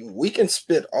yes, we can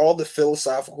spit all the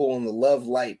philosophical and the love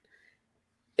light.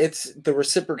 It's the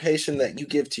reciprocation that you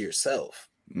give to yourself,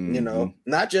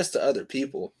 not just to other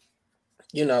people.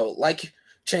 Like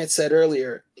Chance said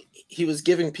earlier, he was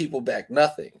giving people back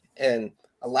nothing. And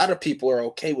a lot of people are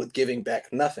okay with giving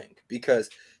back nothing because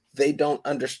they don't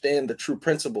understand the true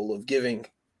principle of giving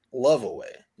love away.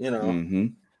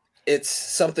 It's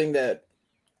something that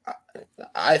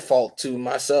I fault to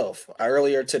myself.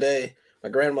 Earlier today, my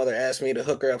grandmother asked me to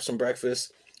hook her up some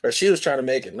breakfast, or she was trying to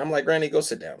make it. And I'm like, Granny, go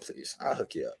sit down, please. I'll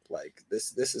hook you up. Like,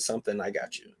 this is something, I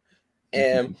got you.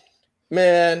 And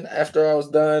man, after I was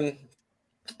done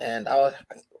and I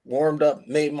warmed up,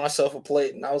 made myself a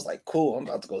plate, and I was like, cool, I'm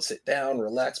about to go sit down,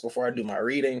 relax before I do my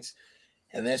readings.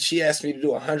 And then she asked me to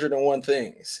do 101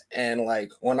 things. And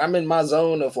like, when I'm in my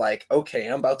zone of like, okay,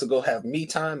 I'm about to go have me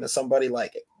time, and somebody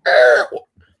like,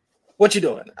 what you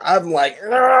doing? I'm like,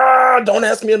 don't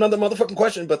ask me another motherfucking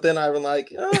question. But then I'm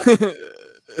like,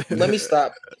 let me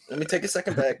stop. Let me take a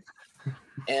second back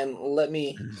and let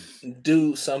me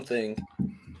do something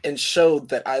and show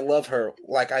that I love her,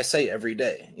 like I say every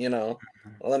day.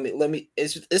 Let me.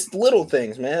 It's little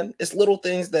things, man. It's little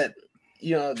things that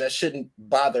that shouldn't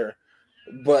bother.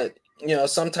 But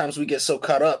sometimes we get so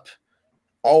caught up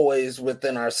always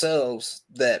within ourselves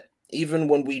that even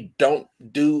when we don't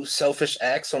do selfish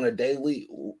acts on a daily,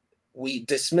 we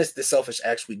dismiss the selfish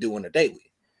acts we do on a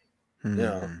daily.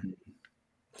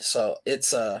 So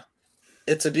it's a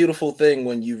beautiful thing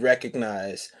when you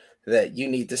recognize that you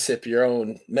need to sip your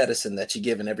own medicine that you're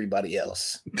giving everybody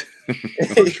else.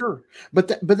 For sure.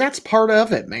 But that's part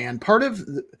of it, man.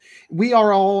 We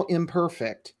are all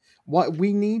imperfect. What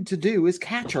we need to do is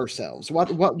catch ourselves.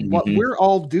 What we're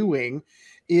all doing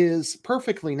is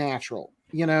perfectly natural.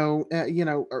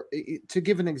 To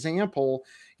give an example,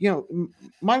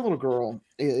 my little girl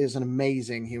is an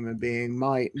amazing human being.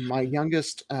 My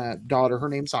youngest daughter, her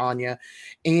name's Anya,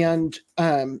 and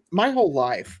my whole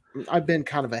life I've been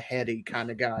kind of a heady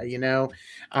kind of guy.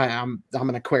 I'm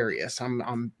an Aquarius.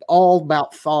 I'm all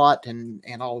about thought and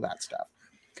all that stuff.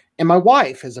 And my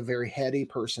wife is a very heady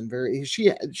person.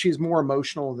 She's more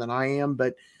emotional than I am,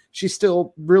 but she's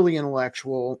still really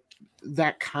intellectual,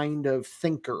 that kind of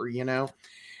thinker,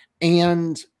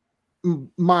 And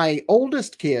my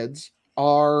oldest kids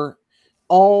are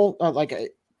all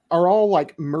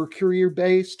like Mercury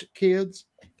based kids.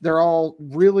 They're all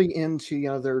really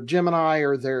into, they're Gemini,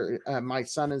 or my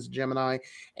son is Gemini,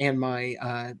 and my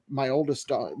oldest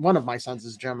daughter, one of my sons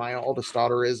is Gemini. My oldest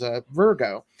daughter is a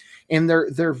Virgo, and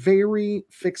they're very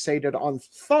fixated on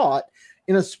thought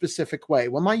in a specific way.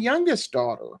 Well, my youngest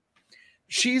daughter,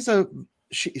 she's a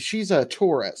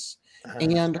Taurus,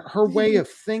 and her way of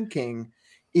thinking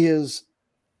is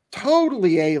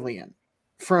totally alien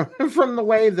from the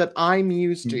way that I'm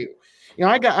used to.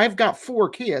 I've got 4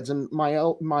 kids, and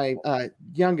my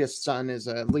youngest son is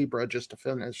a Libra, just to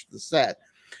finish the set.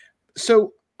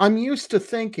 So I'm used to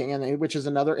thinking, which is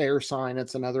another air sign.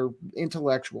 It's another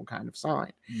intellectual kind of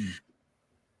sign.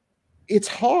 It's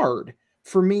hard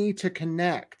for me to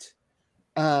connect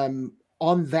on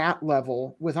that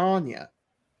level with Anya.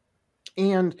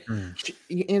 And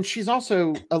she's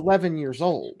also 11 years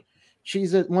old.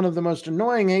 She's at one of the most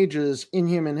annoying ages in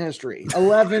human history.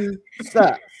 11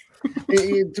 sucks.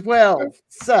 12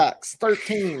 sucks.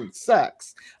 13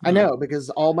 sucks. I know, because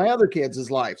all my other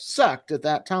kids' life sucked at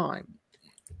that time.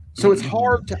 So it's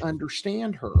hard to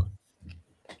understand her.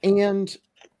 And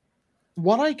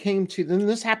what I came to, then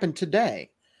this happened today,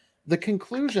 the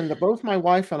conclusion that both my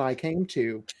wife and I came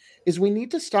to is we need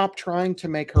to stop trying to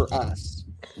make her us.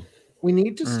 We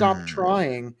need to stop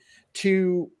trying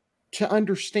to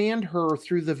understand her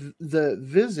through the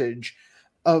visage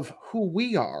of who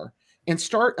we are, and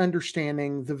start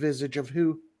understanding the visage of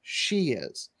who she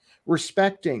is,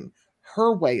 respecting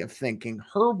her way of thinking,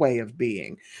 her way of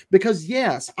being. Because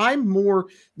yes, I'm more,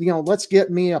 let's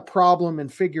get me a problem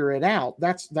and figure it out.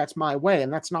 That's my way,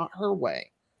 and that's not her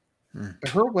way. But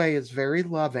her way is very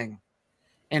loving,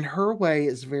 and her way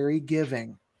is very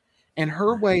giving, and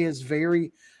her way is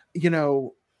very,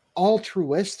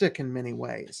 altruistic in many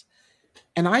ways.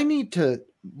 And I need to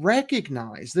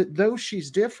recognize that though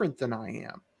she's different than I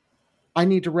am, I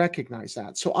need to recognize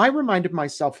that. So I reminded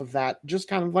myself of that, just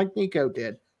kind of like Nico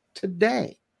did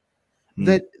today,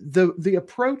 that the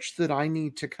approach that I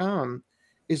need to come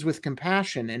is with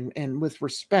compassion and with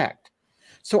respect.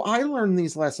 So I learn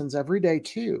these lessons every day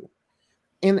too.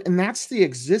 And that's the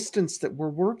existence that we're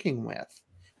working with.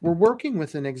 We're working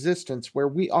with an existence where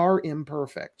we are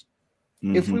imperfect.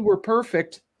 If we were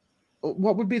perfect,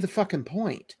 what would be the fucking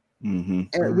point? We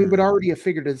would already have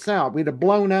figured this out. We'd have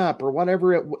blown up or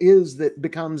whatever it is that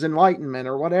becomes enlightenment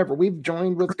or whatever. We've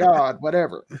joined with God,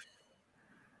 whatever.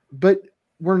 But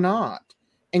we're not.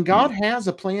 And God has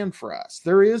a plan for us.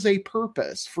 There is a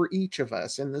purpose for each of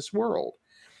us in this world.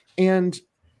 And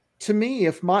to me,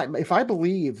 if I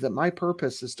believe that my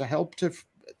purpose is to help to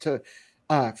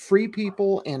free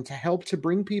people and to help to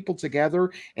bring people together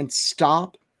and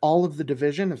stop all of the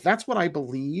division, if that's what I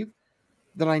believe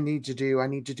that I need to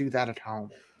do that at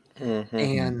home.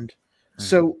 And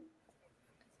so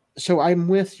I'm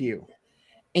with you.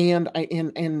 And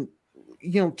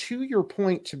to your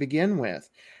point to begin with,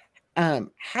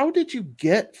 how did you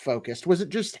get focused? Was it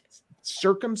just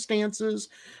circumstances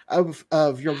of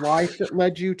your life that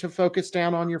led you to focus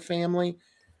down on your family,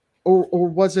 or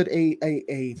was it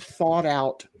a thought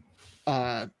out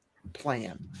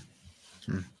plan?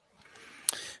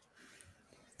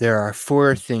 There are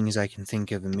 4 things I can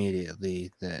think of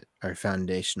immediately that are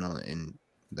foundational in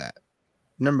that.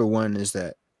 Number 1 is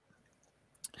that,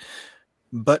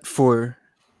 but for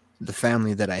the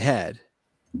family that I had,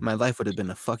 my life would have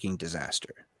been a fucking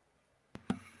disaster.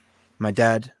 My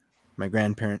dad, my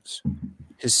grandparents,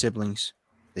 his siblings,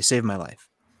 they saved my life.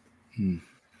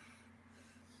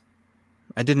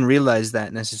 I didn't realize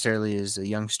that necessarily as a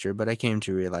youngster, but I came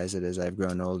to realize it as I've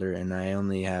grown older, and I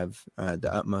only have the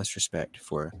utmost respect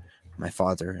for my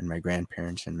father and my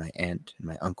grandparents and my aunt and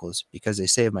my uncles because they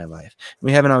saved my life.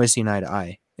 We haven't always seen eye to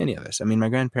eye, any of us. I mean, my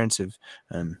grandparents have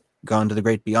gone to the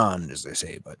great beyond, as they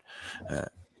say, but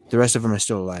the rest of them are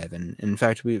still alive. And in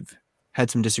fact, we've had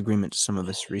some disagreements, some of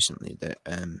us recently, that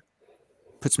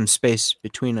put some space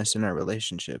between us in our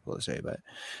relationship, we'll say. But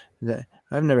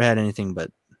I've never had anything but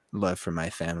love for my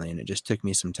family, and it just took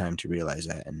me some time to realize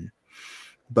that.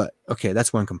 But okay,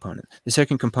 that's one component. The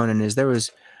second component is there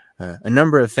was a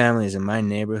number of families in my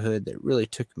neighborhood that really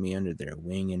took me under their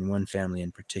wing, and one family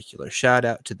in particular. Shout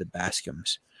out to the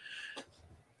Bascom's.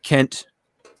 Kent,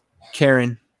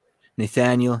 Karen,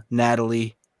 Nathaniel,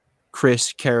 Natalie,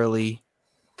 Chris, Carolee,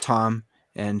 Tom,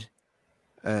 and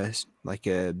like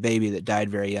a baby that died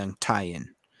very young,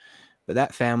 Tyen. But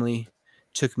that family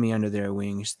took me under their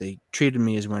wings. They treated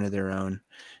me as one of their own,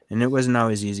 and it wasn't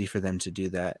always easy for them to do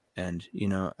that. And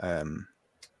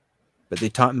but they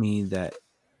taught me that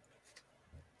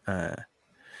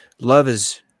love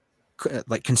is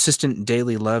like consistent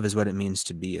daily love is what it means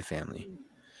to be a family.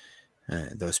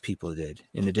 Those people did,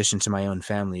 in addition to my own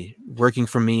family, working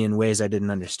for me in ways I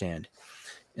didn't understand.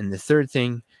 And the third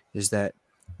thing is that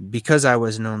because I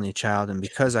was an only child, and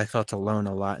because I felt alone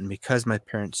a lot, and because my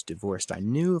parents divorced, I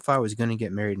knew if I was going to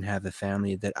get married and have a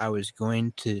family that I was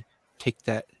going to take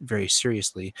that very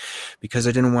seriously, because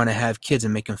I didn't want to have kids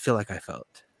and make them feel like I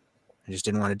felt. I just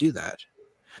didn't want to do that.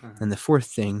 And the fourth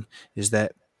thing is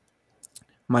that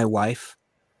my wife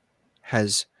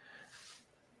has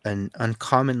an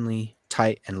uncommonly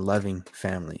tight and loving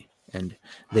family, and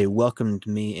they welcomed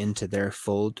me into their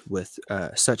fold with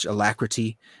such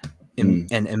alacrity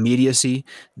and immediacy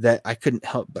that I couldn't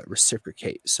help but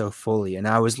reciprocate so fully. And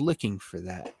I was looking for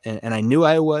that, and I knew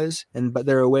I was, but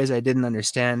there are ways I didn't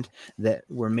understand that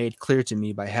were made clear to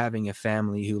me by having a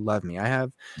family who loved me. I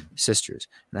have sisters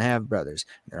and I have brothers.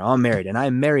 They're all married, and I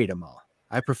married them all.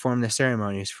 I performed the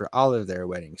ceremonies for all of their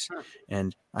weddings.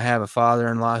 And I have a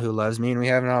father-in-law who loves me, and we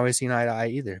haven't always seen eye to eye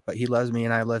either, but he loves me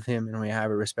and I love him, and we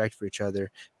have a respect for each other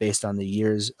based on the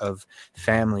years of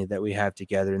family that we have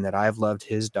together, and that I've loved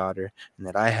his daughter, and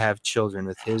that I have children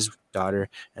with his daughter,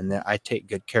 and that I take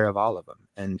good care of all of them.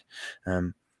 And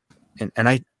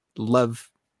I love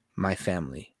my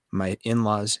family, my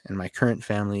in-laws and my current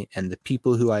family, and the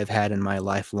people who I've had in my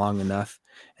life long enough,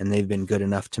 and they've been good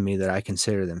enough to me that I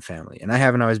consider them family. And I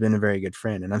haven't always been a very good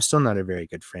friend, and I'm still not a very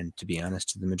good friend, to be honest,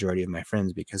 to the majority of my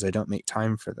friends, because I don't make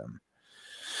time for them.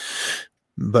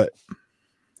 But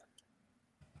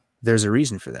there's a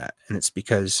reason for that, and it's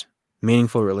because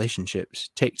meaningful relationships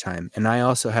take time. And I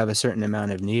also have a certain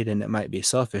amount of need, and it might be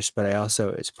selfish, but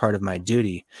it's part of my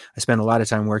duty. I spend a lot of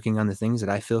time working on the things that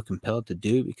I feel compelled to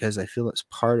do because I feel it's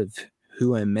part of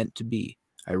who I'm meant to be.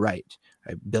 I write,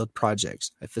 I build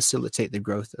projects, I facilitate the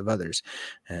growth of others.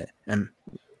 And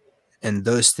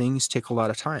those things take a lot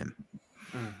of time.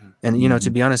 And, to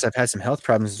be honest, I've had some health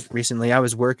problems recently. I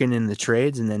was working in the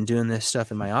trades and then doing this stuff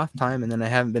in my off time, and then I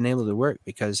haven't been able to work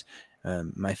because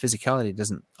my physicality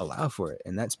doesn't allow for it.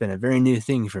 And that's been a very new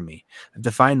thing for me. I've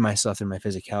defined myself through my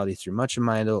physicality through much of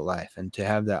my adult life, and to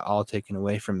have that all taken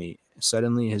away from me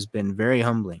suddenly has been very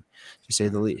humbling, to say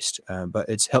the least. But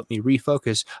it's helped me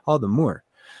refocus all the more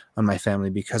on my family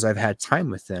because I've had time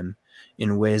with them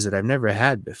in ways that I've never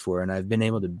had before. And I've been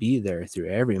able to be there through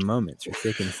every moment, through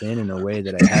thick and thin, in a way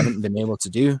that I haven't been able to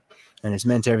do. And it's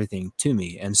meant everything to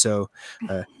me. And so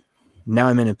now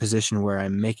I'm in a position where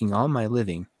I'm making all my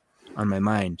living on my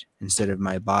mind instead of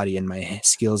my body and my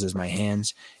skills as my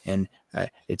hands. And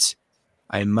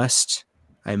I must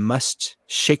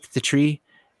shake the tree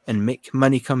and make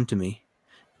money come to me.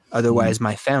 Otherwise,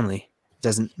 my family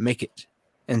doesn't make it.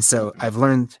 And so I've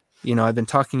learned, I've been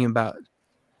talking about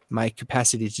my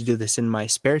capacity to do this in my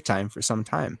spare time for some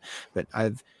time, but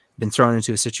I've been thrown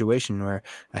into a situation where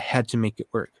I had to make it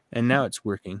work, and now it's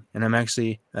working. And I'm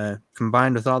actually,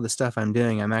 combined with all the stuff I'm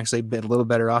doing, I'm actually a little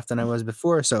better off than I was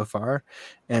before so far.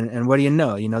 And what do you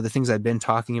know? The things I've been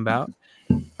talking about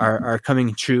are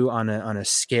coming true on a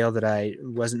scale that I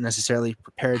wasn't necessarily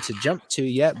prepared to jump to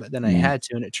yet, but then I had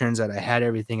to, and it turns out I had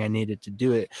everything I needed to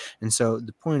do it. And so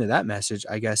the point of that message,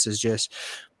 I guess, is just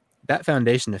that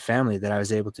foundation of family that I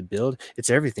was able to build. It's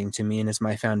everything to me, and it's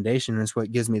my foundation, and it's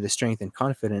what gives me the strength and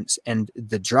confidence and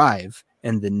the drive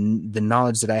and the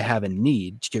knowledge that I have and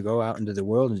need to go out into the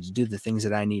world and to do the things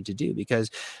that I need to do, because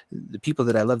the people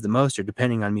that I love the most are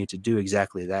depending on me to do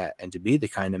exactly that and to be the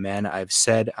kind of man I've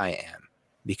said I am.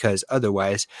 Because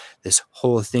otherwise, this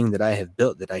whole thing that I have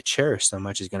built that I cherish so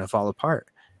much is going to fall apart.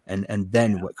 And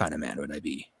then what kind of man would I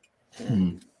be?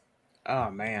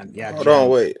 Oh man, yeah. Hold on,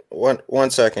 wait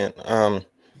 1 second.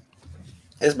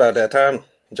 It's about that time,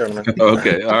 gentlemen.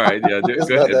 Okay, all right, yeah.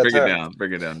 Go ahead,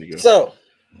 bring it down. You go. So,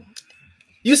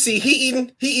 you see,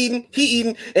 he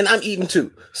eating, and I'm eating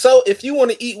too. So if you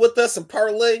want to eat with us and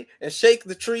parlay and shake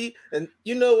the tree, and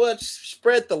you know what,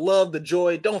 spread the love, the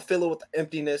joy. Don't fill it with the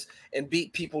emptiness and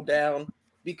beat people down,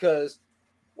 because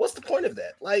what's the point of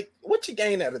that? Like, what you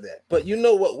gain out of that? But you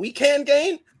know what we can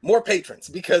gain? More patrons,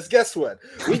 because guess what?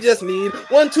 We just need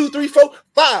 $1, $2, $3, $4,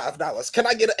 $5. Can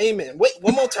I get an amen? Wait,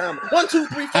 one more time. $1, $2,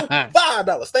 $3, $4,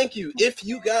 $5. Thank you. If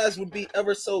you guys would be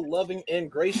ever so loving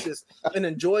and gracious and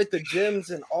enjoyed the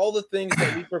gems and all the things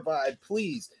that we provide,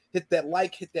 please hit that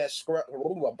like, hit that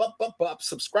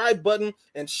subscribe button,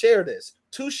 and share this.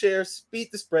 2 shares, speed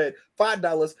the spread.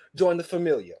 $5, join the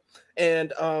familia.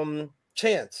 And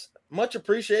Chance, much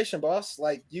appreciation, boss.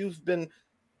 Like, you've been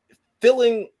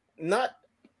filling not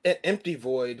an empty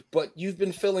void, but you've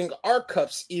been filling our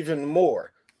cups even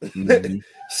more. Mm-hmm.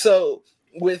 So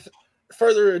with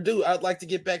further ado, I'd like to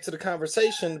get back to the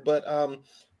conversation, but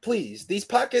please, these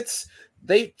pockets,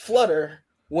 they flutter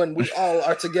when we all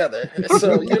are together.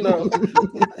 So, hit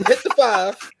the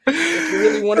 5 if you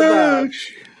really want to vibe.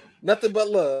 Nothing but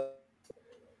love.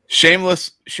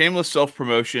 Shameless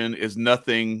self-promotion is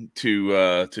nothing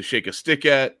to shake a stick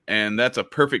at, and that's a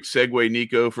perfect segue,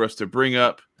 Nico, for us to bring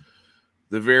up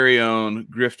the very own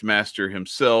Grift Master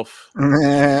himself.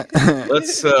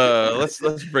 Let's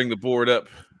bring the board up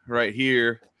right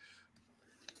here.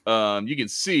 You can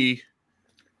see.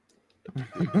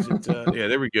 Yeah,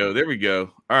 there we go.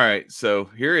 All right, so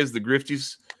here is the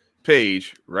Grifty's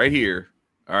page right here.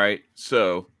 All right,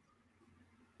 so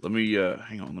let me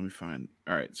hang on. Let me find.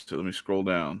 All right, so let me scroll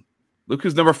down. Look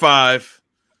who's number 5.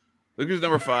 Y'all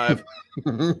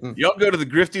go to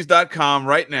thegrifties.com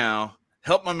right now.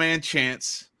 Help my man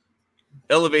Chance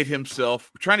elevate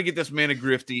himself. We're trying to get this man a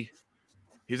Grifty.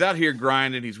 He's out here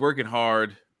grinding. He's working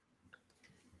hard.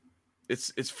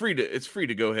 It's free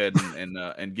to go ahead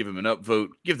and give him an upvote.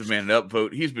 Give the man an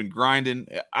upvote. He's been grinding.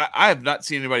 I have not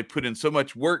seen anybody put in so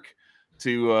much work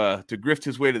to grift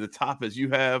his way to the top as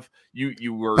you have.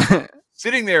 You were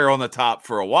sitting there on the top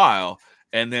for a while,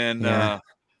 and then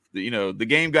the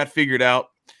game got figured out.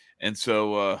 And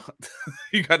so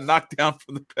you got knocked down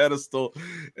from the pedestal,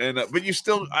 and but you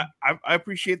still, I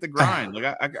appreciate the grind.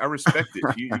 Like I respect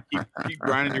it. You keep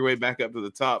grinding your way back up to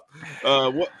the top.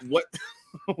 What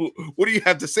do you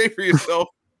have to say for yourself?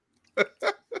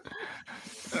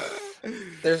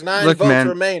 There's 9 votes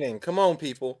remaining. Come on,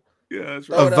 people. Yeah, that's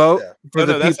right. A vote for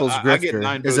the people's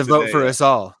grifter is a vote for us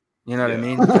all. You know what I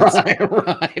mean?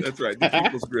 Right. That's right. The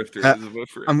people's grifter is a vote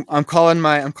for it. I'm calling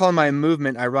my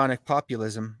movement ironic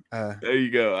populism. There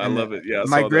you go. I love it. Yeah, I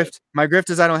my saw grift. My grift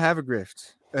is I don't have a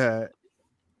grift.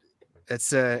 It's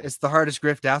the hardest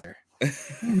grift out there.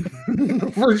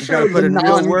 For sure, put the in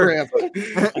real work.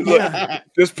 non-grift. Look,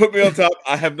 just put me on top.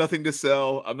 I have nothing to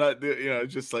sell. I'm not,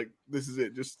 just like this is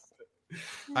it. Just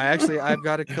I've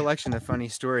got a collection of funny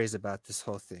stories about this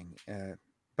whole thing.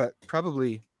 But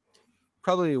probably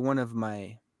one of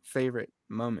my favorite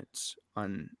moments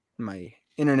on my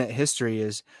internet history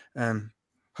is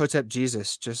Hotep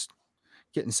Jesus just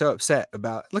getting so upset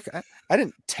about, look, I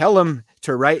didn't tell him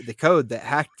to write the code that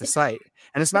hacked the site.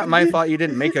 And it's not my fault you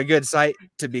didn't make a good site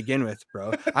to begin with,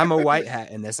 bro. I'm a white hat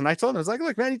in this. And I told him, I was like,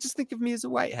 look, man, you just think of me as a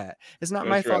white hat. It's not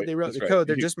my fault they wrote the code.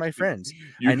 They're just my friends.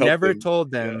 I never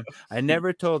told them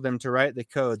to write the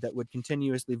code that would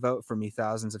continuously vote for me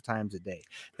thousands of times a day.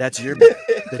 That's your bad.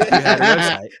 That you had a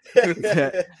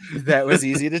website that was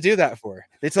easy to do that for.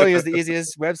 They told you it was the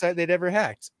easiest website they'd ever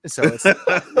hacked. So it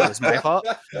was my fault.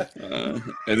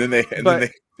 And then they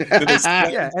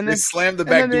slammed the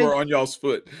back door on y'all's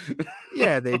foot.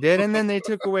 Yeah, they did. And then they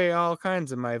took away all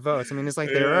kinds of my votes. I mean, it's like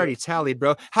they were already tallied,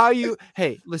 bro.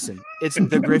 Hey, listen, it's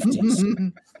the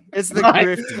grifties. It's the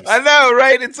grifties. I know,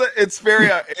 right?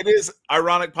 It is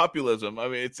ironic populism. I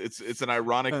mean, it's an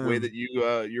ironic way that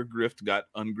your grift got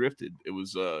ungrifted. It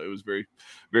was very,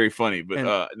 very funny.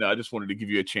 But no, I just wanted to give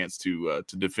you a chance to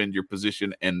defend your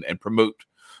position and promote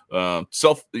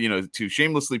to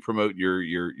shamelessly promote your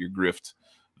grift.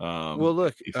 Well,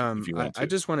 look, if you want to. I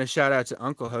just want to shout out to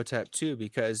Uncle Hotep too,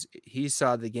 because he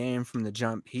saw the game from the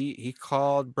jump. He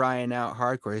called Brian out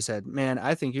hardcore. He said, "Man,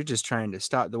 I think you're just trying to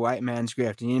stop the white man's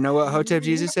grift." And you know what Hotep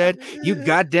Jesus said? "You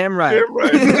goddamn right."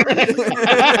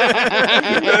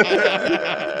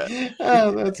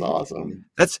 Oh, that's awesome.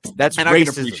 That's and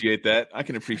racism. I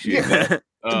can appreciate that.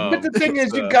 But the thing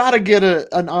is, you got to get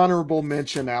an honorable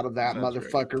mention out of that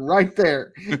motherfucker right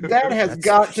there. That has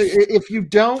got to. If you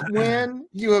don't win,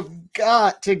 you have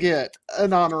got to get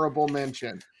an honorable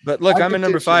mention. But look, I'm at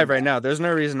number 5 right now. There's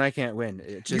no reason I can't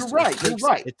win. You're right.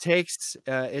 It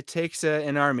takes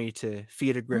an army to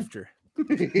feed a grifter.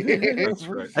 That's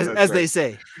right. As they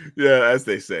say. Yeah, as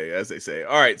they say.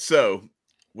 All right. So,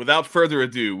 without further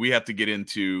ado, we have to get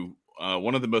into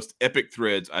one of the most epic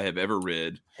threads I have ever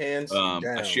read. Hands down.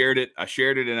 I shared it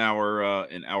in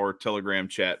our Telegram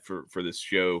chat for this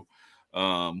show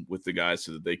with the guys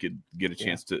so that they could get a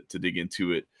chance to dig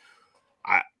into it.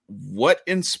 What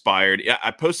inspired?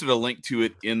 I posted a link to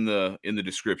it in the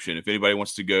description. If anybody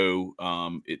wants to go,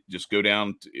 just go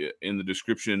down in the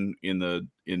description in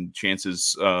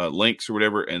Chance's links or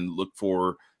whatever, and look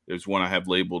for. There's one I have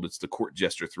labeled. It's the Court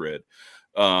Jester thread.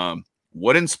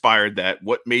 What inspired that?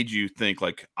 What made you think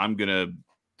like I'm gonna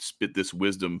spit this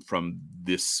wisdom from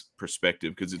this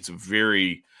perspective? Because it's a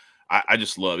very, I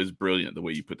just love. It's brilliant the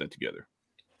way you put that together.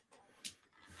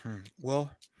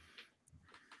 Well,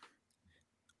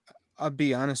 I'll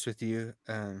be honest with you,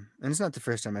 and it's not the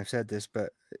first time I've said this,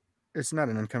 but it's not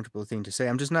an uncomfortable thing to say.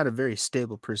 I'm just not a very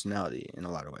stable personality in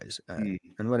a lot of ways, and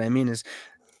what I mean is,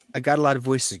 I got a lot of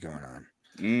voices going on.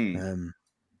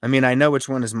 I mean, I know which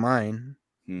one is mine.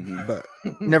 But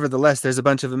nevertheless, there's a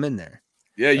bunch of them in there.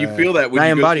 Yeah, you feel that when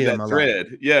you go through that thread.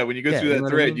 Lot. Yeah, when you go through that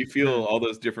thread, you feel all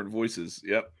those different voices.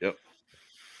 Yep.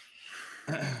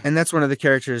 And that's one of the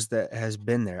characters that has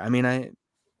been there. I mean, I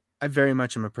very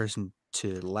much am a person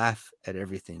to laugh at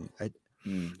everything. I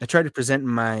try to present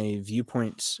my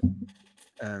viewpoints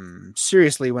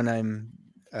seriously when I'm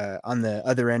on the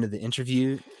other end of the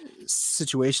interview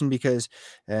situation, because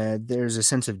there's a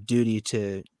sense of duty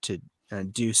to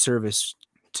do service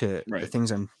to the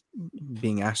things I'm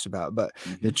being asked about. But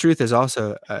the truth is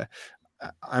also,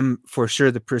 I'm for sure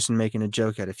the person making a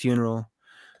joke at a funeral.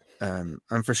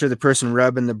 I'm for sure the person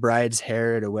rubbing the bride's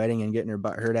hair at a wedding and getting her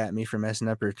butt hurt at me for messing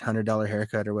up her $100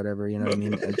 haircut or whatever. You know what I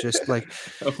mean? Just like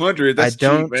 100. That's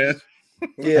cheap, man.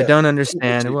 I don't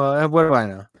understand. Well, what do I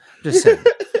know? Just saying.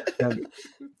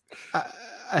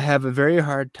 I have a very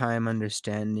hard time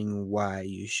understanding why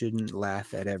you shouldn't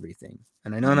laugh at everything.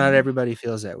 And I know not everybody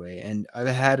feels that way. And I've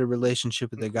had a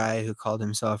relationship with a guy who called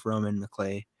himself Roman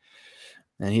McClay.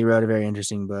 And he wrote a very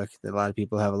interesting book that a lot of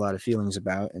people have a lot of feelings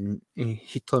about. And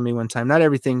he told me one time, not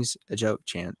everything's a joke,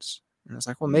 Chance. And I was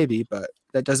like, well, maybe, but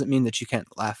that doesn't mean that you can't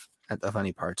laugh at the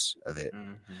funny parts of it.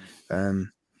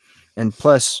 And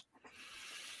plus,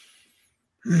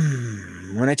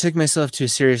 when I take myself too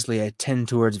seriously, I tend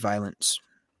towards violence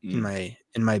in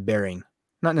my bearing.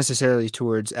 Not necessarily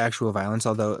towards actual violence,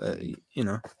 although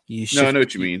you should. No, I know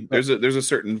what you mean. There's a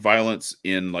certain violence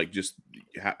in like just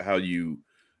how you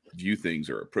view things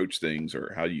or approach things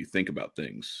or how you think about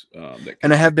things.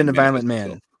 And I have been a violent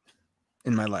man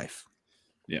in my life.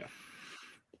 Yeah.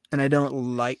 And I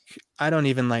don't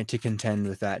even like to contend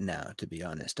with that now, to be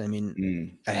honest. I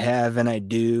mean, I have and I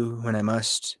do when I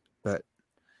must, but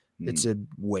it's a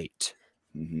weight.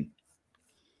 Mm-hmm.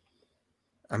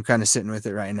 I'm kind of sitting with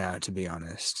it right now, to be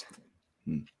honest.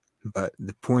 But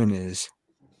the point is,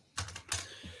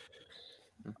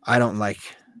 I don't like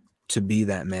to be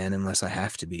that man unless I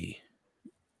have to be.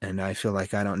 And I feel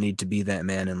like I don't need to be that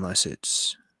man unless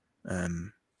it's a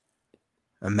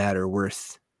matter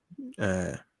worth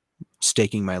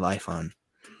staking my life on.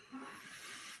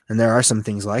 And there are some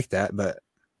things like that, but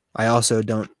I also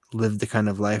don't live the kind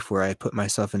of life where I put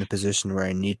myself in a position where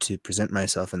I need to present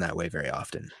myself in that way very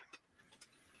often.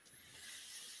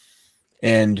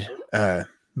 And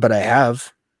but I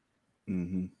have.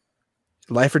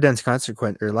 Life or death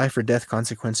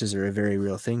consequences are a very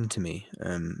real thing to me.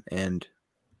 And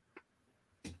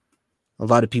a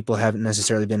lot of people haven't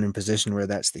necessarily been in a position where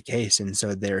that's the case. And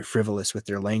so they're frivolous with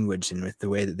their language and with the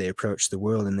way that they approach the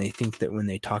world. And they think that when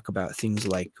they talk about things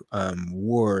like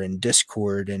war and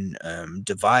discord and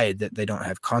divide, that they don't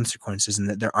have consequences and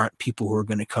that there aren't people who are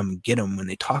going to come get them when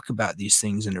they talk about these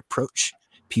things and approach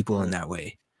people in that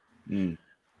way.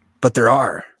 But there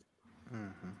are.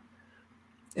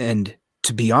 And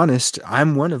to be honest,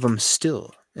 I'm one of them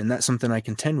still. And that's something I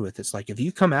contend with. It's like, if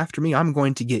you come after me, I'm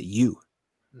going to get you.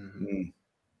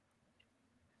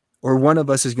 Or one of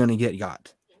us is going to get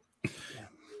got.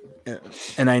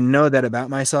 And I know that about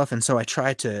myself. And so I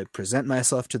try to present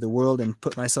myself to the world and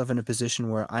put myself in a position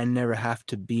where I never have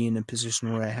to be in a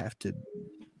position where I have to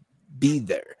be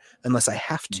there unless I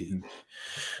have to.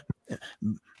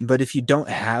 But if you don't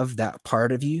have that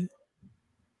part of you,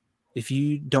 if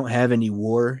you don't have any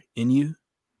war in you,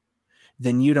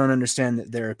 then you don't understand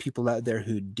that there are people out there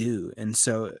who do. And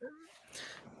so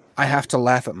I have to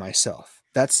laugh at myself.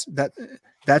 That's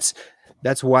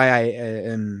why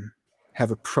I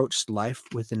have approached life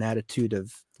with an attitude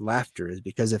of laughter, is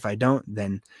because if I don't,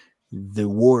 then the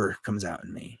war comes out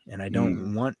in me, and I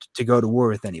don't want to go to war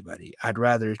with anybody. I'd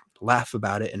rather laugh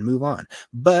about it and move on.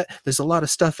 But there's a lot of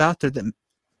stuff out there that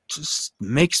just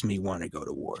makes me want to go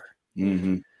to war.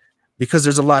 Because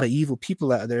there's a lot of evil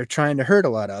people out there trying to hurt a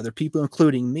lot of other people,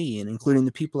 including me and including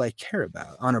the people I care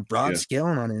about on a broad scale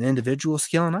and on an individual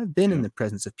scale. And I've been in the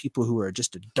presence of people who are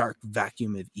just a dark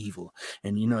vacuum of evil.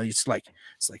 And, you know, it's like,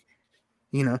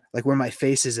 you know, like where my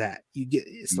face is at, you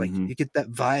get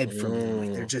that vibe from them.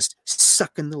 Like they're just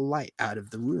sucking the light out of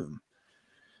the room.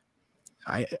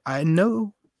 I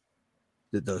know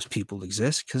that those people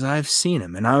exist because I've seen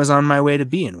them and I was on my way to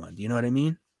being one. Do you know what I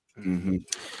mean?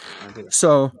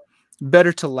 So,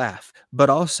 better to laugh, but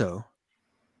also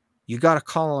you got to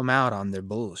call them out on their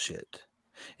bullshit.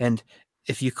 And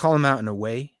if you call them out in a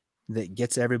way that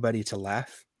gets everybody to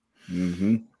laugh,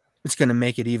 it's going to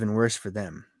make it even worse for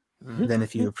them than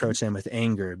if you approach them with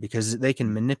anger, because they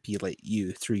can manipulate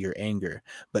you through your anger,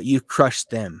 but you crush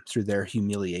them through their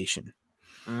humiliation.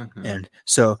 And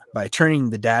so by turning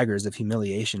the daggers of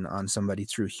humiliation on somebody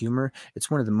through humor,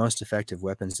 it's one of the most effective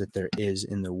weapons that there is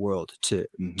in the world to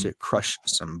crush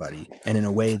somebody, and in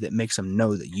a way that makes them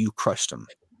know that you crushed them.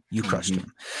 You crushed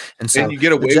them. And so you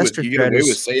get away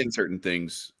with saying certain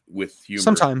things with humor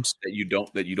sometimes that you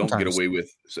don't get away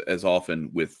with as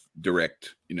often with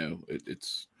direct, you know,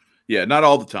 it's not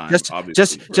all the time.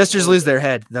 Jesters lose their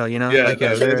head, though, you know.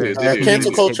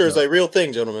 Cancel culture is a real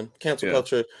thing, gentlemen. Cancel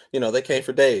culture, you know, they came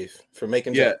for Dave for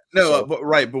making jokes.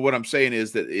 But what I'm saying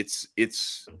is that it's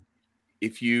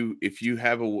if you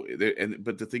have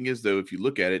but the thing is, though, if you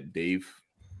look at it, Dave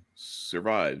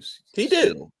survives. He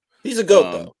did. He's a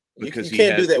goat, though. Because you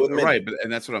can't do that with men. Right, and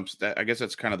that's what I guess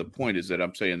that's kind of the point, is that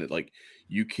I'm saying that, like,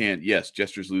 you can't. Yes,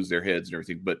 jesters lose their heads and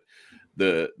everything, but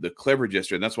the clever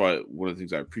jester, and that's why one of the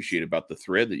things I appreciate about the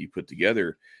thread that you put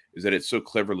together is that it's so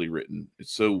cleverly written.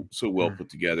 It's so well put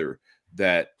together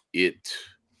that it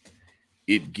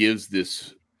gives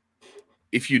this,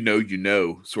 if you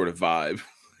know sort of vibe.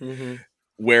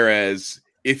 Whereas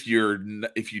if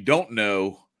you don't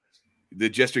know, the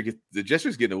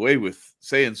jester's getting away with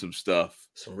saying some stuff,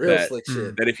 some real slick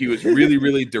shit, that if he was really,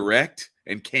 really direct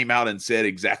and came out and said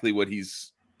exactly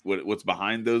what's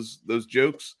behind those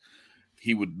jokes,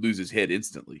 he would lose his head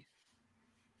instantly.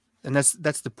 And that's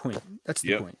the point. That's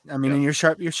the point. I mean, and you're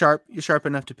sharp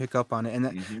enough to pick up on it.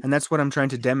 And that's what I'm trying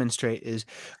to demonstrate is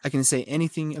I can say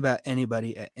anything about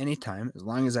anybody at any time, as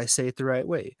long as I say it the right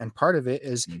way. And part of it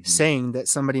is saying that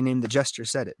somebody named the Jester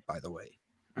said it, by the way.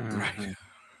 Right.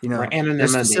 You know,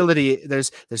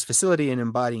 there's facility in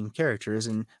embodying characters,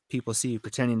 and people see you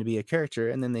pretending to be a character,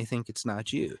 and then they think it's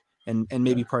not you. and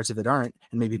maybe parts of it aren't,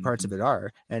 and maybe parts of it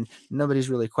are, and nobody's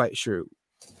really quite sure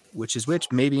which is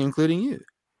which, maybe including you.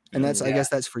 And that's, I guess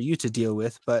that's for you to deal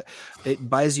with, but it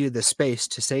buys you the space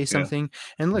to say something.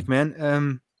 And look,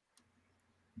 man,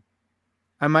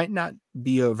 I might not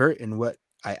be overt in what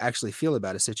I actually feel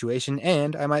about a situation,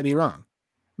 and I might be wrong,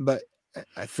 but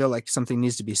I feel like something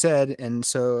needs to be said, and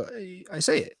so I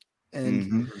say it.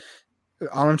 And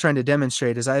all I'm trying to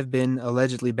demonstrate is I've been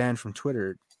allegedly banned from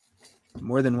Twitter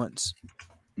more than once.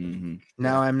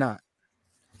 Now I'm not.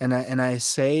 And I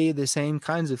say the same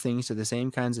kinds of things to the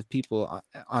same kinds of people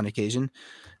on occasion,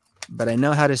 but I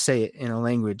know how to say it in a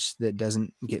language that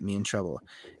doesn't get me in trouble.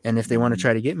 And if they want to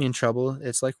try to get me in trouble,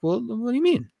 it's like, well, what do you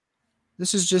mean?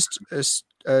 This is just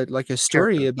like a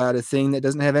story about a thing that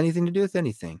doesn't have anything to do with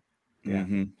anything.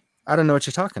 I don't know what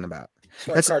you're talking about.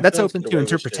 That's open to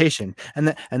interpretation,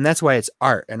 and that's why it's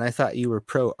art. And I thought you were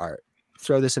pro art.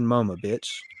 Throw this in MoMA,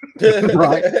 bitch.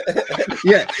 Right.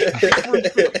 Yeah.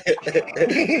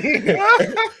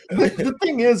 The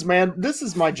thing is, man, this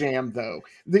is my jam, though.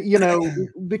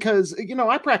 Because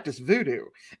I practice voodoo,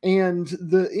 and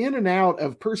the in and out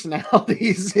of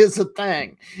personalities is a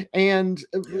thing. And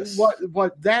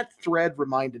what that thread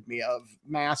reminded me of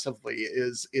massively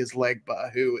is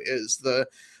Legba, who is the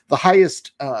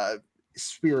highest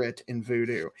spirit in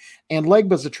voodoo. And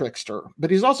Legba's a trickster, but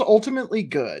he's also ultimately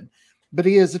good. But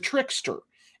he is a trickster,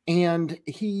 and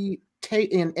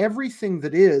in everything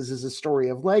that is a story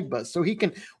of Legba. So he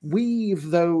can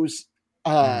weave those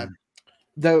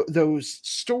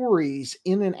stories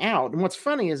in and out. And what's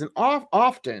funny is,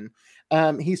 often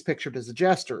he's pictured as a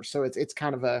jester. So it's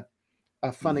kind of a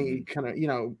funny kind of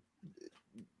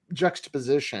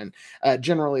juxtaposition.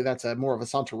 Generally, that's more of a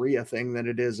Santeria thing than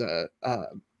it is a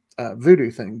voodoo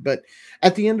thing. But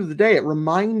at the end of the day, it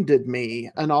reminded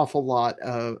me an awful lot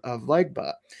of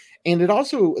Legba. And it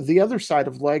also, the other side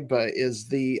of Legba is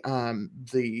the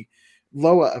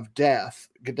Loa of Death,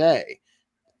 G'day,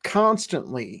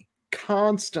 constantly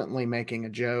making a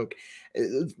joke.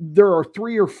 There are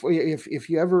 3 or 4, if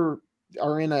you ever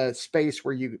are in a space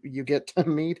where you get to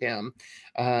meet him,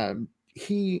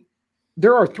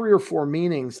 there are 3 or 4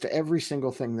 meanings to every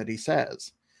single thing that he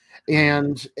says.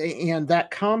 And that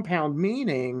compound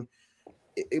meaning,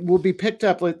 it will be picked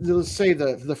up. Let's say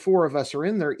the 4 of us are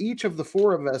in there. Each of the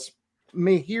 4 of us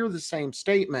may hear the same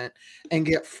statement and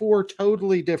get 4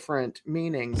 totally different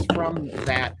meanings from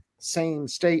that same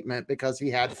statement, because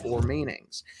he had 4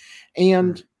 meanings.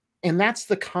 And that's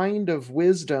the kind of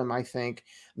wisdom, I think,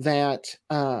 that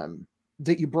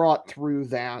you brought through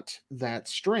that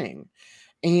string.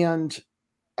 And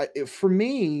for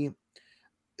me,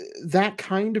 that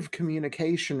kind of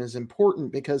communication is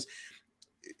important, because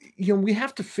we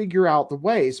have to figure out the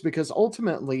ways, because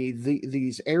ultimately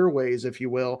these airways, if you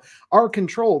will, are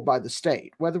controlled by the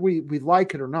state, whether we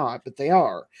like it or not, but they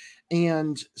are.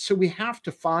 And so we have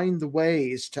to find the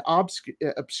ways to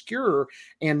obscure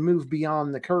and move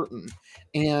beyond the curtain.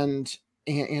 And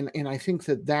I think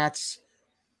that's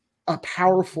a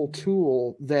powerful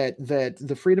tool that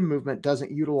the freedom movement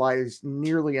doesn't utilize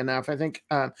nearly enough. I think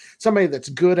somebody that's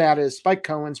good at it is Spike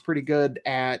Cohen's pretty good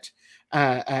at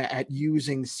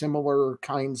using similar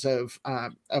kinds of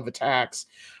attacks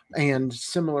and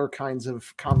similar kinds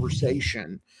of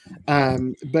conversation.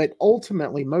 But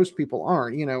ultimately, most people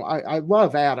aren't. I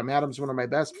love Adam. Adam's one of my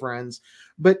best friends,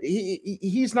 but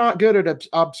he's not good at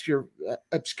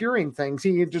obscuring things.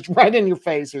 He just right in your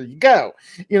face, here you go.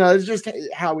 It's just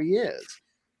how he is.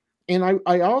 And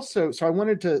I also, so I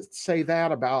wanted to say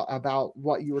that about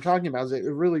what you were talking about, is it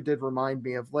really did remind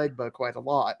me of Legba quite a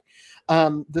lot.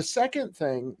 The second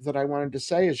thing that I wanted to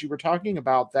say is, you were talking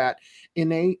about that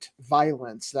innate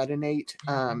violence, that innate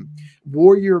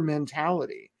warrior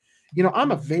mentality.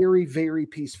 I'm a very, very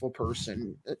peaceful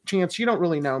person. Chance, you don't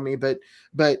really know me, but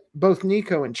both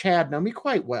Nico and Chad know me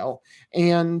quite well.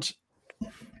 And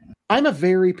I'm a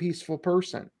very peaceful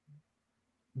person.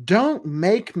 Don't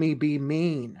make me be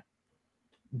mean.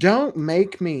 Don't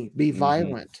make me be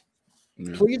violent.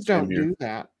 Please don't do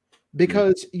that.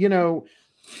 Because,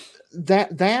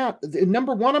 that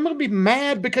number one, I'm going to be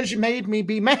mad because you made me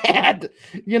be mad.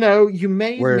 You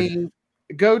made me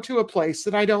go to a place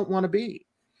that I don't want to be.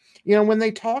 When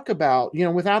they talk about,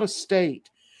 without a state,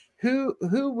 who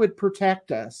would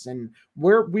protect us, and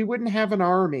where we wouldn't have an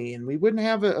army, and we wouldn't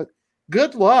have a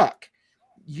good luck.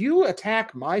 You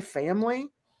attack my family.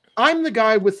 I'm the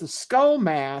guy with the skull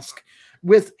mask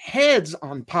with heads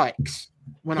on pikes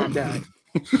when I'm done.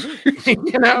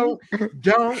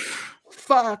 Don't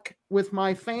fuck with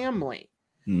my family,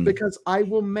 because I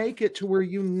will make it to where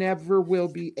you never will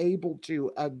be able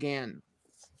to again.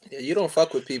 Yeah, you don't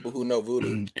fuck with people who know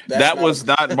voodoo. That was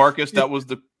not Marcus. That was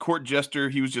the court jester.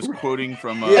 He was just quoting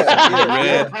from something he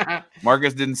read.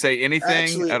 Marcus didn't say anything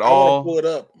Actually, at I all. want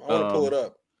to pull it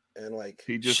up. And like,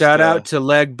 he just shout out to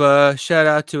Legba, shout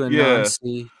out to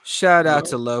Anansi, Yeah. shout out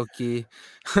to Loki.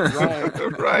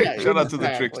 Right. right. Yeah, Shout out to the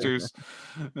exactly. tricksters.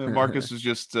 Marcus was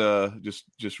just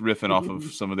riffing off of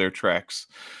some of their tracks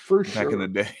For back sure. in the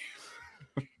day.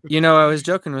 You know, I was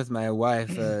joking with my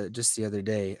wife just the other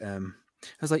day. I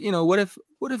was like, you know, what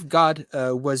if God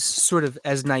was sort of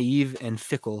as naive and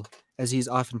fickle as he's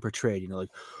often portrayed? You know,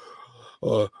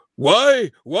 like,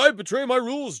 why betray my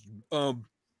rules?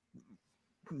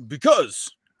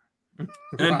 Because, and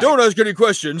Right. don't ask any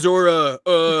questions, or I'll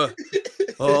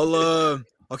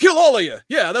kill all of you.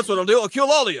 Yeah, that's what I'll do. I'll kill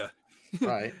all of you.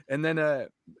 Right. And then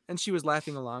and she was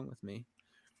laughing along with me,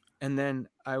 and then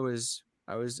I was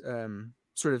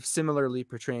sort of similarly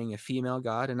portraying a female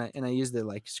god, and I used the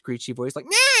like screechy voice, like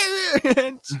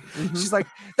and she's like,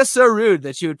 that's so rude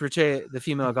that you would portray the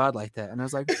female god like that. And I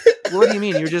was like, well, what do you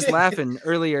mean? You were just laughing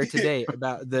earlier today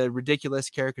about the ridiculous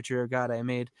caricature of God I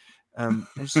made. And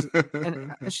she's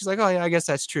like, oh yeah, I guess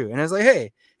that's true. And I was like,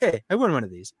 hey, I won one of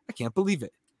these. I can't believe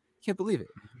it.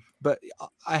 But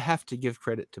I have to give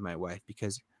credit to my wife,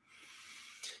 because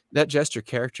that jester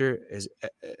character is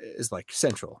like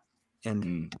central.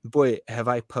 And boy, have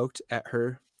I poked at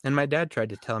her. And my dad tried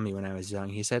to tell me when I was young,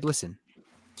 he said, listen,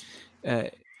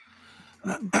 don't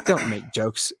make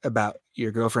jokes about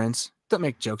your girlfriends. Don't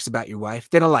make jokes about your wife.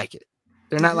 They don't like it.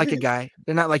 They're not like a guy.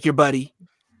 They're not like your buddy.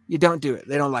 You don't do it.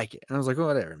 They don't like it. And I was like, oh,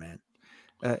 whatever, man.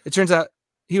 It turns out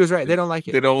he was right. They don't like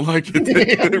it. They don't like it.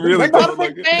 They really don't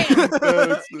like it.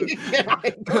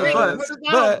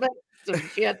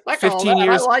 15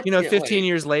 years, 15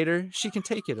 years later, she can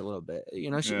take it a little bit, you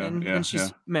know. And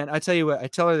she's man, I tell you what, I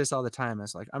tell her this all the time. I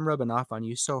was like, I'm rubbing off on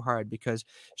you so hard because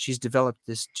she's developed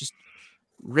this just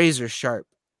razor sharp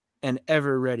and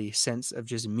ever ready sense of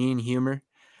just mean humor,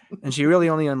 and she really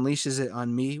only unleashes it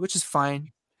on me, which is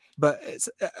fine. But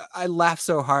I laugh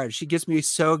so hard. She gets me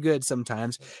so good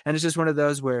sometimes, and it's just one of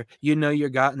those where you know you're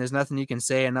got, and there's nothing you can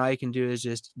say, and all you can do is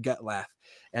just gut laugh.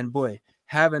 And boy,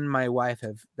 having my wife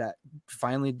have that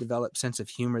finally developed sense of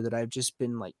humor that I've just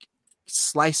been like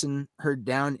slicing her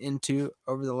down into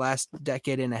over the last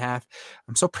decade and a half,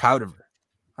 I'm so proud of her.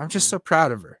 I'm just so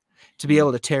proud of her to be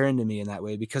able to tear into me in that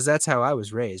way, because that's how I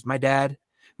was raised. My dad,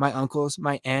 my uncles,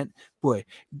 my aunt, boy,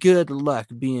 good luck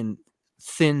being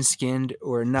thin-skinned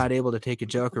or not able to take a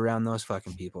joke around those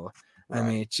fucking people. Right. I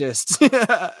mean, just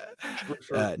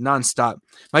nonstop.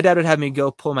 My dad would have me go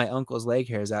pull my uncle's leg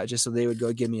hairs out just so they would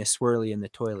go give me a swirly in the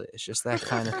toilet. It's just that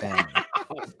kind of family.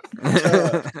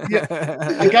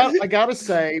 I gotta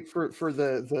say,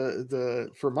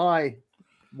 for my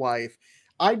wife,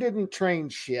 I didn't train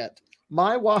shit.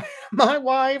 My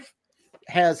wife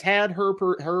has had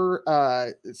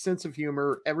her sense of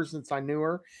humor ever since I knew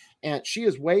her, and she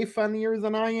is way funnier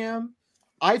than I am.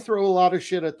 I throw a lot of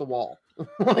shit at the wall.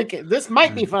 Like, this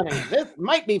might be funny. This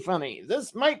might be funny.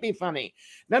 This might be funny.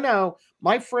 No.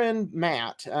 My friend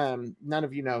Matt, none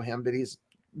of you know him, but he's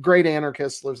a great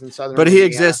anarchist, lives in Southern But Indiana. he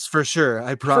exists for sure.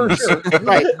 I promise. For sure.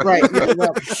 Right.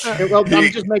 Yeah, well,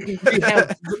 I'm just making.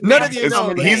 None of you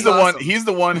know. He's the one. He's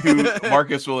the one who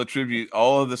Marcus will attribute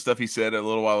all of the stuff he said a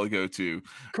little while ago to.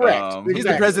 Correct. Exactly. He's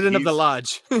the president of the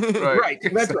lodge. Right.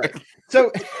 That's right.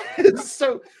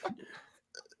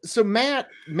 So Matt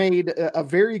made a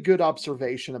very good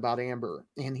observation about Amber,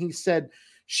 and he said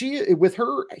with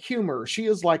her humor, she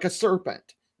is like a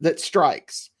serpent that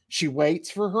strikes. She waits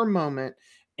for her moment,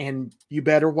 and you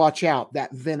better watch out.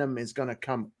 That venom is going to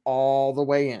come all the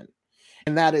way in,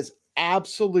 and that is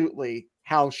absolutely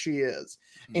how she is.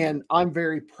 And I'm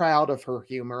very proud of her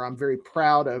humor. I'm very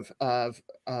proud of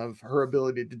her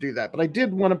ability to do that. But I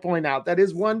did want to point out that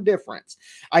is one difference.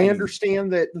 I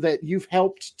understand that you've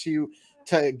helped to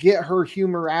get her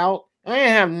humor out. I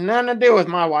have nothing to do with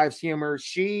my wife's humor.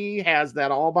 She has that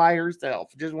all by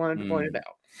herself. Just wanted to point it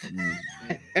out.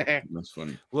 That's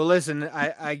funny. Well, listen,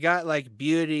 I got like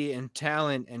beauty and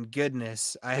talent and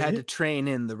goodness. I had to train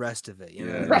in the rest of it. You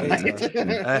know, right?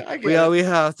 So, we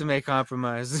have to make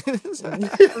compromises. No,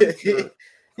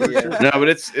 but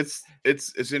it's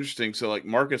interesting. So like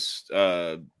Marcus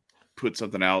put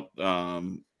something out.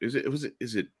 Is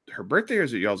it her birthday, or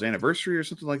is it y'all's anniversary or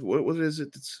something like what is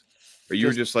it? Or you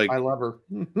were just like, I love her.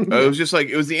 It was just like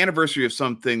it was the anniversary of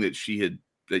something that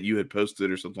you had posted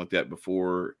or something like that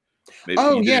before. Maybe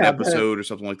you did an episode or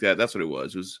something like that. That's what it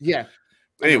was. It was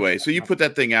Anyway, so you put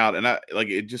that thing out, and I like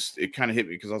it kind of hit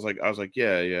me because I was like,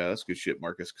 yeah, that's good shit,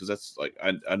 Marcus. Because that's like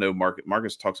I know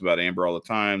Marcus talks about Amber all the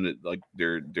time, that like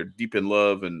they're deep in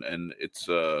love, and it's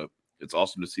it's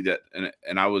awesome to see that. And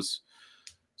it's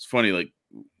funny, like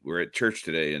we're at church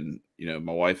today, and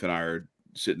my wife and I are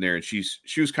sitting there, and she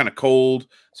was kind of cold,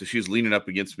 so she was leaning up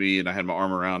against me, and I had my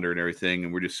arm around her and everything,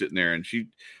 and we're just sitting there, and she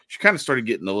kind of started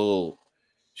getting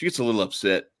she gets a little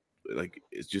upset, like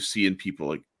it's just seeing people,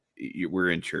 like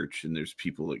we're in church and there's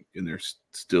people like, and they're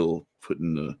still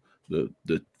putting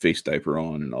the face diaper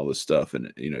on and all this stuff,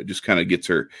 and it just kind of gets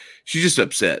her. She's just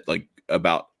upset, like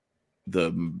about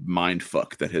the mind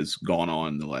fuck that has gone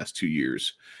on the last 2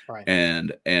 years, Right.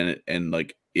 and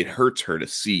like it hurts her to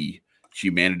see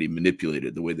humanity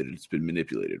manipulated the way that it's been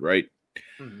manipulated, right?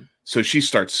 Mm-hmm. So she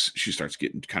starts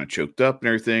getting kind of choked up and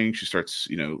everything. She starts,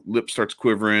 lip starts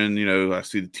quivering. I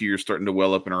see the tears starting to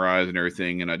well up in her eyes and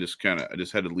everything. And I just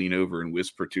had to lean over and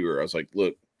whisper to her. I was like,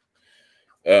 "Look,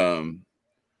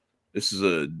 this is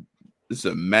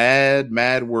a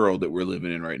mad world that we're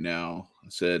living in right now." I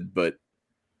said, "But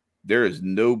there is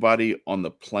nobody on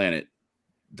the planet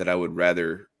that I would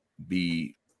rather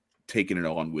be taking it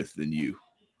on with than you."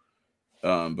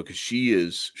 Because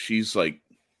she's like,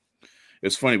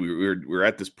 it's funny. We were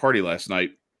at this party last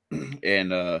night,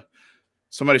 and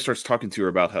somebody starts talking to her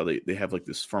about how they have like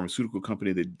this pharmaceutical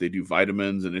company. They do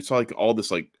vitamins, and it's like all this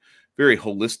like very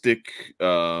holistic,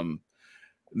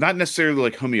 not necessarily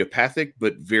like homeopathic,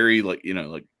 but very like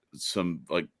like some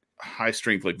like high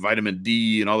strength like vitamin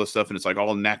D and all this stuff, and it's like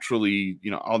all naturally,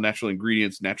 all natural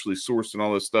ingredients, naturally sourced, and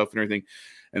all this stuff and everything.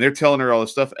 And they're telling her all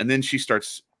this stuff, and then she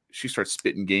starts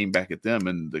spitting game back at them,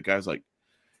 and the guy's like,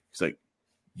 he's like,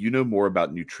 "You know more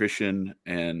about nutrition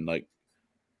and like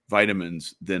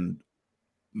vitamins than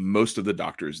most of the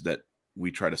doctors that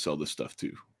we try to sell this stuff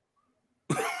to."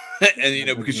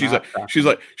 And because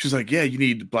she's like, "Yeah, you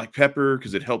need black pepper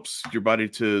because it helps your body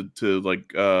to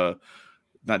like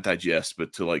not digest,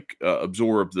 but to like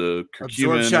absorb the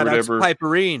curcumin or whatever."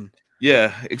 Piperine.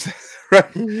 Yeah,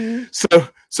 exactly. Right.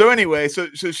 So anyway, so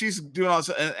she's doing all this,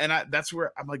 and that's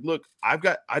where I'm like, "Look, I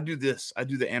do this. I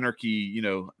do the anarchy.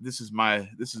 This is my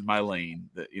lane.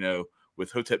 That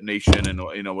with Hotep Nation and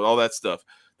with all that stuff.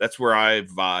 That's where I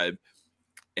vibe."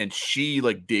 And she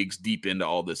like digs deep into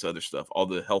all this other stuff, all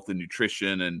the health and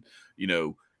nutrition, and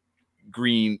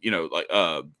green, like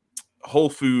whole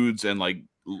foods and like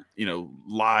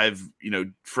live,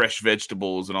 fresh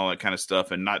vegetables and all that kind of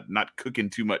stuff, and not cooking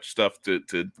too much stuff to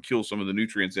kill some of the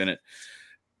nutrients in it.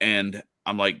 And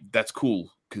I'm like, that's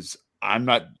cool, because I'm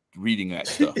not reading that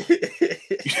stuff.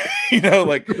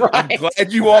 Like, right. I'm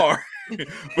glad you are.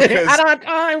 Because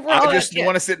I just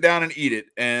want to sit down and eat it,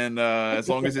 and as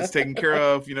long as it's taken care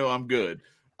of, I'm good.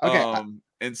 Okay.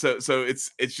 And so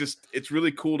it's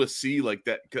really cool to see like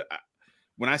that.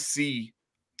 When I see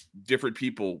different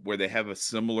people where they have a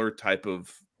similar type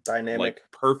of dynamic, like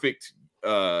perfect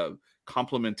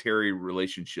complementary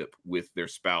relationship with their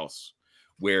spouse,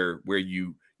 where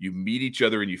you meet each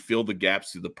other and you fill the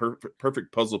gaps through the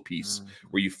perfect puzzle piece,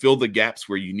 where you fill the gaps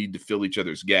where you need to fill each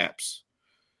other's gaps.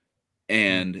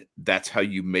 And that's how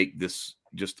you make this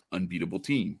just unbeatable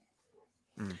team.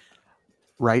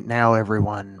 Right now,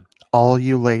 everyone, all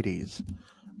you ladies,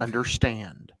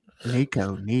 understand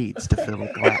Nico needs to fill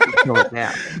a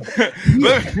gap.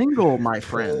 He's single, my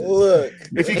friend. Look,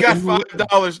 if you got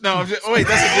 $5, no, I'm just, wait,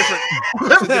 that's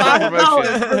a different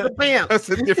promotion. That's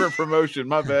a different promotion.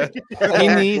 My bad. He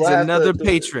needs another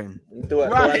patron. Do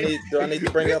I need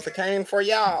to bring up the cane for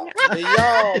y'all?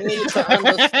 Y'all need to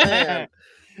understand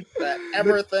that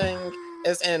everything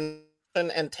is in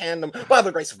tandem by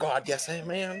the grace of God. Yes,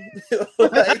 amen.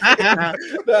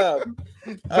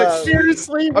 But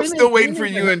seriously, I'm still waiting for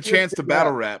you and Chance to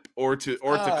battle rap or to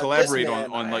collaborate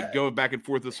on like going back and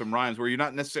forth with some rhymes where you're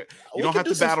not necessarily you don't have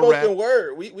to battle rap.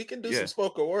 Word. We can do some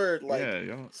spoken word, like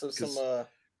some.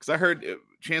 Because I heard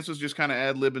Chance was just kind of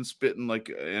ad-libbing, spitting,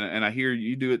 like, and I hear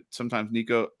you do it sometimes,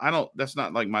 Nico. That's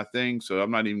not like my thing, so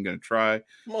I'm not even going to try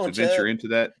to venture into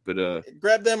that. But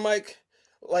grab that mic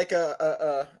like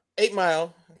a 8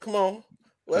 Mile. Come on,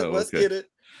 let's get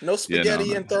it. No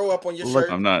spaghetti and throw up on your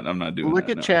shirt. I'm not doing. Look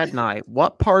at Chad Nye.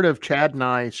 What part of Chad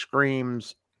Nye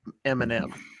screams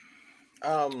Eminem?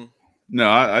 No,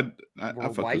 I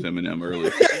fucked with Eminem early.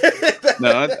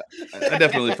 No, I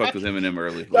definitely fucked with Eminem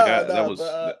early. Like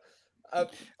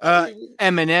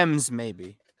Eminem's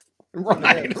maybe.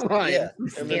 Right. Yeah,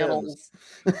 Skittles.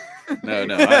 No,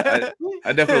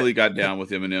 I definitely got down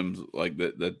with Eminem's like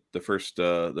the first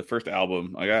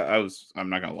album. Like I'm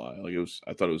not gonna lie, like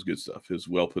I thought it was good stuff. It was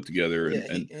well put together,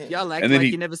 and Y'all act and then like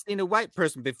he- you never seen a white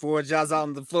person before. Jaws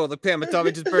on the floor. The parent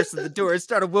Tommy just burst in the door and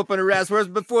started whooping her ass worse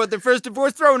before their first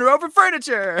divorce, throwing her over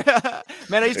furniture.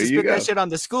 Man, I used to There you spit that go. shit on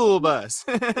the school bus.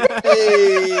 Hey.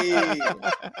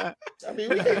 I mean,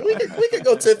 we could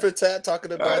go tit for tat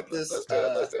talking about this.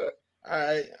 Let's do it. All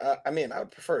right. I mean, I would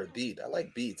prefer a beat. I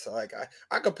like beats. I like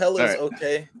acapella is All right.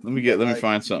 okay. Let me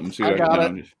find something. See I what got no, it.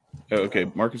 I'm just- oh, okay,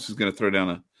 Marcus is gonna throw down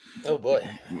a. Oh boy,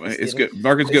 It's good.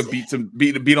 Marcus is gonna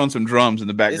beat on some drums in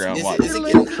the background. Is Watch. it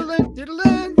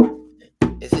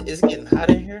getting hot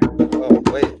in here? Oh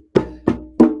wait,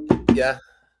 yeah.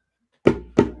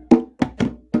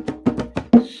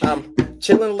 I'm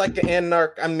chilling like an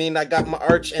anarch. I mean, I got my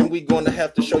arch, and we gonna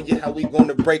have to show you how we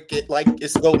gonna break it like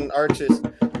it's golden arches.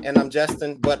 And I'm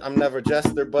jesting, but I'm never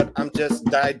jester. But I'm just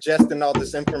digesting all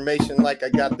this information like I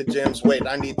got the gems. Wait,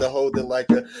 I need to hold it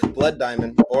like a blood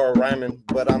diamond or a rhyming.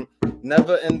 But I'm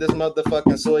never in this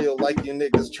motherfucking soil like you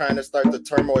niggas trying to start the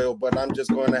turmoil. But I'm just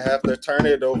going to have to turn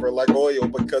it over like oil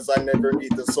because I never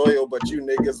need the soil. But you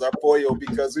niggas are foil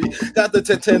because we got the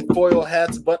tin foil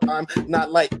hats. But I'm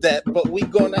not like that. But we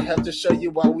gonna have to show you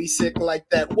why we sick like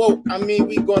that. Whoa, I mean,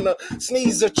 we gonna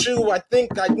sneeze or chew. I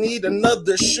think I need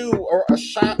another shoe or a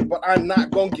shot. But I'm not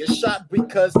gonna get shot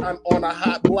because I'm on a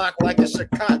hot block like a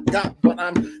Chicago. But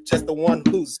I'm just the one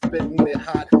who's spitting it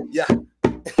hot. Yeah.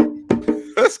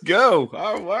 Let's go.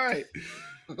 All right.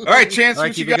 All right, Chance. All right,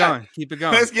 what you keep it got? going. Keep it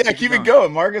going. Keep it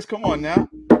going, Marcus. Come on now.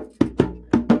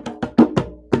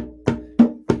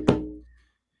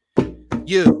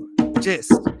 You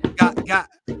just got.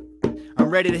 I'm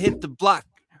ready to hit the block.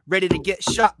 Ready to get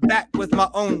shot back with my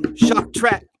own shock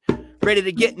track. Ready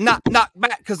to get knocked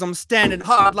back cause I'm standing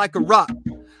hard like a rock.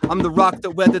 I'm the rock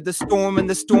that weathered the storm and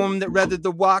the storm that weathered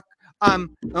the walk.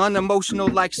 I'm unemotional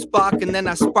like Spock and then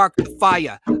I spark the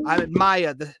fire. I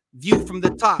admire the view from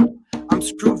the top. I'm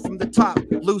screwed from the top,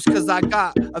 loose cause I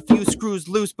got a few screws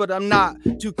loose, but I'm not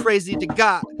too crazy to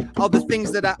got all the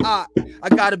things that I ought. I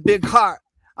got a big heart,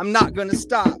 I'm not gonna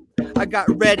stop. I got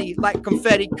ready like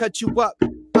confetti, cut you up.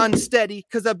 Unsteady,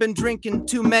 cause I've been drinking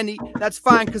too many. That's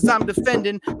fine, cause I'm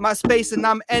defending my space and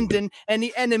I'm ending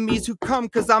any enemies who come,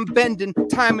 cause I'm bending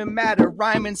time and matter,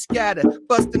 rhyme and scatter,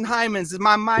 busting hymens.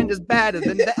 My mind is better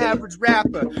than the average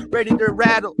rapper, ready to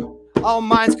rattle all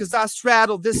minds, cause I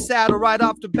straddle this saddle right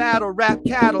off the battle. Rap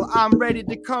cattle, I'm ready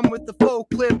to come with the full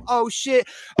clip. Oh shit,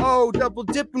 oh, double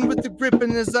dipping with the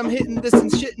gripping as I'm hitting this and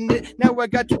shitting it. Now I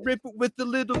got to rip it with a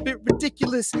little bit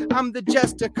ridiculous. I'm the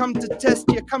jester, come to test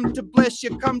you, come to bless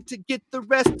you, come to get the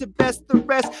rest, to best the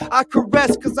rest. I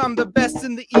caress, cause I'm the best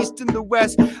in the east and the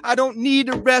west. I don't need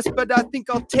a rest, but I think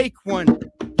I'll take one.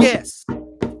 Guess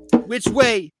which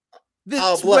way?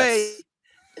 This way.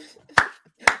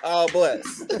 Oh,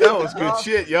 bless. That was good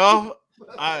shit, y'all.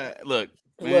 Look,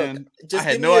 man. Just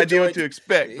I had no idea what to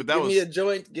expect, but that give was me a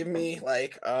joint. Give me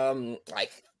like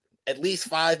at least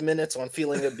 5 minutes on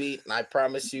feeling a beat, and I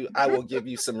promise you, I will give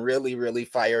you some really, really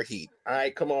fire heat. All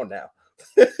right, come on now.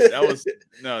 that was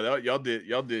y'all did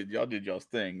y'all's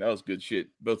thing. That was good shit,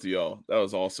 both of y'all. That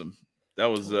was awesome. That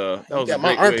was got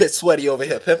my armpit sweaty over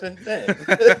here, Pippin.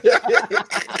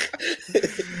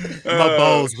 My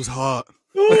balls was hot.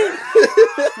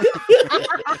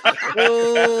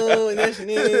 Oh, that's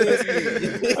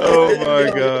nasty. Oh my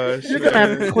gosh. You're gonna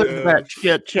have to clip that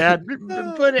shit, Chad.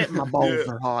 Put it. My balls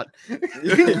are hot.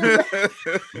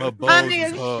 My balls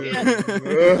is hot.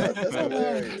 That's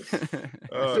hilarious.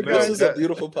 Oh, This is a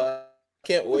beautiful pod.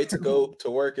 Can't wait to go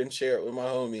to work and share it with my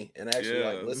homie and actually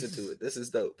Yeah, listen to it. This is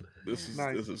dope. This is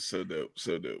Nice. this is so dope.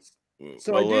 So dope.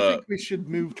 So I do think we should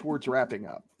move towards wrapping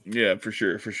up. Yeah, for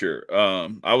sure.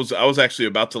 I was actually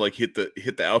about to like hit the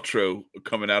outro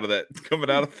coming out of that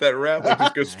rap. Like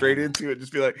just go straight into it.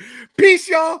 Just be like, peace,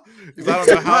 y'all. 'Cause I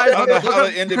don't know how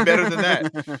to end it better than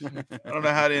that. I don't know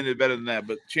how to end it better than that.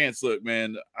 But Chance, look,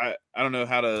 man, I don't know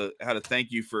how to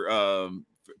thank you for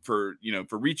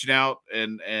reaching out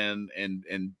and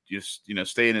just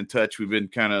staying in touch. We've been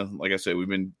kind of, like I said, we've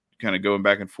been kind of going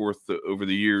back and forth over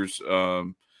the years.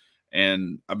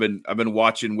 And I've been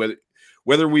watching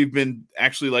whether we've been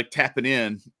actually like tapping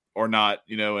in or not,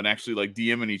 and actually like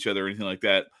DMing each other or anything like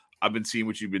that. I've been seeing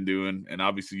what you've been doing, and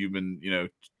obviously you've been,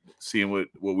 seeing what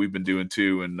we've been doing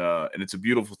too. And it's a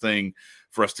beautiful thing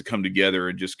for us to come together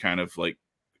and just kind of like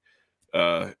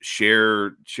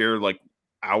share like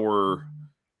our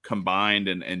combined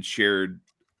and shared,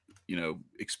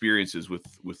 experiences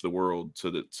with the world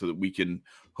so that we can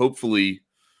hopefully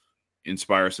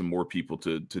inspire some more people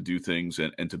to do things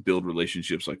and to build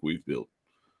relationships like we've built.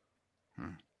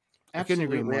 I couldn't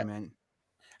agree more, man.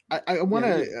 I want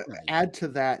to add to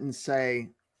that and say,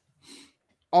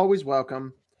 always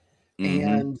welcome.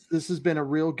 And this has been a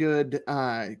real good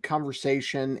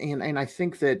conversation, and I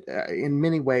think that in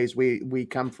many ways we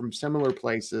come from similar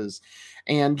places,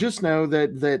 and just know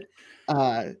that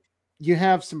you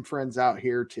have some friends out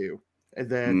here too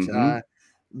that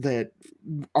that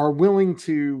are willing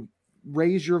to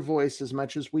raise your voice as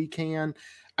much as we can.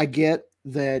 I get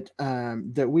that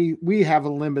that we have a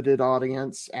limited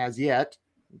audience as yet.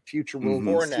 Future will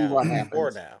see what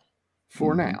happens.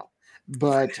 For now.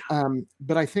 But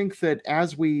I think that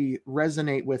as we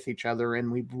resonate with each other and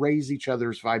we raise each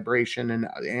other's vibration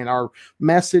and our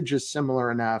message is similar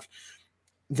enough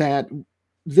that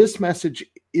this message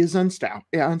is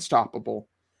unstoppable,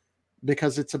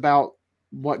 because it's about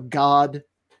what God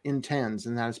intends,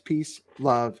 and that is peace,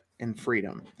 love, and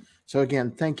freedom. So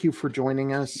again, thank you for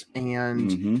joining us.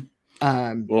 And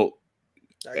well,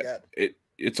 I got it.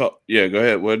 It's all, yeah. Go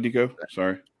ahead. What did you go?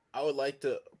 Sorry. I would like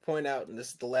to point out, and this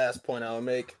is the last point I'll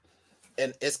make,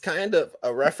 and it's kind of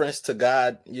a reference to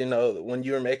God. You know, when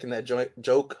you were making that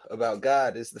joke about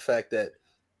God, is the fact that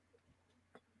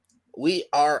we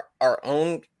are our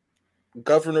own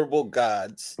governable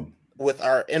gods with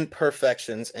our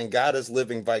imperfections, and God is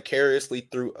living vicariously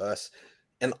through us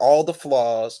and all the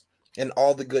flaws and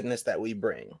all the goodness that we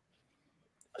bring.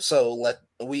 So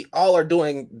we all are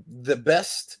doing the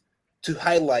best to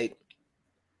highlight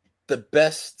the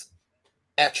best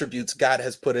attributes God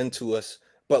has put into us,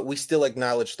 but we still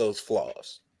acknowledge those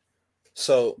flaws.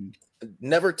 So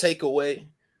never take away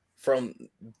from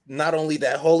not only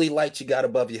that holy light you got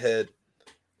above your head,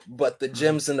 but the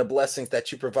gems and the blessings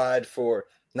that you provide for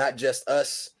not just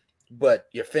us, but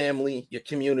your family, your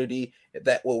community,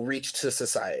 that will reach to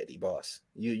society, boss.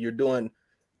 You're doing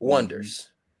wonders.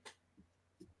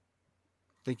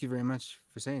 Thank you very much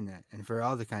for saying that, and for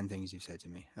all the kind things you've said to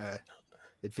me.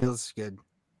 It feels good.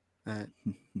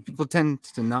 People tend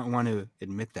to not want to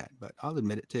admit that, but I'll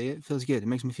admit it to you. It feels good. It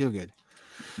makes me feel good.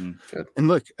 Good. And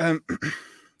look, the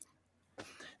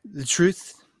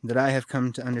truth that I have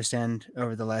come to understand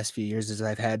over the last few years, as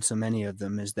I've had so many of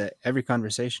them, is that every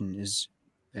conversation is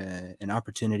an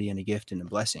opportunity and a gift and a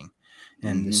blessing.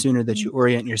 And the sooner that you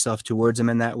orient yourself towards them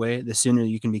in that way, the sooner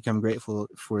you can become grateful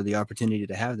for the opportunity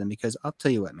to have them. Because I'll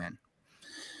tell you what, man,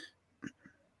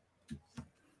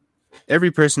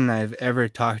 every person I've ever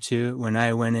talked to, when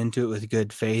I went into it with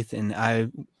good faith and I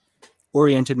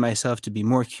oriented myself to be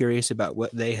more curious about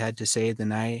what they had to say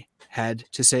than I had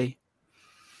to say,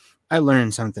 I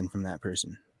learned something from that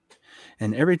person.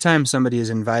 And every time somebody has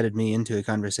invited me into a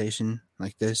conversation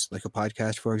like this, like a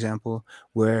podcast, for example,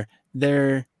 where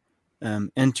they're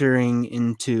entering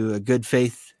into a good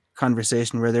faith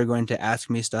conversation where they're going to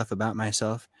ask me stuff about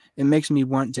myself, it makes me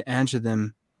want to answer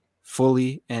them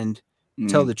fully and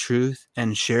tell the truth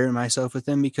and share myself with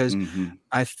them, because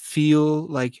I feel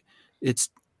like it's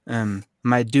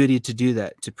my duty to do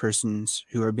that to persons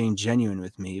who are being genuine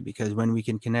with me, because when we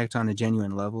can connect on a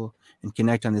genuine level and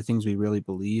connect on the things we really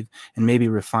believe, and maybe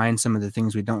refine some of the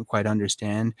things we don't quite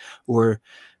understand, or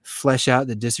flesh out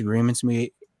the disagreements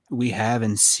we have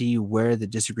and see where the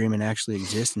disagreement actually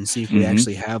exists, and see if we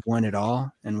actually have one at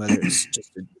all, and whether it's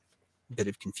just a bit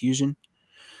of confusion.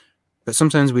 But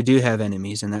sometimes we do have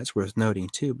enemies, and that's worth noting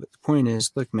too. But the point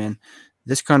is, look, man,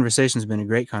 this conversation has been a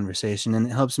great conversation, and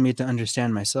it helps me to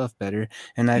understand myself better.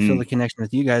 And I feel a connection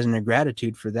with you guys and a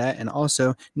gratitude for that. And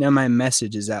also now my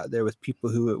message is out there with people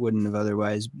who it wouldn't have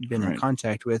otherwise been in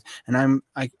contact with. And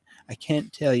I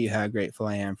can't tell you how grateful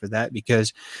I am for that,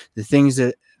 because the things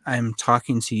that I'm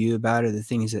talking to you about are the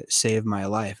things that saved my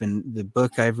life. And the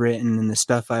book I've written and the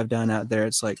stuff I've done out there,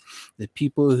 it's like the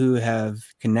people who have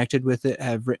connected with it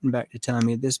have written back to telling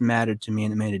me this mattered to me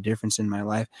and it made a difference in my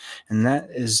life. And that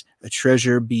is a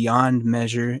treasure beyond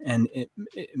measure. And it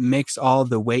makes all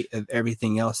the weight of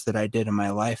everything else that I did in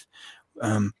my life.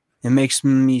 It makes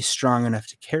me strong enough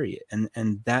to carry it.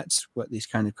 And that's what these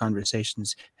kind of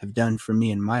conversations have done for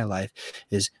me in my life,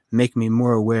 is make me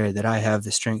more aware that I have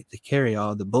the strength to carry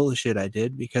all the bullshit I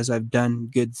did, because I've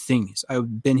done good things.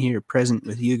 I've been here present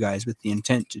with you guys with the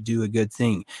intent to do a good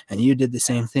thing. And you did the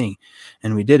same thing.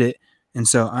 And we did it. And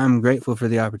so I'm grateful for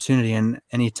the opportunity. And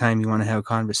anytime you want to have a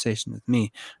conversation with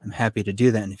me, I'm happy to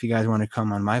do that. And if you guys want to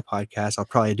come on my podcast, I'll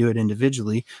probably do it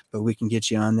individually, but we can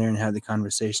get you on there and have the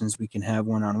conversations we can have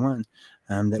one-on-one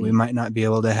that we might not be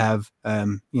able to have,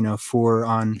 four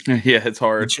on. Yeah, it's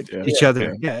hard. Each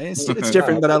other. Yeah, it's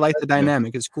different, but I like the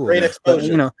dynamic. It's cool. Great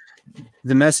exposure. But,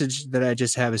 the message that I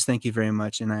just have is thank you very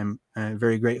much. And I'm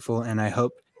very grateful. And I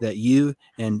hope that you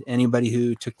and anybody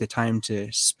who took the time to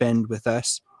spend with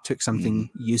us took something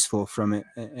useful from it,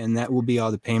 and that will be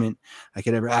all the payment I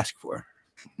could ever ask for.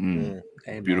 Amen.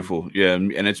 Beautiful. Yeah,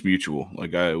 and it's mutual.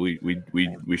 Like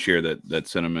we share that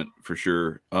sentiment for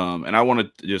sure. And I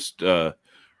want to just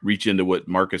reach into what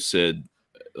Marcus said,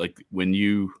 like when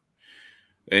you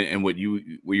and what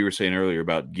you were saying earlier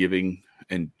about giving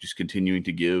and just continuing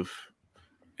to give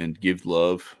and give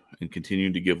love and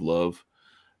continuing to give love.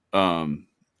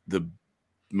 The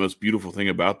most beautiful thing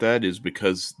about that is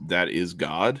because that is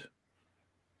God,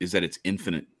 is that it's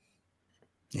infinite.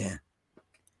 Yeah.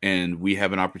 And we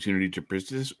have an opportunity to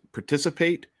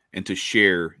participate and to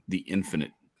share the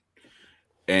infinite.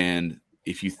 And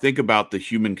if you think about the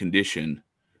human condition,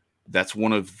 that's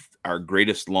one of our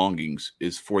greatest longings,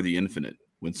 is for the infinite.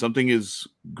 When something is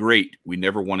great, we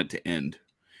never want it to end.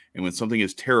 And when something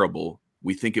is terrible,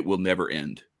 we think it will never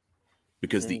end,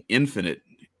 because the infinite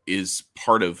is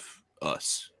part of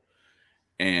us.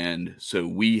 And so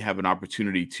we have an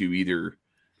opportunity to either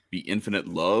be infinite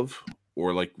love,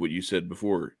 or like what you said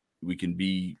before, we can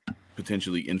be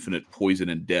potentially infinite poison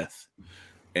and death.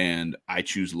 And I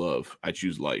choose love. I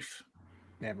choose life.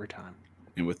 Every time.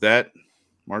 And with that,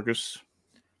 Marcus,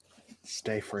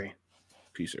 stay free.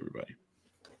 Peace, everybody.